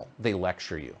optional, they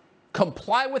lecture you.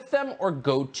 Comply with them or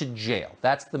go to jail.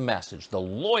 That's the message the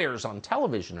lawyers on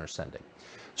television are sending.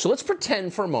 So let's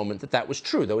pretend for a moment that that was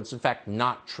true, though it's in fact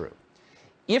not true.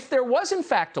 If there was in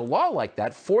fact a law like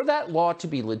that, for that law to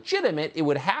be legitimate, it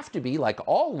would have to be, like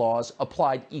all laws,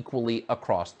 applied equally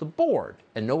across the board.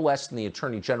 And no less than the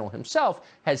Attorney General himself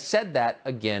has said that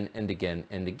again and again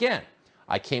and again.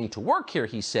 I came to work here,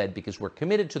 he said, because we're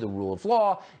committed to the rule of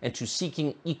law and to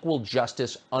seeking equal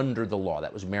justice under the law.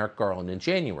 That was Merrick Garland in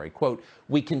January. Quote,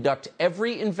 we conduct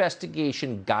every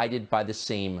investigation guided by the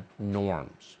same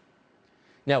norms.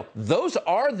 Now, those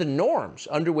are the norms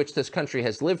under which this country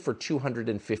has lived for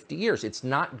 250 years. It's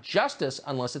not justice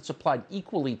unless it's applied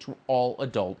equally to all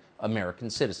adult American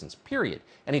citizens, period.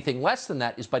 Anything less than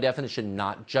that is by definition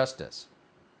not justice.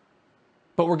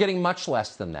 But we're getting much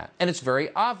less than that, and it's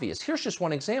very obvious. Here's just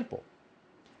one example.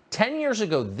 10 years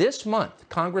ago this month,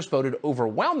 Congress voted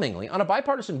overwhelmingly on a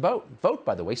bipartisan vote,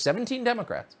 by the way, 17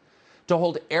 Democrats, to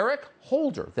hold Eric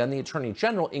Holder, then the Attorney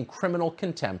General, in criminal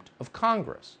contempt of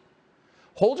Congress.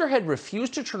 Holder had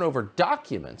refused to turn over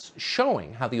documents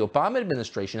showing how the Obama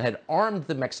administration had armed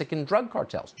the Mexican drug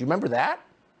cartels. Do you remember that?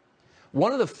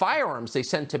 One of the firearms they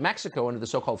sent to Mexico under the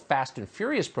so-called Fast and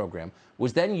Furious program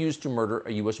was then used to murder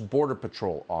a U.S. Border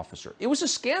Patrol officer. It was a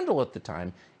scandal at the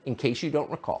time, in case you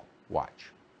don't recall.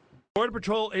 Watch. Border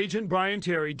Patrol agent Brian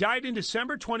Terry died in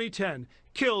December 2010,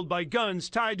 killed by guns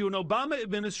tied to an Obama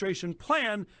administration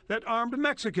plan that armed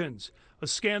Mexicans, a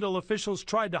scandal officials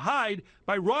tried to hide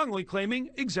by wrongly claiming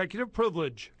executive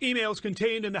privilege. Emails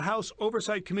contained in the House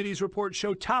Oversight Committee's report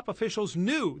show top officials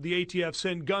knew the ATF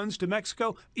sent guns to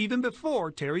Mexico even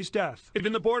before Terry's death.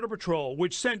 Even the Border Patrol,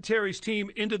 which sent Terry's team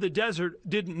into the desert,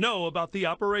 didn't know about the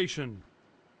operation.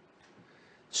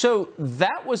 So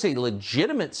that was a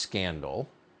legitimate scandal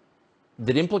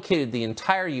that implicated the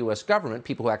entire U.S. government,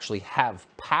 people who actually have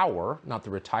power, not the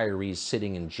retirees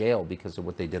sitting in jail because of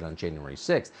what they did on January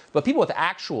 6th, but people with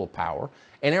actual power.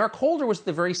 And Eric Holder was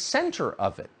the very center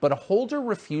of it. But Holder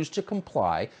refused to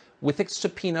comply with a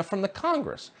subpoena from the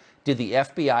Congress. Did the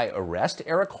FBI arrest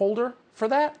Eric Holder for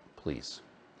that? Please.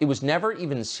 It was never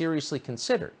even seriously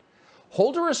considered.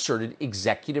 Holder asserted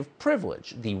executive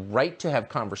privilege, the right to have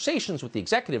conversations with the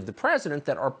executive, the president,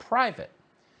 that are private.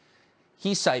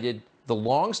 He cited the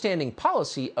long-standing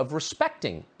policy of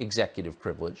respecting executive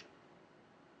privilege,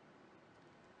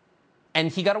 and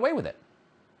he got away with it.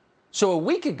 So a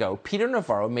week ago, Peter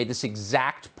Navarro made this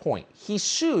exact point. He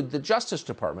sued the Justice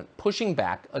Department, pushing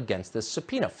back against this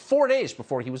subpoena 4 days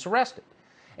before he was arrested.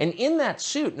 And in that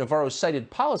suit, Navarro cited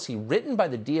policy written by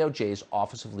the DOJ's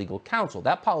Office of Legal Counsel.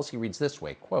 That policy reads this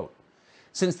way, quote,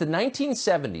 "Since the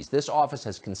 1970s, this office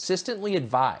has consistently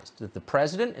advised that the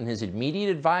president and his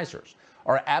immediate advisors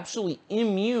are absolutely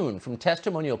immune from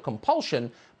testimonial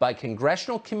compulsion by a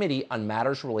congressional committee on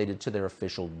matters related to their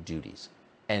official duties."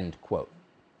 End quote.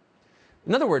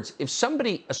 In other words, if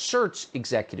somebody asserts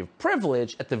executive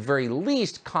privilege, at the very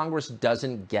least, Congress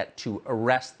doesn't get to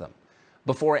arrest them.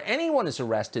 Before anyone is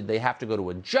arrested, they have to go to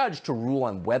a judge to rule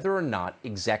on whether or not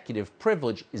executive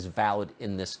privilege is valid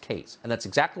in this case. And that's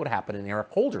exactly what happened in Eric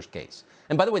Holder's case.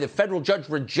 And by the way, the federal judge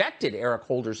rejected Eric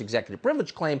Holder's executive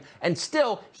privilege claim, and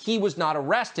still he was not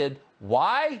arrested.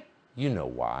 Why? You know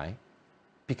why.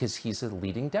 Because he's a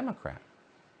leading Democrat.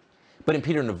 But in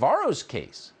Peter Navarro's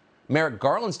case, Merrick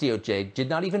Garland's DOJ did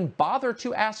not even bother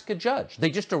to ask a judge.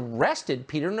 They just arrested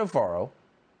Peter Navarro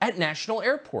at National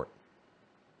Airport.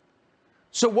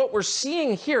 So what we're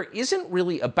seeing here isn't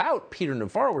really about Peter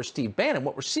Navarro or Steve Bannon.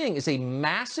 What we're seeing is a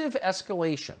massive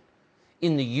escalation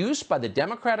in the use by the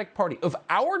Democratic Party of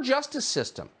our justice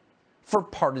system for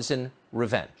partisan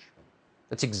revenge.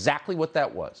 That's exactly what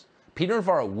that was. Peter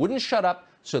Navarro wouldn't shut up,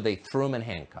 so they threw him in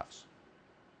handcuffs.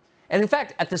 And in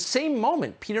fact, at the same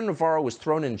moment Peter Navarro was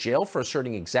thrown in jail for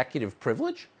asserting executive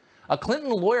privilege, a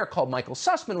Clinton lawyer called Michael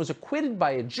Sussman was acquitted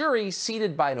by a jury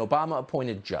seated by an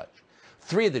Obama-appointed judge.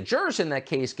 3 of the jurors in that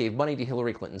case gave money to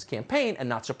Hillary Clinton's campaign, and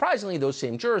not surprisingly, those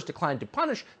same jurors declined to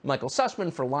punish Michael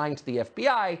Sussman for lying to the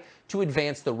FBI to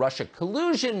advance the Russia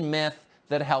collusion myth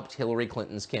that helped Hillary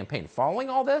Clinton's campaign. Following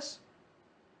all this?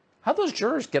 How'd those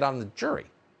jurors get on the jury?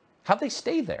 How'd they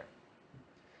stay there?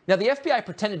 Now, the FBI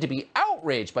pretended to be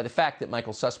outraged by the fact that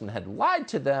Michael Sussman had lied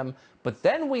to them, but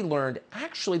then we learned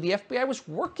actually the FBI was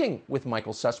working with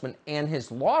Michael Sussman and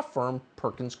his law firm,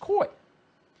 Perkins Coie.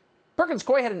 Perkins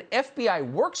Coie had an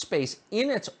FBI workspace in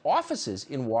its offices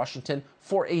in Washington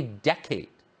for a decade.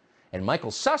 And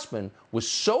Michael Sussman was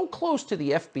so close to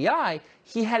the FBI,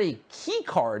 he had a key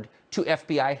card to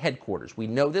FBI headquarters. We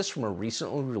know this from a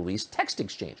recently released text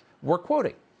exchange. We're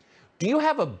quoting, "Do you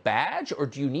have a badge or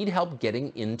do you need help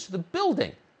getting into the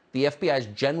building?" The FBI's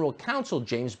general counsel,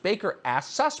 James Baker,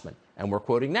 asked Sussman, and we're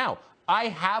quoting now, "I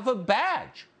have a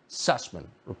badge," Sussman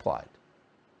replied.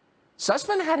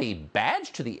 Sussman had a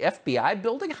badge to the FBI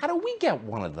building? How do we get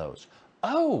one of those?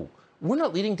 Oh, we're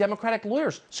not leading Democratic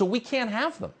lawyers, so we can't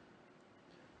have them.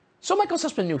 So Michael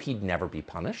Sussman knew he'd never be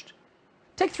punished.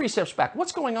 Take 3 steps back.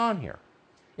 What's going on here?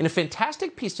 In a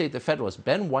fantastic piece today at The Federalist,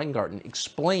 Ben Weingarten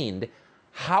explained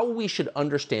how we should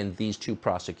understand these 2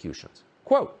 prosecutions.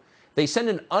 Quote, "They send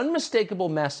an unmistakable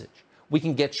message. We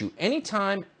can get you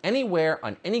anytime, anywhere,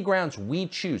 on any grounds we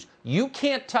choose. You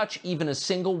can't touch even a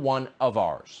single one of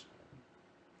ours."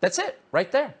 That's it,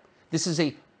 right there. This is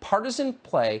a partisan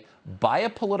play by a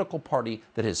political party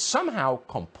that has somehow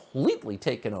completely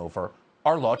taken over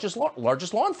our largest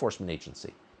law enforcement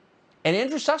agency. And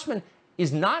Andrew Sussman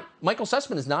is not, Michael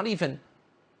Sussman is not even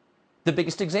the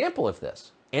biggest example of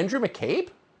this. Andrew McCabe,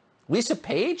 Lisa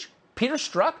Page, Peter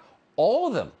Strzok, all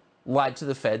of them lied to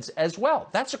the feds as well.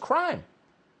 That's a crime.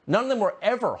 None of them were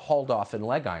ever hauled off in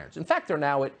leg irons. In fact, they're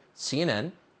now at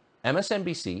CNN,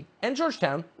 MSNBC, and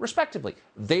Georgetown, respectively.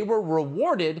 They were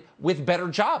rewarded with better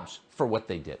jobs for what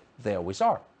they did. They always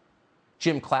are.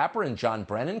 Jim Clapper and John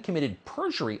Brennan committed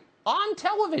perjury on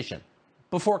television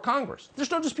before Congress.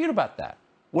 There's no dispute about that.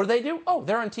 What do? Oh,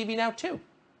 they're on TV now, too.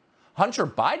 Hunter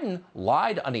Biden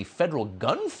lied on a federal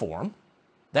gun form.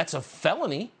 That's a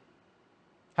felony.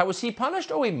 How was he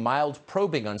punished? Oh, a mild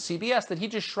probing on CBS that he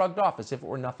just shrugged off as if it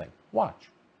were nothing. Watch.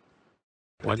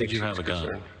 Why did you have a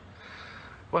gun?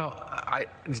 Well, I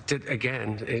did,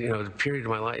 again, the period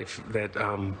of my life that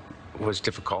was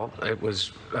difficult. It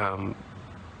was,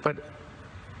 but,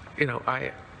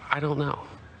 I don't know.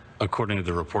 According to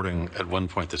the reporting, at one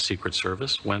point the Secret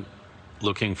Service went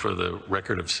looking for the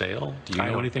record of sale. Do you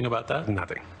know anything about that?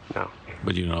 Nothing, no.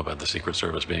 But you know about the Secret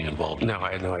Service being involved? No,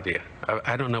 I had no idea.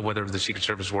 I don't know whether the Secret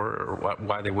Service were or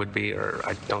why they would be, or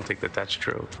I don't think that that's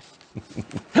true.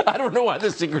 I don't know why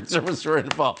the Secret Service were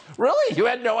involved. Really? You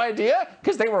had no idea?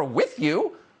 Because they were with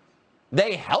you.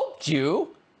 They helped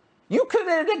you. You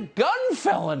committed a gun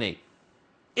felony.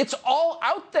 It's all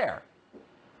out there.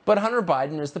 But Hunter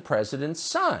Biden is the president's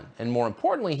son. And more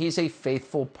importantly, he's a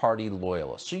faithful party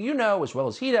loyalist. So you know as well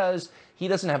as he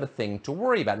doesn't have a thing to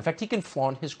worry about. In fact, he can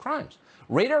flaunt his crimes.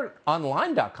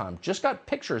 RadarOnline.com just got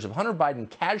pictures of Hunter Biden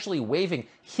casually waving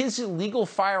his illegal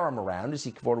firearm around as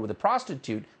he cavorted with a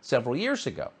prostitute several years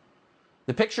ago.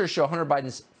 The pictures show Hunter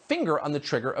Biden's finger on the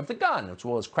trigger of the gun, as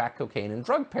well as crack cocaine and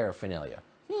drug paraphernalia.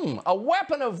 A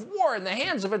weapon of war in the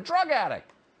hands of a drug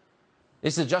addict.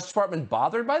 Is the Justice Department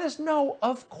bothered by this? No,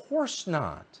 of course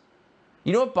not.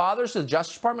 You know what bothers the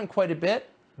Justice Department quite a bit?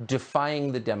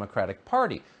 Defying the Democratic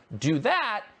Party. Do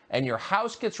that, and your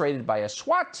house gets raided by a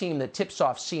SWAT team that tips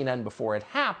off CNN before it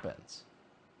happens.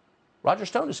 Roger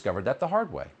Stone discovered that the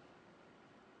hard way.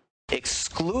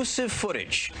 Exclusive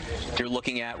footage you're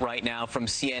looking at right now from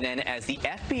CNN as the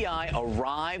FBI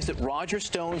arrives at Roger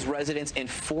Stone's residence in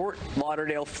Fort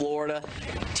Lauderdale, Florida,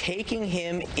 taking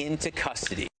him into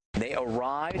custody. They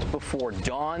arrived before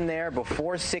dawn there,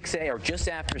 before 6 a.m. or just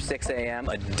after 6 a.m.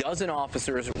 A dozen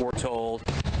officers were told.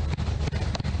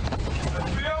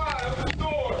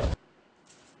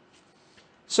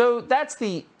 So that's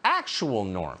the actual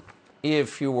norm.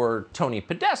 If you were Tony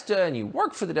Podesta and you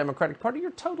work for the Democratic Party,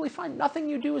 you're totally fine. Nothing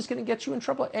you do is going to get you in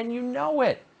trouble, and you know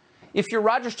it. If you're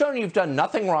Roger Stone and you've done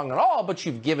nothing wrong at all, but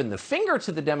you've given the finger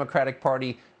to the Democratic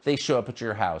Party, they show up at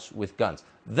your house with guns.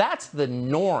 That's the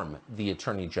norm the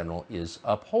Attorney General is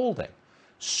upholding.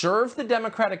 Serve the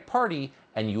Democratic Party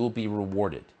and you will be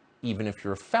rewarded, even if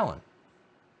you're a felon.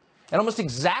 At almost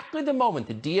exactly the moment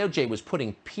the DOJ was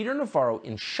putting Peter Navarro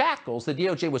in shackles, the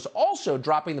DOJ was also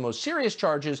dropping the most serious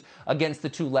charges against the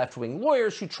two left-wing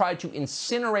lawyers who tried to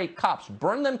incinerate cops,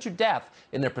 burn them to death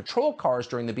in their patrol cars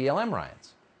during the BLM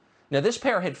riots. Now, this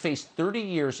pair had faced 30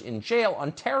 years in jail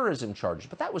on terrorism charges,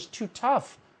 but that was too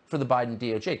tough for the Biden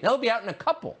DOJ. Now they'll be out in a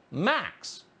couple,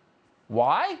 max.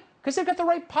 Why? Because they've got the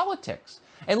right politics.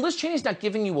 And Liz Cheney's not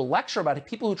giving you a lecture about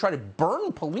people who try to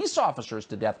burn police officers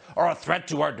to death are a threat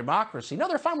to our democracy. No,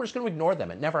 they're fine. We're just going to ignore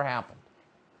them. It never happened.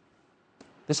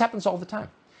 This happens all the time.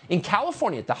 In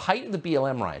California, at the height of the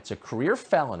BLM riots, a career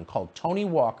felon called Tony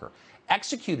Walker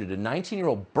executed a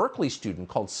 19-year-old Berkeley student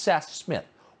called Seth Smith,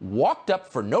 walked up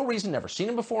for no reason, never seen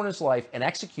him before in his life, and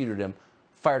executed him,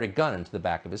 fired a gun into the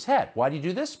back of his head. Why did he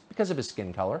do this? Because of his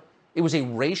skin color. It was a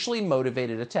racially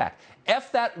motivated attack.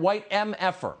 F that white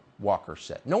MFer, Walker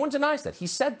said. No one denies that. He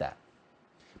said that.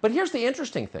 But here's the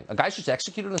interesting thing. A guy's just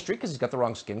executed on the street because he's got the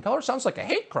wrong skin color? Sounds like a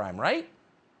hate crime, right?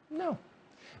 No.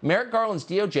 Merrick Garland's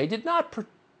DOJ did not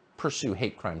pursue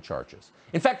hate crime charges.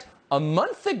 In fact, a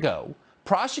month ago,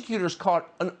 prosecutors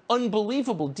caught an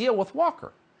unbelievable deal with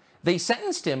Walker. They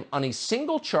sentenced him on a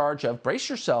single charge of, brace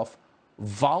yourself,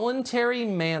 voluntary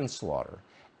manslaughter.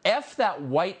 F that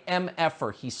white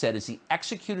MFer, he said, as he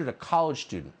executed a college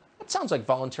student. That sounds like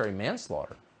voluntary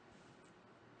manslaughter.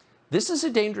 This is a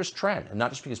dangerous trend, and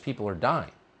not just because people are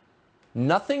dying.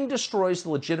 Nothing destroys the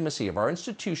legitimacy of our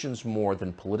institutions more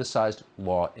than politicized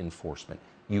law enforcement.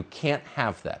 You can't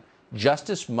have that.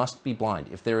 Justice must be blind.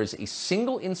 If there is a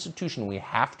single institution we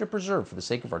have to preserve for the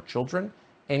sake of our children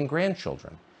and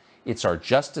grandchildren, it's our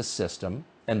justice system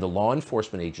and the law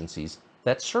enforcement agencies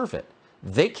that serve it.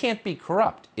 They can't be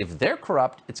corrupt. If they're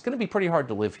corrupt, it's going to be pretty hard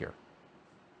to live here.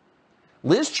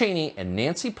 Liz Cheney and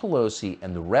Nancy Pelosi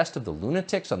and the rest of the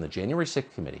lunatics on the January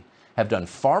 6th committee have done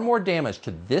far more damage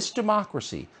to this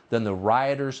democracy than the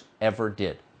rioters ever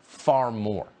did. Far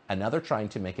more. And now they're trying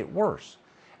to make it worse.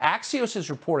 Axios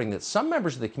is reporting that some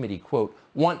members of the committee, quote,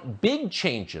 want big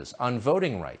changes on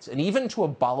voting rights and even to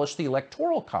abolish the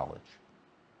Electoral College.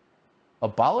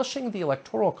 Abolishing the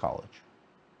Electoral College.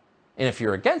 And if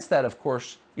you're against that, of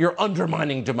course, you're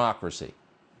undermining democracy.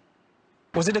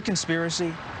 Was it a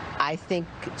conspiracy? I think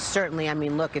certainly. I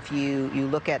mean, look, if you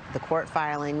look at the court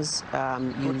filings,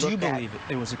 Do you believe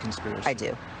it was a conspiracy? I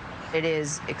do. It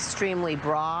is extremely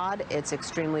broad. It's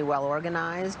extremely well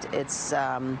organized. It's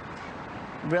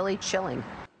really chilling.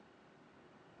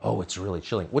 Oh, it's really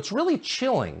chilling. What's really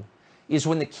chilling is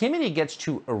when the committee gets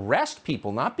to arrest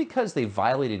people, not because they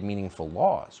violated meaningful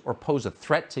laws or pose a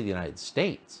threat to the United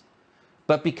States,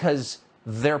 but because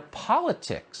their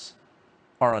politics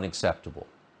are unacceptable,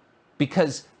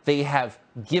 because they have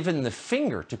given the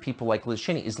finger to people like Liz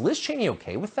Cheney. Is Liz Cheney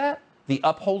okay with that? The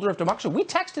upholder of democracy. We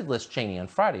texted Liz Cheney on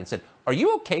Friday and said, are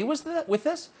you okay with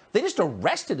this? They just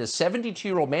arrested a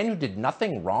 72-year-old man who did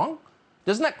nothing wrong?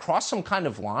 Doesn't that cross some kind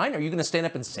of line? Are you going to stand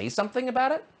up and say something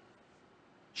about it?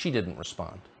 She didn't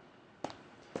respond.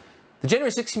 The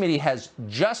January 6th committee has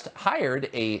just hired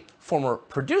a former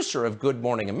producer of Good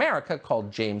Morning America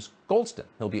called James Goldston.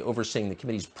 He'll be overseeing the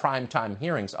committee's primetime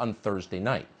hearings on Thursday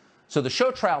night. So the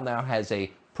show trial now has a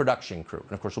production crew.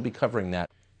 And of course, we'll be covering that.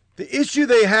 The issue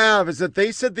they have is that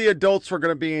they said the adults were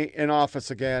going to be in office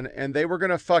again, and they were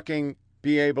going to fucking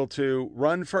be able to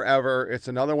run forever. It's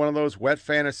another one of those wet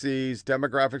fantasies.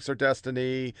 Demographics are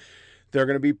destiny. They're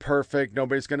going to be perfect.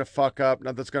 Nobody's going to fuck up.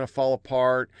 Nothing's going to fall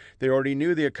apart. They already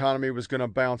knew the economy was going to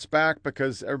bounce back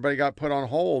because everybody got put on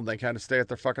hold. They had to stay at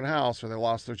their fucking house or they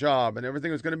lost their job. And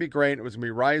everything was going to be great. It was going to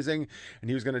be rising. And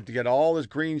he was going to get all this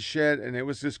green shit. And it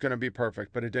was just going to be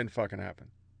perfect. But it didn't fucking happen.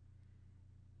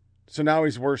 So now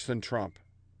he's worse than Trump.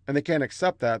 And they can't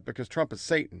accept that because Trump is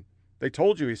Satan. They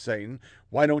told you he's Satan.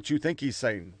 Why don't you think he's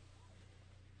Satan?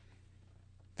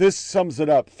 This sums it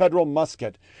up. Federal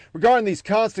Musket. Regarding these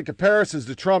constant comparisons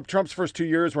to Trump, Trump's first 2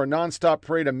 years were a nonstop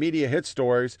parade of media hit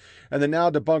stories and the now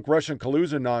debunked Russian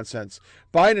collusion nonsense.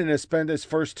 Biden has spent his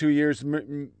first 2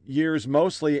 years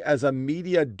mostly as a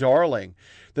media darling.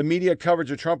 The media coverage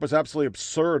of Trump was absolutely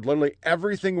absurd. Literally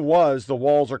everything was the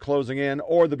walls are closing in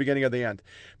or the beginning of the end.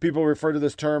 People refer to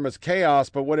this term as chaos,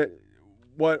 but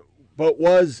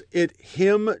was it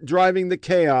him driving the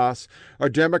chaos or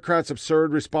Democrats'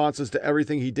 absurd responses to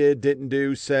everything he did, didn't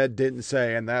do, said, didn't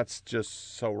say? And that's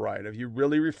just so right. If you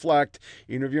really reflect,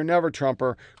 even if you're never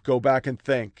Trumper, go back and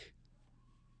think.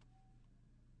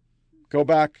 Go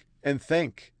back and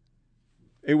think.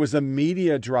 It was the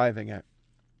media driving it.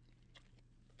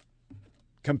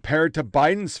 Compared to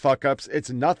Biden's fuck-ups, it's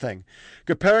nothing.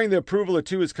 Comparing the approval of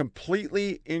two is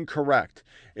completely incorrect.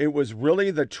 It was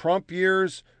really the Trump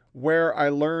years where I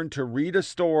learned to read a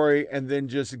story and then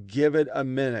just give it a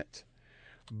minute.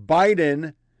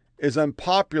 Biden is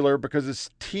unpopular because his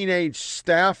teenage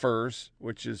staffers,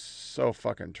 which is so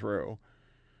fucking true,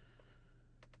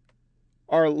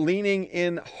 are leaning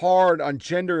in hard on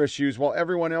gender issues while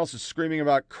everyone else is screaming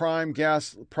about crime,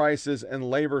 gas prices, and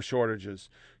labor shortages.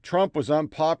 Trump was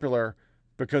unpopular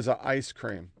because of ice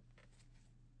cream.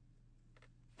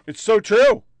 It's so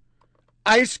true.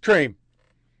 Ice cream.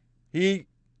 He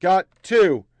got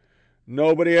 2.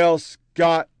 Nobody else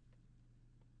got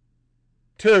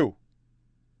 2.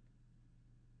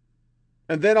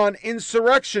 And then on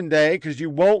Insurrection Day, because you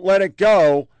won't let it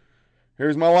go,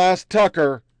 here's my last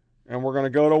Tucker, and we're going to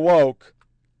go to woke.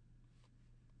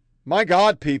 My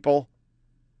God, people.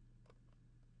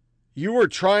 You were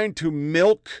trying to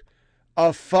milk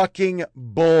a fucking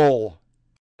bull.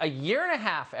 A year and a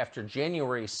half after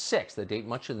January 6th, the date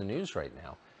much in the news right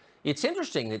now, it's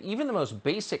interesting that even the most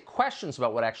basic questions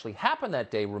about what actually happened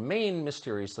that day remain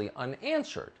mysteriously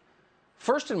unanswered.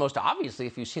 First and most obviously,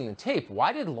 if you've seen the tape,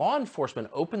 why did law enforcement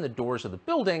open the doors of the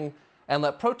building and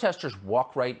let protesters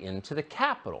walk right into the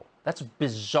Capitol? That's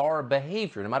bizarre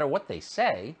behavior, no matter what they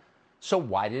say. So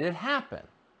why did it happen?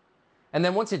 And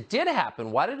then once it did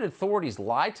happen, why did authorities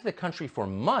lie to the country for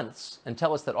months and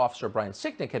tell us that Officer Brian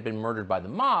Sicknick had been murdered by the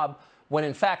mob, when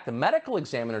in fact the medical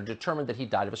examiner determined that he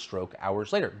died of a stroke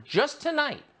hours later? Just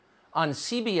tonight on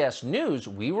CBS News,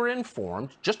 we were informed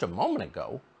just a moment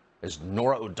ago, as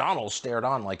Norah O'Donnell stared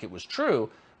on like it was true,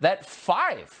 that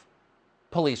 5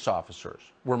 police officers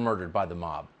were murdered by the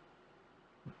mob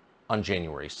on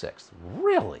January 6th.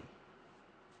 Really?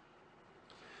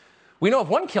 We know of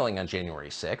one killing on January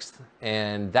 6th,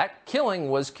 and that killing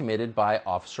was committed by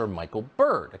Officer Michael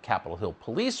Byrd, a Capitol Hill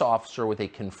police officer with a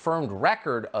confirmed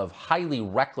record of highly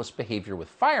reckless behavior with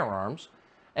firearms,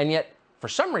 and yet, for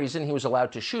some reason, he was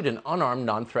allowed to shoot an unarmed,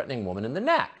 non-threatening woman in the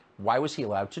neck. Why was he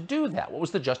allowed to do that? What was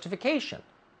the justification?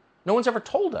 No one's ever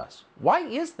told us. Why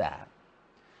is that?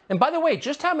 And by the way,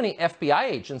 just how many FBI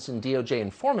agents and DOJ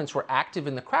informants were active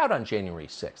in the crowd on January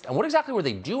 6th? And what exactly were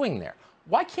they doing there?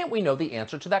 Why can't we know the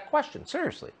answer to that question?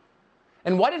 Seriously.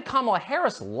 And why did Kamala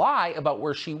Harris lie about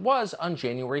where she was on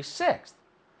January 6th?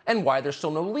 And why are there still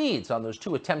no leads on those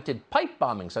 2 attempted pipe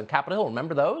bombings on Capitol Hill?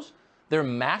 Remember those? There are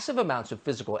massive amounts of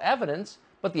physical evidence,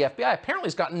 but the FBI apparently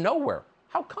has gotten nowhere.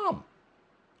 How come?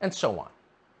 And so on.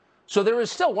 So there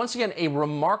is still, once again, a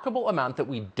remarkable amount that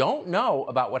we don't know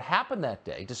about what happened that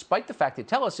day, despite the fact they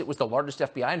tell us it was the largest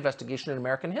FBI investigation in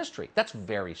American history. That's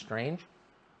very strange.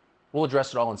 We'll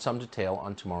address it all in some detail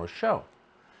on tomorrow's show.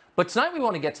 But tonight we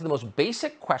want to get to the most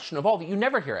basic question of all that you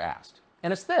never hear asked,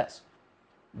 and it's this.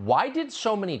 Why did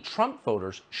so many Trump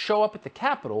voters show up at the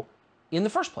Capitol in the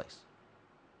first place?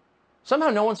 Somehow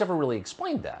no one's ever really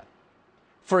explained that.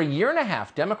 For a year and a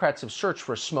half, Democrats have searched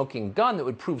for a smoking gun that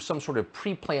would prove some sort of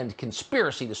pre-planned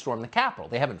conspiracy to storm the Capitol.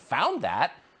 They haven't found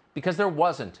that because there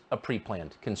wasn't a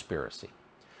pre-planned conspiracy.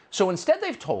 So instead,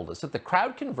 they've told us that the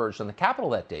crowd converged on the Capitol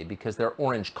that day because their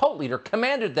orange cult leader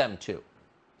commanded them to.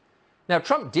 Now,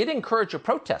 Trump did encourage a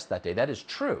protest that day, that is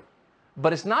true,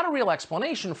 but it's not a real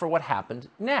explanation for what happened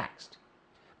next.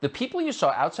 The people you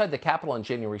saw outside the Capitol on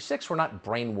January 6th were not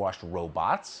brainwashed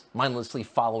robots, mindlessly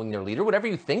following their leader, whatever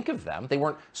you think of them. They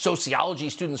weren't sociology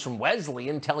students from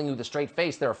Wesleyan telling you with a straight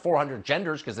face there are 400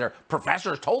 genders because their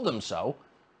professors told them so.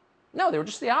 No, they were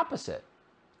just the opposite.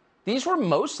 These were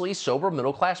mostly sober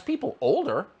middle-class people,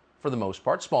 older, for the most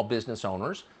part, small business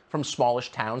owners from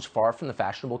smallish towns far from the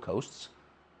fashionable coasts.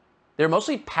 They're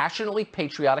mostly passionately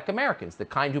patriotic Americans, the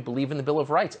kind who believe in the Bill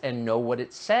of Rights and know what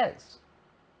it says.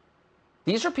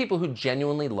 These are people who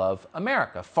genuinely love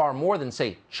America, far more than,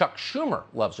 say, Chuck Schumer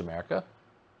loves America.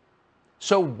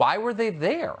 So why were they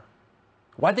there?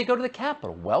 Why'd they go to the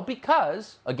Capitol? Well,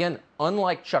 because, again,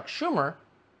 unlike Chuck Schumer,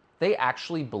 they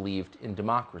actually believed in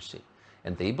democracy.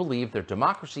 And they believed their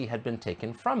democracy had been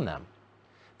taken from them.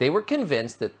 They were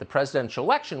convinced that the presidential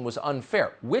election was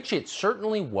unfair, which it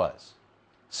certainly was.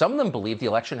 Some of them believed the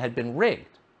election had been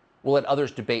rigged. We'll let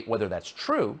others debate whether that's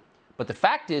true. But the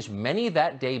fact is, many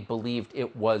that day believed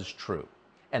it was true.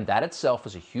 And that itself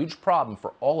is a huge problem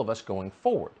for all of us going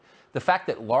forward. The fact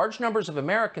that large numbers of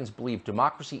Americans believe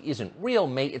democracy isn't real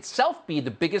may itself be the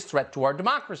biggest threat to our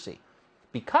democracy.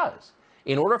 Because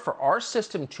in order for our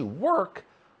system to work,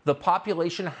 the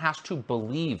population has to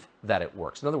believe that it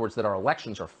works. In other words, that our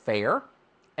elections are fair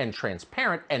and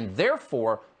transparent and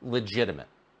therefore legitimate.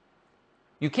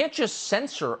 You can't just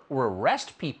censor or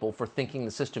arrest people for thinking the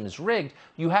system is rigged.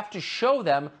 You have to show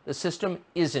them the system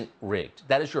isn't rigged.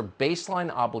 That is your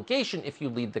baseline obligation if you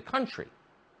lead the country.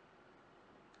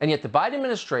 And yet the Biden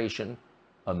administration,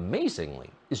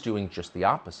 amazingly, is doing just the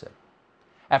opposite.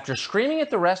 After screaming at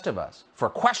the rest of us for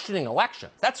questioning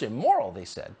elections, that's immoral, they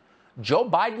said, Joe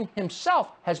Biden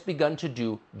himself has begun to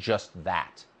do just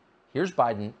that. Here's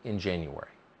Biden in January.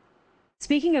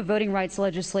 Speaking of voting rights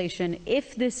legislation,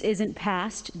 if this isn't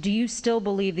passed, do you still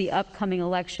believe the upcoming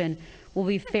election will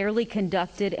be fairly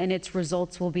conducted and its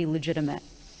results will be legitimate?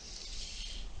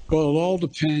 Well, it all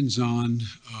depends on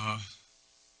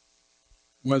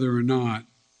whether or not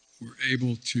we're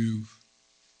able to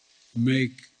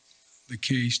make the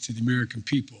case to the American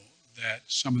people that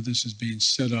some of this is being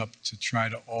set up to try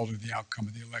to alter the outcome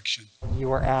of the election. You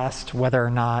were asked whether or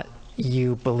not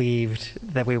you believed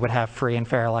that we would have free and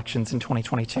fair elections in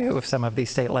 2022 if some of these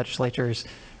state legislatures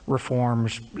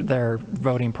reformed their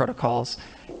voting protocols.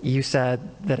 You said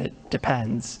that it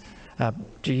depends.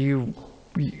 Do you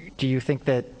think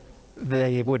that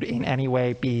they would in any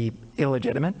way be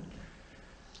illegitimate?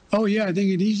 Oh yeah, I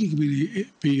think it easily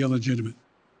can be illegitimate.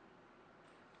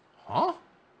 Huh?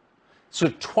 So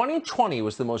 2020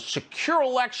 was the most secure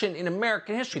election in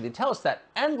American history. They tell us that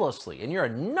endlessly. And you're a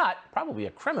nut, probably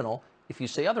a criminal, if you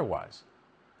say otherwise.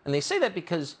 And they say that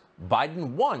because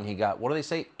Biden won. He got, what do they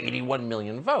say, 81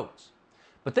 million votes.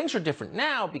 But things are different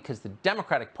now because the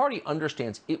Democratic Party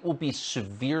understands it will be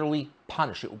severely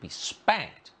punished. It will be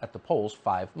spanked at the polls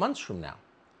 5 months from now.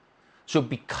 So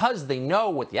because they know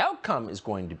what the outcome is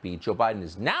going to be, Joe Biden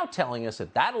is now telling us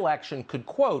that that election could,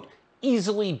 quote,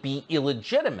 easily be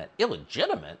illegitimate.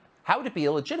 Illegitimate? How would it be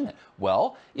illegitimate?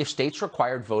 Well, if states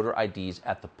required voter IDs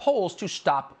at the polls to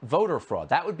stop voter fraud,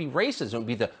 that would be racism. It would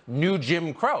be the new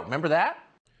Jim Crow. Remember that?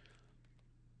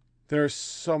 There's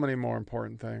so many more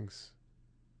important things.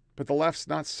 But the left's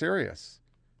not serious.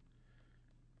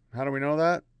 How do we know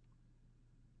that?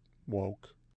 Woke.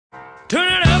 Turn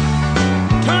it up,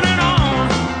 turn it on.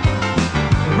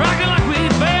 Rock it like we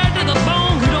bad to the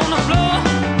bone. Get on the floor,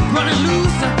 running loose.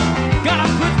 Gotta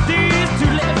put these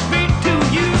two left feet to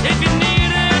use. If you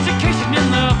need education in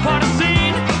the party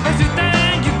scene, if you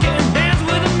think you can dance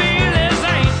with me, this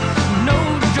ain't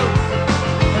no joke.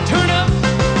 Turn up,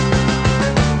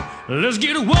 let's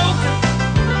get woke.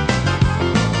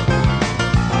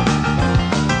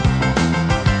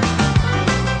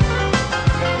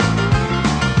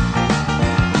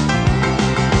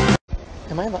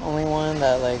 Am I the only one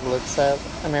that like looks at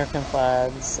American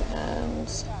flags and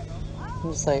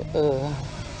I'm just like, ugh.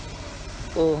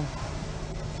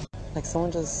 Like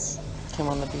someone just came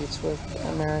on the beach with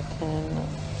American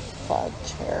flag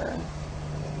chair.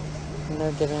 And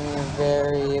they're giving me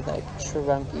very, like,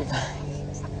 Trumpy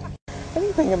vibes.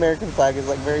 Anything American flag is,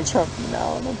 like, very Trumpy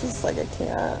now, and I'm just, like, I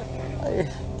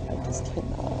just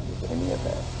cannot with any of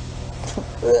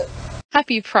it.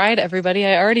 Happy Pride, everybody.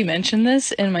 I already mentioned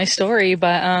this in my story,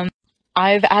 but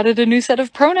I've added a new set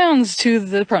of pronouns to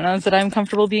the pronouns that I'm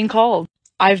comfortable being called.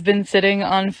 I've been sitting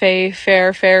on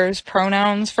Fair's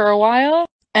pronouns for a while,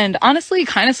 and honestly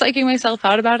kind of psyching myself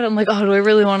out about it. I'm like, oh, do I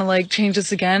really want to like change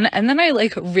this again? And then I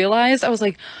like realized, I was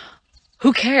like,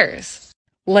 who cares?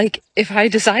 Like, if I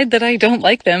decide that I don't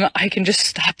like them, I can just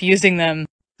stop using them.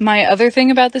 My other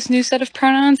thing about this new set of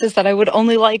pronouns is that I would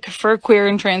only like for queer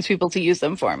and trans people to use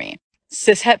them for me.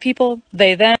 Cishet people,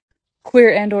 they, them.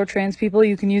 Queer and or trans people,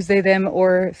 you can use they, them,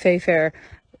 or fair.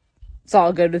 It's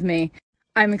all good with me.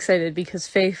 I'm excited because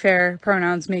fair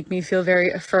pronouns make me feel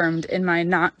very affirmed in my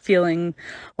not feeling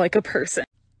like a person.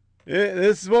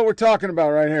 This is what we're talking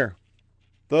about right here.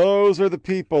 Those are the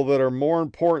people that are more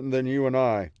important than you and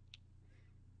I.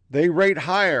 They rate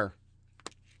higher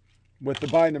with the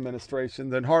Biden administration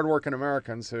than hardworking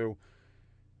Americans who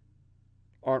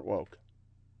aren't woke.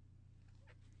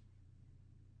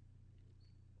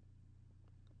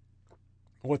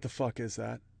 What the fuck is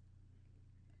that?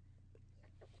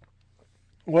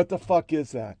 What the fuck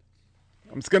is that?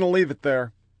 I'm just going to leave it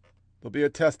there. There'll be a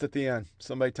test at the end.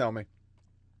 Somebody tell me.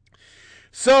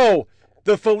 So,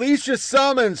 the Felicia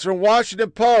Summons from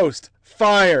Washington Post,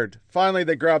 fired. Finally,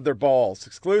 they grabbed their balls.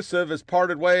 Exclusive has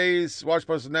parted ways.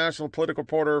 Washington Post national political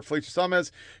reporter Felicia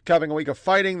Summons, capping a week of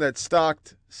fighting that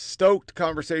stoked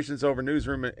conversations over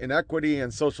newsroom inequity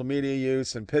and social media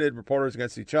use and pitted reporters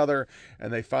against each other.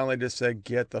 And they finally just said,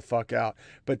 get the fuck out.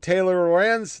 But Taylor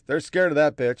Lorenz, they're scared of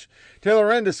that bitch. Taylor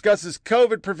Lorenz discusses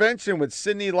COVID prevention with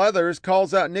Sydney Leathers,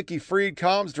 calls out Nikki Fried,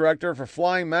 comms director, for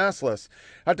flying maskless.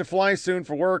 I have to fly soon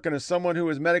for work, and as someone who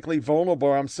is medically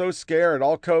vulnerable, I'm so scared.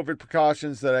 All COVID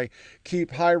precautions that I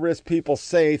keep high-risk people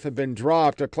safe have been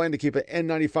dropped. I plan to keep an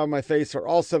N95 on my face for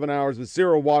all 7 hours with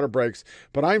 0 water breaks,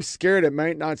 but I'm scared it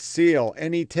might not seal.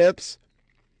 Any tips?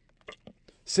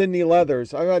 Sydney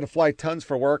Leathers. I've had to fly tons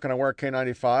for work, and I wear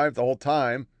K95 the whole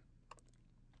time.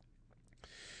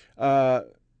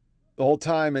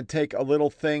 And take a little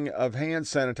thing of hand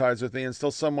sanitizer with me, and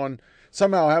still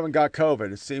somehow haven't got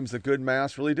COVID. It seems the good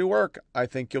masks really do work. I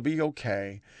think you'll be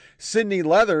okay. Sydney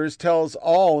Leathers tells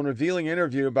all in a revealing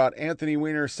interview about Anthony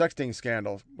Weiner's sexting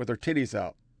scandal with her titties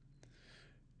out.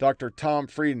 Dr. Tom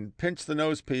Frieden, pinch the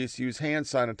nose piece, use hand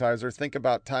sanitizer, think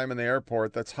about time in the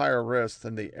airport. That's higher risk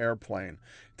than the airplane.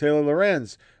 Taylor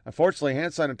Lorenz, unfortunately,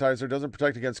 hand sanitizer doesn't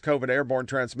protect against COVID airborne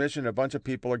transmission. A bunch of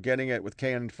people are getting it with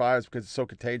KN5s because it's so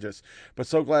contagious. But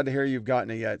so glad to hear you've gotten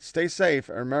it yet. Stay safe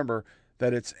and remember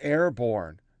that it's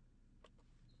airborne.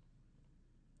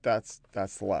 That's the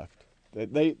left.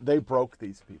 They broke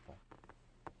these people.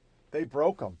 They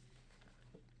broke them.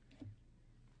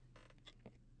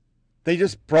 They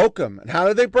just broke them. And how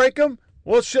did they break them?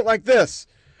 Well, it's shit like this.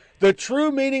 The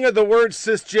true meaning of the word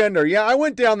cisgender. Yeah, I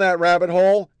went down that rabbit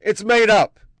hole. It's made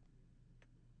up.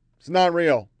 It's not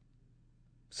real.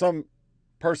 Some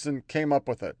person came up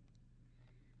with it.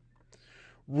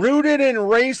 Rooted in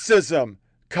racism.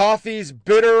 Coffee's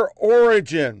bitter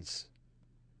origins.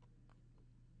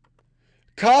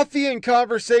 Coffee and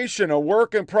Conversation, a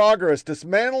work in progress,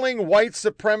 dismantling white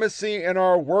supremacy in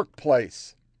our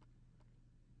workplace.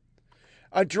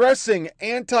 Addressing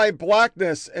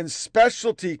anti-blackness and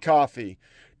specialty coffee.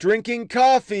 Drinking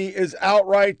coffee is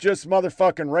outright just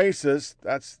motherfucking racist.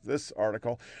 That's this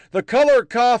article. The Color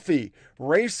Coffee,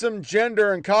 Racism,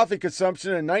 Gender, and Coffee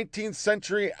Consumption in 19th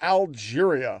Century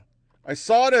Algeria. I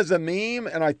saw it as a meme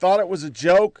and I thought it was a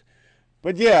joke.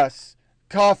 But yes,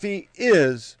 coffee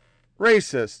is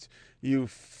racist. You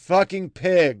fucking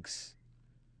pigs.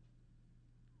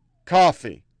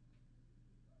 Coffee.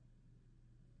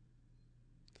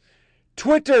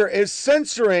 Twitter is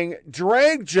censoring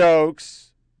drag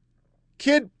jokes,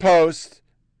 kid posts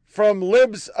from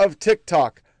libs of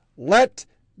TikTok. Let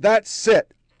that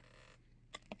sit.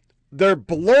 They're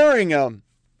blurring them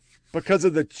because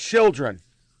of the children.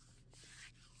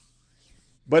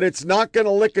 But it's not going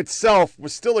to lick itself. It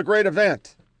was still a great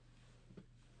event.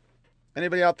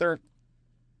 Anybody out there?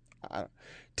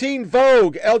 Teen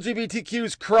Vogue,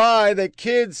 LGBTQs cry that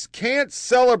kids can't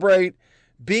celebrate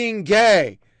being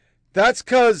gay. That's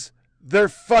because they're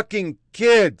fucking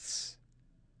kids.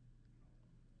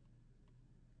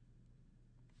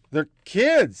 They're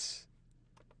kids.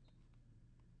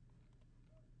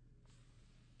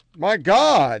 My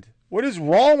God, what is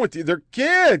wrong with you? They're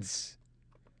kids.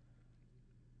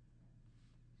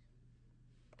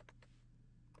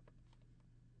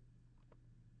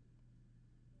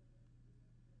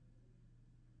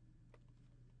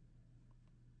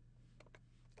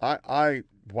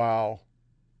 Wow.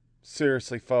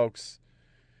 Seriously, folks.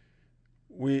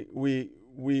 We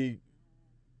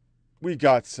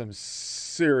got some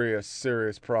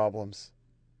serious problems.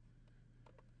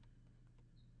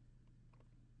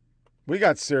 We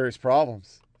got serious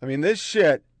problems. I mean, this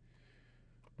shit,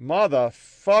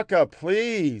 motherfucker,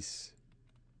 please.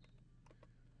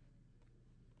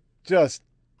 Just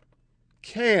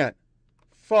can't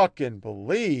fucking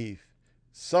believe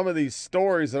some of these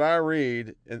stories that I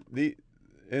read, and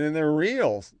they're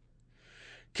real.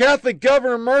 Catholic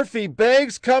Governor Murphy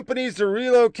begs companies to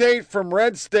relocate from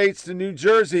red states to New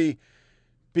Jersey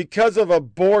because of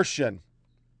abortion.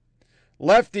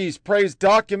 Lefties praise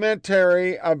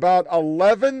documentary about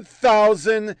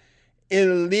 11,000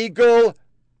 illegal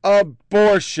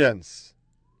abortions.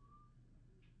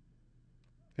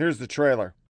 Here's the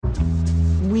trailer.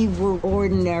 We were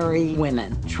ordinary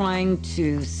women trying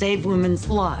to save women's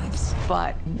lives,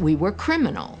 but we were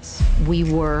criminals. We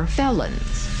were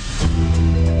felons.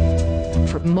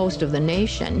 For most of the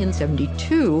nation, in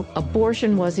 72,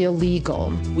 abortion was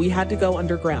illegal. We had to go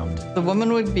underground. The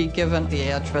woman would be given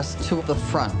the address to the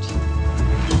front.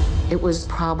 It was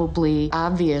probably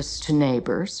obvious to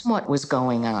neighbors what was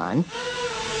going on.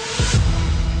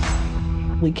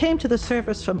 We came to the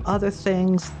surface from other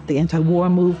things, the anti-war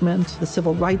movement, the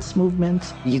civil rights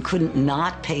movement. You couldn't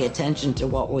not pay attention to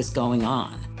what was going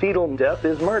on. Fetal death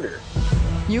is murder.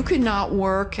 You could not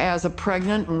work as a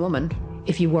pregnant woman.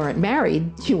 If you weren't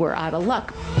married, you were out of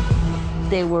luck.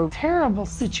 They were terrible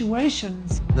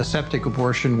situations. The septic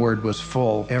abortion word was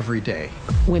full every day.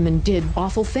 Women did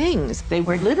awful things. They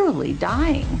were literally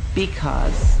dying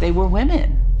because they were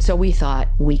women. So we thought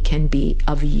we can be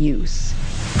of use.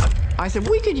 I said,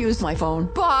 we could use my phone,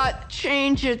 but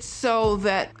change it so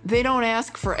that they don't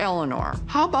ask for Eleanor.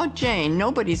 How about Jane?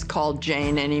 Nobody's called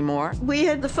Jane anymore. We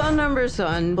had the phone numbers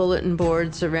on bulletin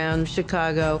boards around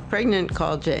Chicago. Pregnant,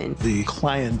 call Jane. The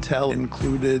clientele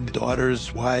included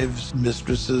daughters, wives,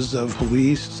 mistresses of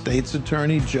police, state's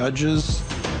attorney, judges.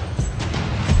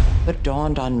 It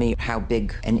dawned on me how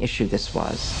big an issue this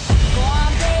was.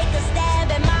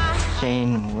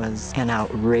 Jane was an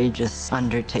outrageous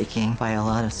undertaking by a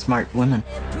lot of smart women.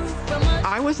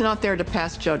 I was not there to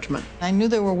pass judgment. I knew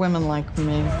there were women like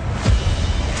me.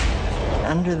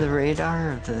 Under the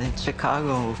radar of the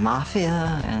Chicago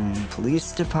Mafia and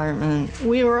police department.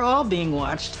 We were all being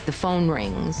watched. The phone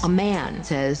rings. A man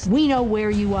says, "We know where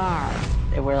you are."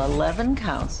 There were 11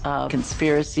 counts of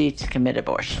conspiracy to commit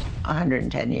abortion,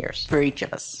 110 years for each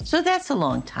of us. So that's a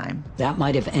long time. That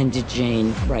might have ended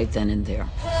Jane right then and there.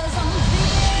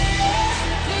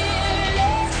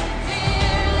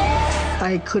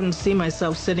 I couldn't see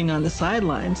myself sitting on the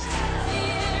sidelines.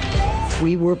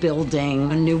 We were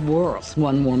building a new world,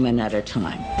 one woman at a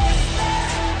time.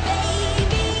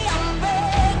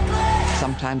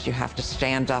 Sometimes you have to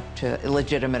stand up to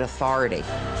illegitimate authority.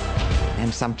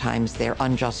 And sometimes there are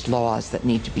unjust laws that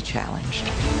need to be challenged.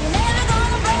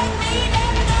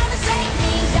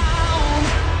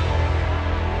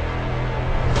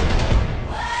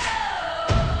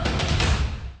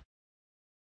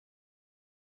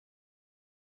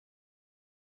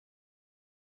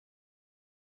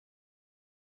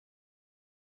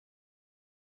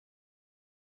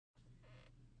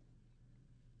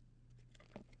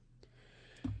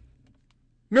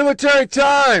 Military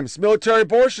Times. Military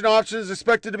abortion options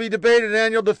expected to be debated in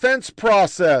annual defense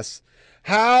process.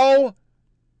 How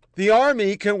the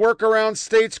Army can work around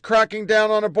states cracking down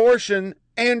on abortion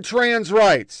and trans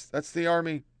rights. That's the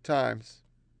Army Times.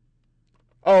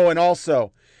 Oh, and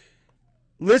also,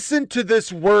 listen to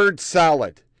this word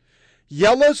salad.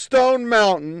 Yellowstone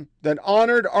Mountain that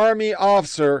honored Army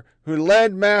officer who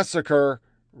led massacre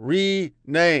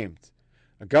renamed.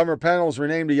 A government panel has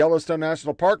renamed a Yellowstone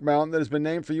National Park mountain that has been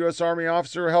named for U.S. Army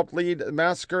officer who helped lead the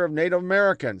massacre of Native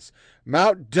Americans.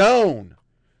 Mount Doane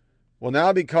will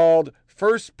now be called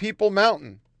First People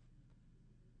Mountain.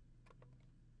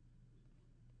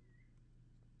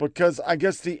 Because I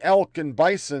guess the elk and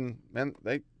bison, man,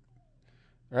 they're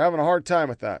having a hard time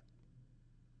with that.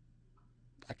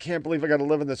 I can't believe I got to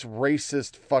live in this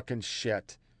racist fucking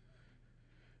shit.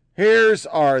 Here's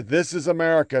our This Is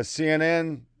America,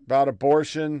 CNN, about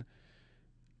abortion,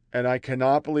 and I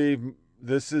cannot believe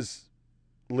this is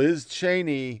Liz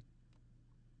Cheney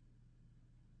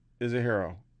is a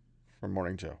hero from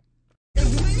Morning Joe.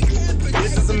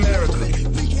 This is America.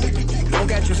 Don't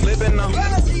catch you slipping now.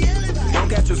 Don't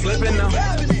catch you slipping now.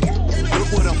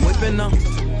 Look what I'm whipping now.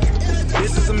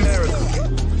 This is America.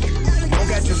 Don't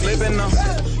catch you slipping now.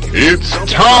 It's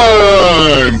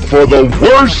time for the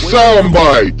worst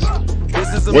soundbite.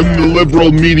 This is when the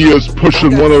liberal media is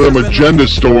pushing one of them agenda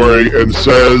story and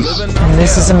says,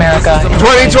 This is America.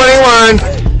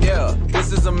 2021. Yeah,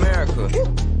 this is America.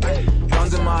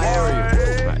 Guns in my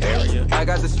area. I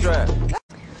got the strap.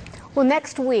 Well,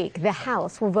 next week, the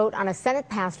House will vote on a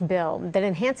Senate-passed bill that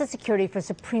enhances security for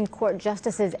Supreme Court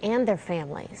justices and their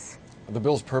families. The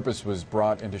bill's purpose was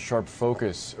brought into sharp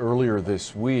focus earlier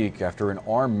this week after an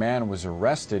armed man was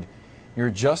arrested near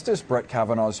Justice Brett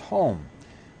Kavanaugh's home.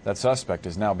 That suspect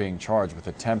is now being charged with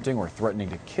attempting or threatening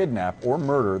to kidnap or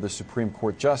murder the Supreme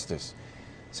Court justice.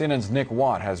 CNN's Nick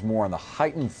Watt has more on the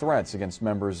heightened threats against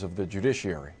members of the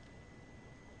judiciary.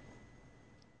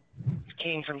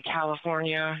 Came from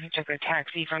California, took a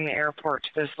taxi from the airport to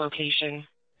this location.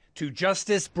 To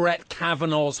Justice Brett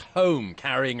Kavanaugh's home,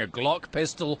 carrying a Glock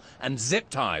pistol and zip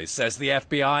ties, says the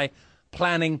FBI,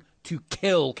 planning to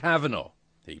kill Kavanaugh.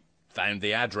 He found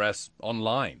the address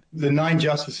online. The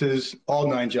all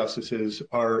nine justices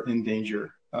are in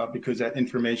danger because that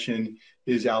information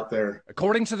is out there.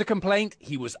 According to the complaint,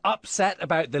 he was upset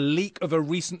about the leak of a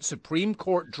recent Supreme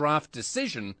Court draft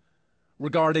decision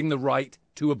regarding the right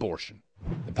to abortion.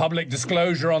 The public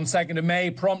disclosure on 2nd of May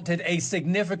prompted a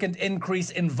significant increase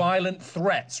in violent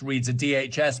threats, reads a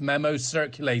DHS memo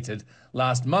circulated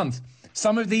last month.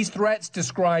 Some of these threats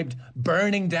described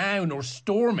burning down or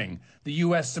storming the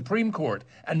U.S. Supreme Court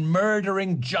and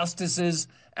murdering justices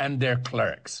and their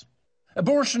clerks.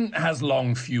 Abortion has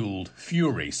long fueled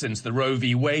fury. Since the Roe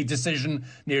v. Wade decision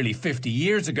nearly 50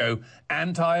 years ago,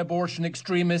 anti-abortion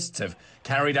extremists have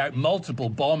carried out multiple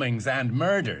bombings and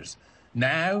murders.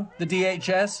 Now, the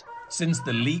DHS, since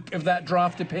the leak of that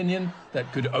draft opinion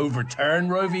that could overturn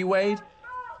Roe v. Wade,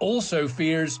 also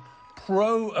fears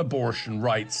pro-abortion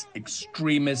rights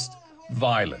extremist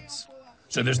violence.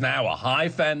 So there's now a high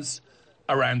fence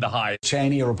around the high.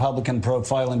 Cheney, a Republican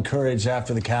profile in Courage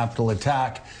after the Capitol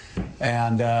attack.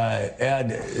 And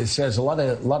Ed says a lot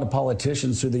of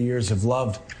politicians through the years have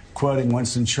loved quoting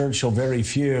Winston Churchill. Very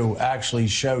few actually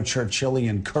show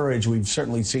Churchillian courage. We've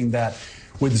certainly seen that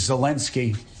with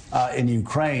Zelensky in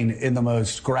Ukraine in the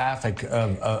most graphic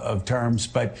of terms.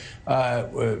 But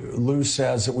Lou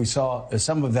says that we saw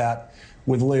some of that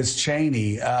with Liz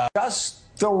Cheney. Just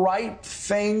the right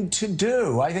thing to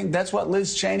do. I think that's what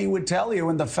Liz Cheney would tell you.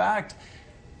 And the fact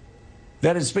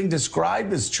that it's being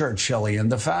described as Churchillian,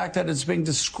 the fact that it's being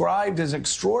described as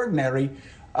extraordinary,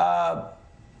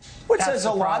 which says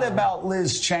a lot about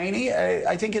Liz Cheney.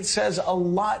 I think it says a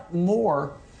lot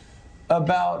more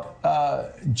about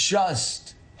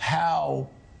just how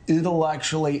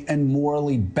intellectually and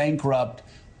morally bankrupt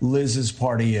Liz's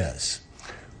party is.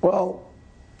 Well,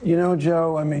 you know,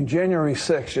 Joe, I mean, January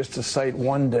 6th, just to cite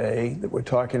one day that we're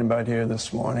talking about here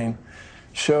this morning,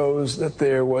 shows that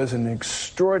there was an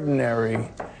extraordinary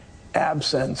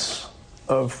absence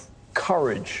of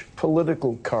courage,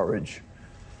 political courage.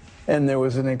 And there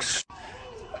was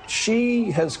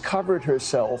she has covered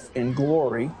herself in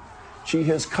glory. She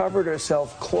has covered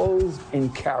herself clothed in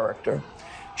character.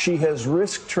 She has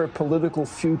risked her political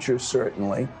future,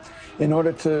 certainly, in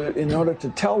order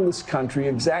to tell this country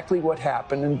exactly what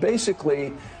happened. And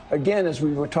basically, again, as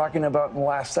we were talking about in the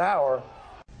last hour,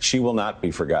 she will not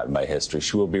be forgotten by history.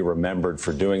 She will be remembered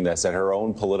for doing this at her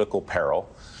own political peril.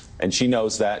 And she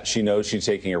knows that. She knows she's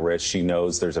taking a risk. She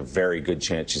knows there's a very good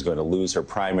chance she's going to lose her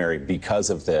primary because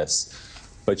of this.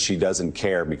 But she doesn't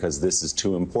care because this is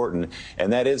too important.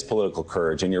 And that is political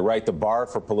courage. And you're right, the bar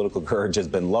for political courage has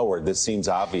been lowered. This seems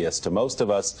obvious to most of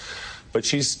us. But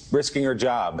she's risking her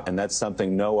job. And that's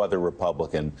something no other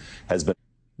Republican has been.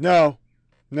 No,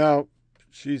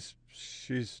 she's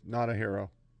not a hero.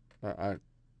 I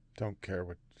don't care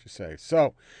what you say.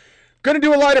 So, going to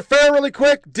do a light affair really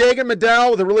quick. Dagan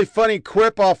McDowell with a really funny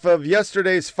quip off of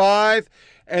yesterday's 5.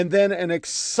 And then an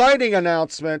exciting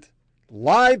announcement.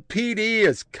 Live PD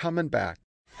is coming back.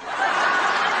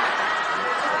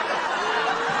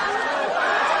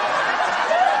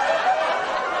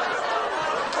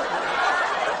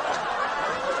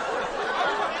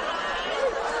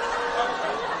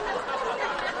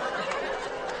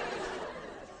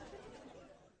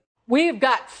 We've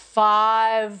got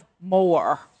 5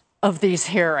 more of these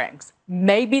hearings.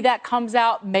 Maybe that comes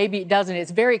out, maybe it doesn't.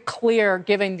 It's very clear,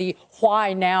 given the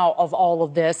why now of all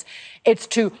of this. It's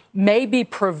to maybe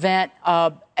prevent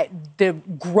the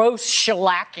gross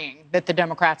shellacking that the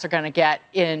Democrats are going to get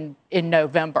in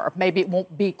November. Maybe it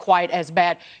won't be quite as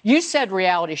bad. You said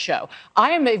reality show.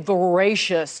 I am a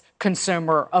voracious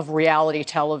consumer of reality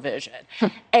television.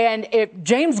 And if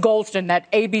James Goldston,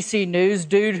 that ABC News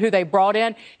dude who they brought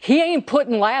in, he ain't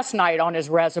putting last night on his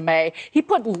resume. He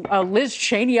put Liz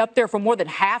Cheney up there from more than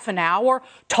half an hour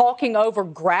talking over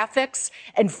graphics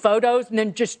and photos and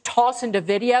then just tossing to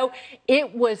video.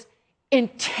 It was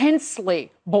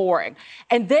intensely boring.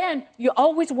 And then you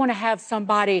always want to have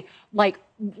somebody like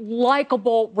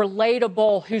likable,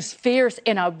 relatable, who's fierce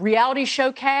in a reality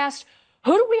show cast.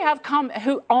 Who do we have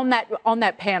on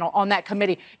that panel, on that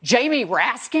committee? Jamie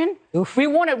Raskin. Oof. We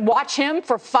want to watch him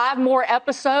for 5 more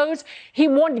episodes. He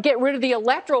wanted to get rid of the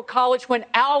Electoral College when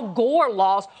Al Gore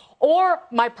lost. Or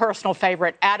my personal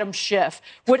favorite, Adam Schiff.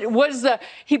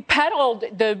 He peddled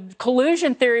the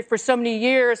collusion theory for so many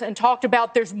years and talked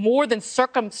about there's more than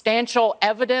circumstantial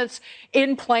evidence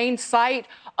in plain sight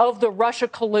of the Russia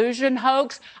collusion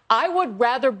hoax. I would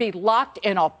rather be locked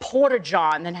in a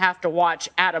porta-john than have to watch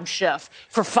Adam Schiff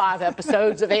for 5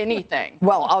 episodes of anything.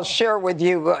 Well, I'll share with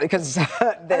you because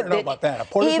I don't know about that. A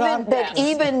porta-john?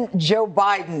 Even Joe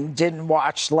Biden didn't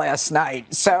watch last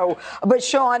night. So, but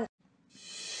Sean.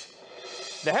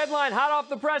 The headline hot off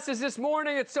the presses this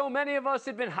morning that so many of us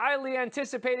had been highly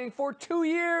anticipating for 2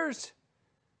 years.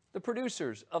 The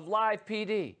producers of Live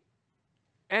PD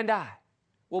and I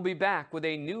will be back with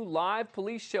a new live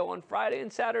police show on Friday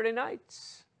and Saturday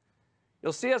nights.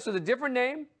 You'll see us with a different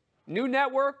name, new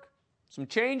network, some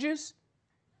changes.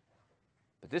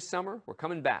 But this summer, we're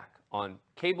coming back on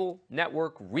cable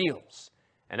network Reels.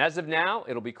 And as of now,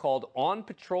 it'll be called On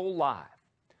Patrol Live.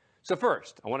 So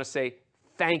first, I want to say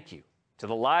thank you to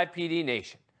the Live PD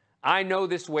Nation. I know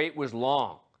this wait was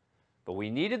long, but we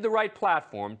needed the right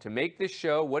platform to make this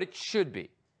show what it should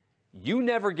be. You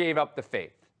never gave up the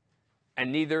faith,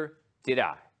 and neither did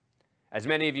I. As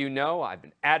many of you know, I've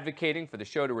been advocating for the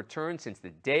show to return since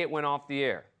the day it went off the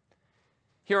air.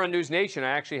 Here on News Nation, I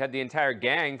actually had the entire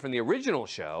gang from the original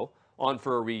show on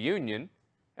for a reunion.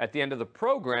 At the end of the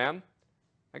program,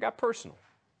 I got personal.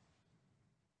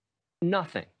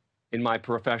 Nothing in my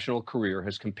professional career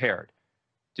has compared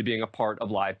to being a part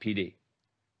of Live PD.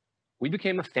 We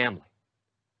became a family.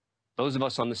 Those of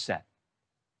us on the set,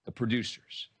 the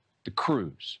producers, the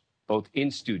crews, both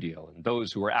in studio and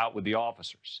those who were out with the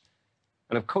officers.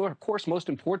 And of course, most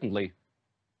importantly,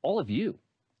 all of you.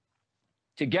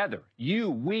 Together,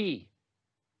 we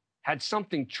had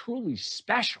something truly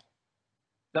special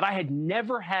that I had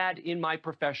never had in my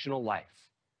professional life.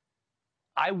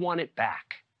 I want it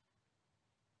back.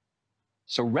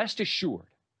 So rest assured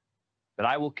that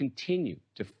I will continue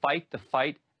to fight the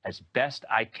fight as best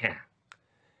I can.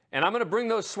 And I'm going to bring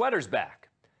those sweaters back.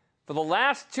 For the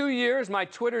last 2 years, my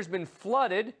Twitter's been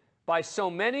flooded by so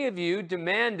many of you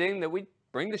demanding that we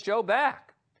bring the show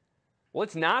back. Well,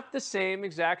 it's not the same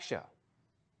exact show,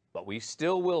 but we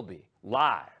still will be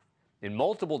live in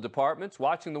multiple departments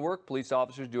watching the work police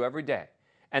officers do every day.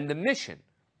 And the mission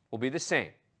will be the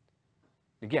same.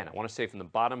 Again, I want to say from the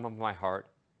bottom of my heart,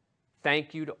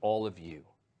 thank you to all of you.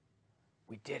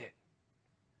 We did it.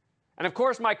 And of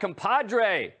course, my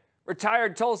compadre,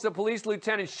 retired Tulsa Police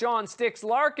Lieutenant Sean Sticks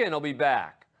Larkin will be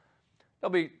back.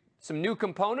 There'll be some new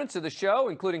components of the show,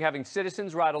 including having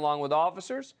citizens ride along with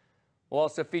officers. We'll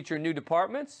also feature new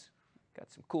departments. Got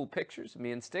some cool pictures of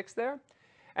me and Sticks there.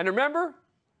 And remember,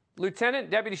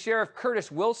 Lieutenant Deputy Sheriff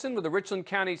Curtis Wilson with the Richland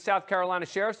County, South Carolina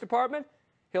Sheriff's Department.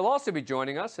 He'll also be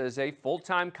joining us as a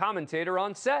full-time commentator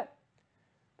on set.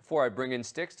 Before I bring in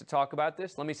Sticks to talk about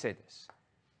this, let me say this.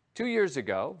 2 years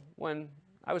ago, when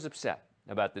I was upset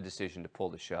about the decision to pull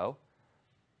the show,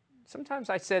 sometimes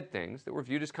I said things that were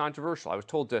viewed as controversial. I was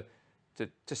told to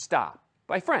stop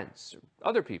by friends, or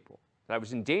other people, that I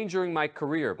was endangering my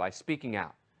career by speaking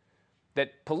out,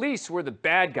 that police were the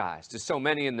bad guys to so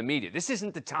many in the media. This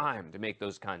isn't the time to make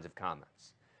those kinds of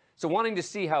comments. So wanting to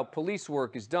see how police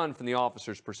work is done from the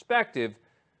officer's perspective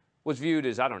was viewed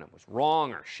as, was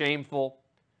wrong or shameful.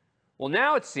 Well,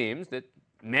 now it seems that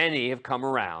many have come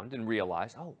around and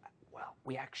realized,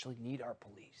 we actually need our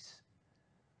police.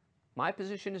 My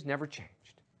position has never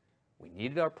changed. We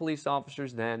needed our police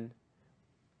officers then,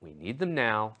 we need them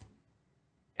now,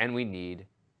 and we need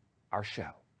our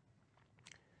show.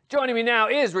 Joining me now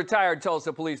is retired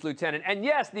Tulsa Police Lieutenant, and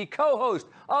yes, the co-host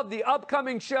of the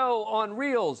upcoming show on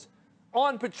Reels,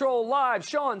 On Patrol Live,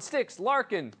 Sean Sticks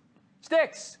Larkin.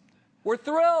 Sticks, we're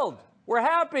thrilled. We're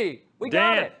happy. We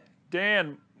got it.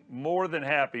 Dan, more than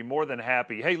happy, more than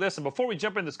happy. Hey, listen, before we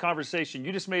jump in this conversation,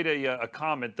 you just made a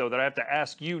comment, though, that I have to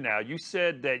ask you now. You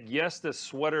said that, yes, the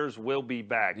sweaters will be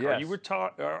back. Yes.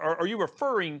 Are you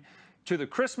referring to the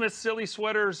Christmas silly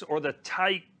sweaters or the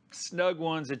tight, snug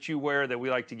ones that you wear that we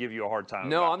like to give you a hard time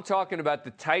No, about? I'm talking about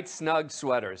the tight, snug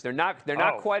sweaters. They're not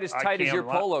quite as tight as your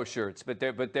polo shirts, but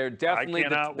they're definitely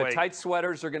the tight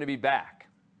sweaters are going to be back.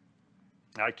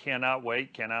 I cannot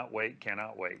wait, cannot wait,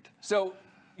 cannot wait. So,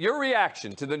 your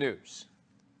reaction to the news?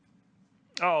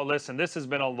 Oh, listen, this has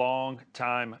been a long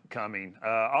time coming.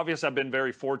 Obviously, I've been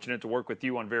very fortunate to work with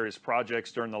you on various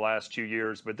projects during the last 2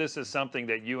 years, but this is something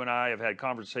that you and I have had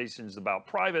conversations about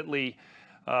privately.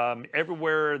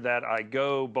 Everywhere that I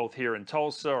go, both here in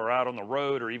Tulsa or out on the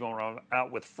road or even when I'm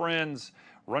out with friends,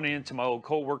 running into my old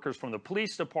coworkers from the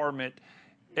police department,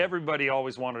 everybody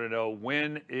always wanted to know,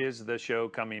 when is the show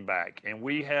coming back? And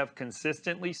we have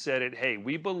consistently said it, hey,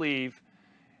 we believe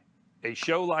a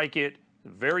show like it,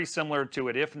 very similar to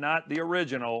it, if not the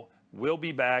original, will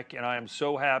be back, and I am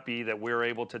so happy that we're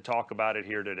able to talk about it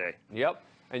here today. Yep.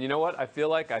 And you know what? I feel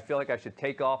like I should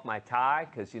take off my tie,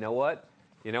 because you know what?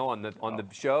 You know, on the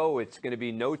show, it's going to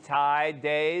be no tie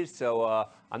days, so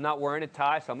I'm not wearing a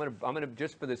tie. So I'm gonna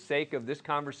just for the sake of this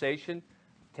conversation,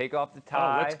 take off the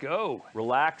tie. Oh, let's go.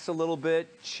 Relax a little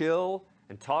bit, chill,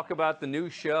 and talk about the new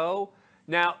show.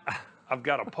 Now, I've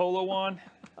got a polo on.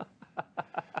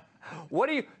 What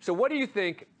do you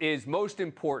think is most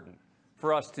important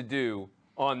for us to do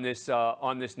on this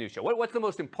new show? What's the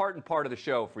most important part of the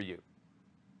show for you?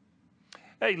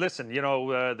 Hey, listen, you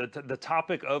know, the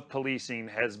topic of policing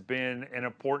has been an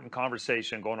important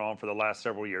conversation going on for the last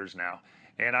several years now.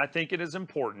 And I think it is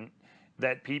important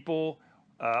that people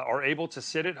are able to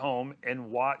sit at home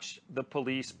and watch the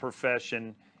police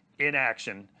profession in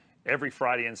action every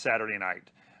Friday and Saturday night.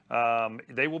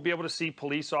 They will be able to see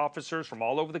police officers from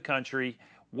all over the country,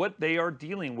 what they are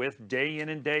dealing with day in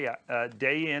and day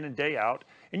out.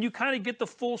 And you kind of get the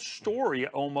full story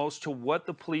almost to what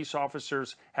the police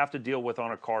officers have to deal with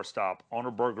on a car stop, on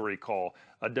a burglary call,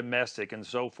 a domestic, and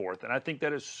so forth. And I think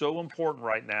that is so important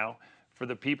right now for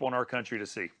the people in our country to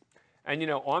see. And, you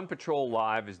know, On Patrol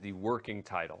Live is the working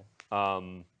title.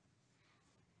 You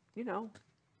know.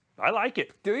 I like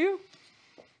it. Do you?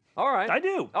 All right. I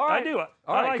do. All right. I do. All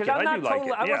I right, like it. I'm I not do like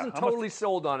it. I Yeah, wasn't totally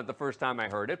sold on it the first time I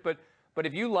heard it, but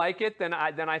if you like it, then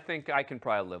I think I can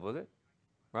probably live with it.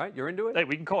 Right? You're into it? Hey,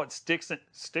 we can call it Sticks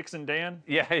and Dan.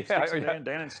 Yeah. Sticks and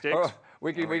Dan and Sticks. Or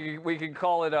we can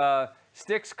call it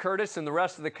Sticks, Curtis, and the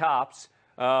rest of the cops.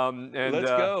 And, let's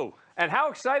go. And how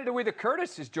excited are we that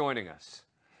Curtis is joining us?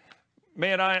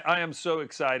 Man, I am so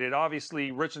excited.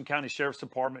 Obviously, Richland County Sheriff's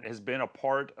Department has been a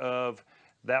part of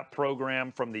that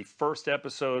program from the first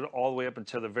episode all the way up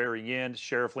until the very end.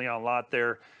 Sheriff Leon Lott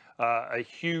there, a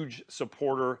huge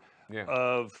supporter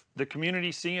of the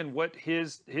community, seeing what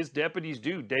his deputies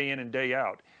do day in and day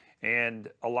out. And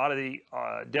a lot of the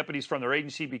deputies from their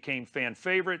agency became fan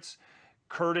favorites.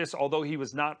 Curtis, although he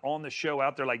was not on the show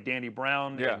out there like Danny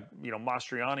Brown and, you know,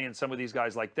 Mastriani and some of these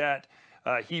guys like that,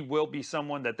 he will be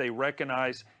someone that they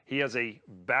recognize. He has a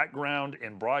background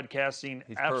in broadcasting.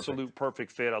 He's absolute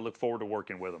perfect fit. I look forward to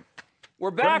working with him.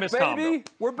 We're back, baby.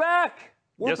 We're back.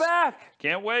 We're back.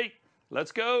 Can't wait.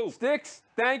 Let's go. Sticks,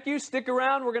 thank you. Stick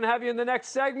around. We're going to have you in the next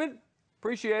segment.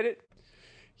 Appreciate it.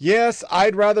 Yes,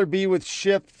 I'd rather be with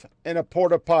Schiff in a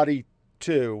porta potty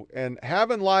too. And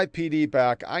having Live PD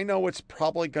back, I know it's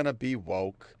probably going to be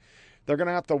woke. They're going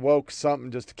to have to woke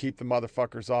something just to keep the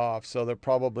motherfuckers off. So they're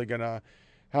probably going to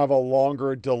have a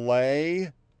longer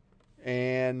delay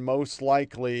and most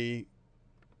likely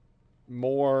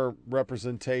more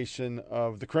representation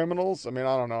of the criminals. I mean,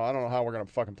 I don't know how we're going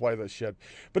to fucking play this shit.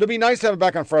 But it'd be nice to have it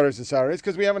back on Fridays and Saturdays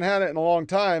because we haven't had it in a long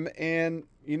time. And,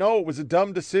 you know, it was a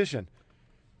dumb decision.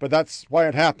 But that's why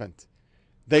it happened.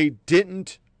 They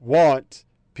didn't want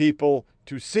people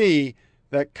to see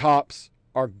that cops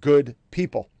are good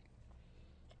people.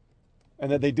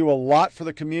 And that they do a lot for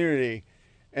the community.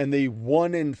 And the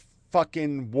 1 in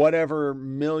fucking whatever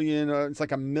million, it's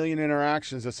like 1 million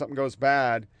interactions if something goes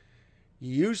bad.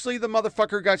 Usually the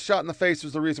motherfucker got shot in the face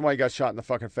was the reason why he got shot in the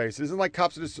fucking face. It isn't like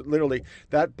cops are just literally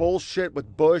that bullshit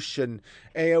with Bush and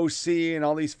AOC and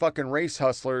all these fucking race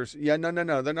hustlers. Yeah,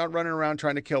 no. They're not running around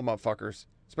trying to kill motherfuckers.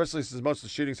 Especially since most of the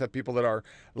shootings have people that are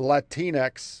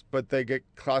Latinx, but they get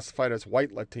classified as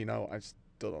white Latino. I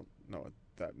still don't know what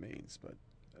that means, but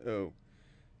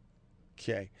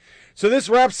okay. So this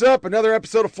wraps up another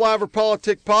episode of Flyover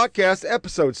Politic Podcast,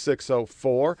 episode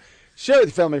 604. Share with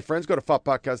your family and friends. Go to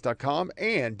foppodcast.com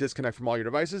and disconnect from all your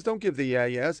devices. Don't give the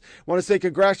yes. Want to say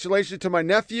congratulations to my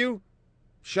nephew,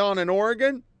 Sean in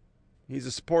Oregon. He's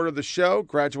a supporter of the show.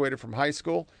 Graduated from high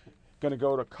school. Going to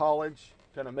go to college.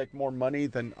 Going to make more money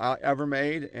than I ever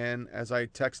made. And as I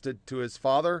texted to his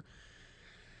father,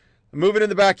 I'm moving in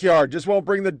the backyard. I won't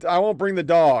bring the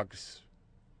dogs.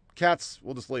 Cats,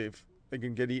 we'll just leave. They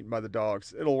can get eaten by the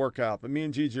dogs. It'll work out. But me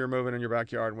and Gigi are moving in your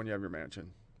backyard when you have your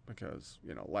mansion. Because,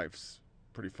 you know, life's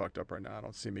pretty fucked up right now. I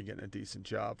don't see me getting a decent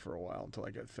job for a while until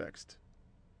I get fixed.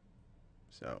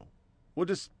 So, we'll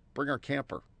just bring our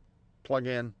camper, plug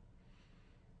in,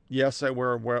 Yes, I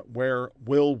will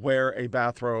wear a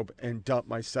bathrobe and dump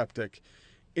my septic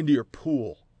into your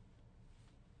pool.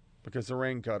 Because the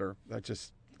rain gutter,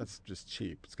 that's just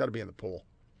cheap. It's got to be in the pool.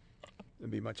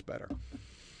 It'd be much better.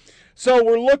 So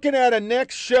we're looking at a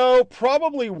next show,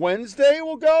 probably Wednesday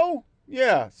we'll go.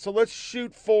 Yeah, so let's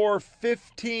shoot for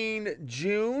 15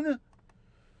 June.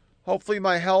 Hopefully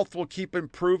my health will keep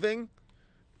improving.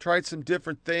 Tried some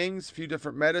different things, a few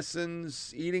different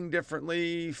medicines, eating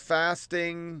differently,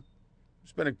 fasting.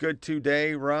 It's been a good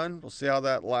 2-day run. We'll see how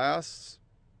that lasts.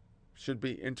 Should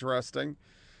be interesting.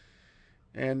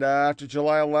 And after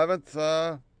July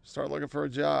 11th, start looking for a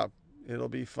job. It'll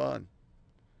be fun.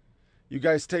 You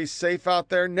guys stay safe out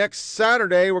there. Next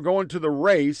Saturday, we're going to the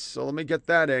race. So let me get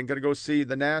that in. Got to go see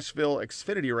the Nashville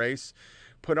Xfinity race.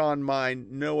 Put on my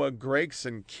Noah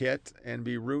Gragson kit and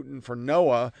be rooting for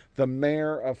Noah, the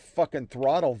mayor of fucking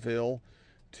Throttleville,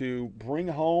 to bring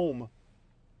home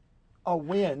a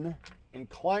win and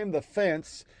climb the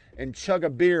fence and chug a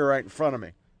beer right in front of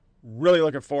me. Really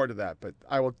looking forward to that, but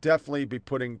I will definitely be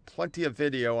putting plenty of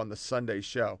video on the Sunday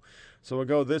show. So we'll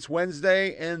go this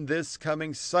Wednesday and this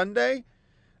coming Sunday.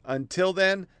 Until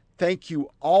then, thank you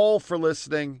all for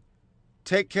listening.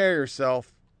 Take care of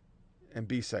yourself and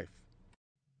be safe.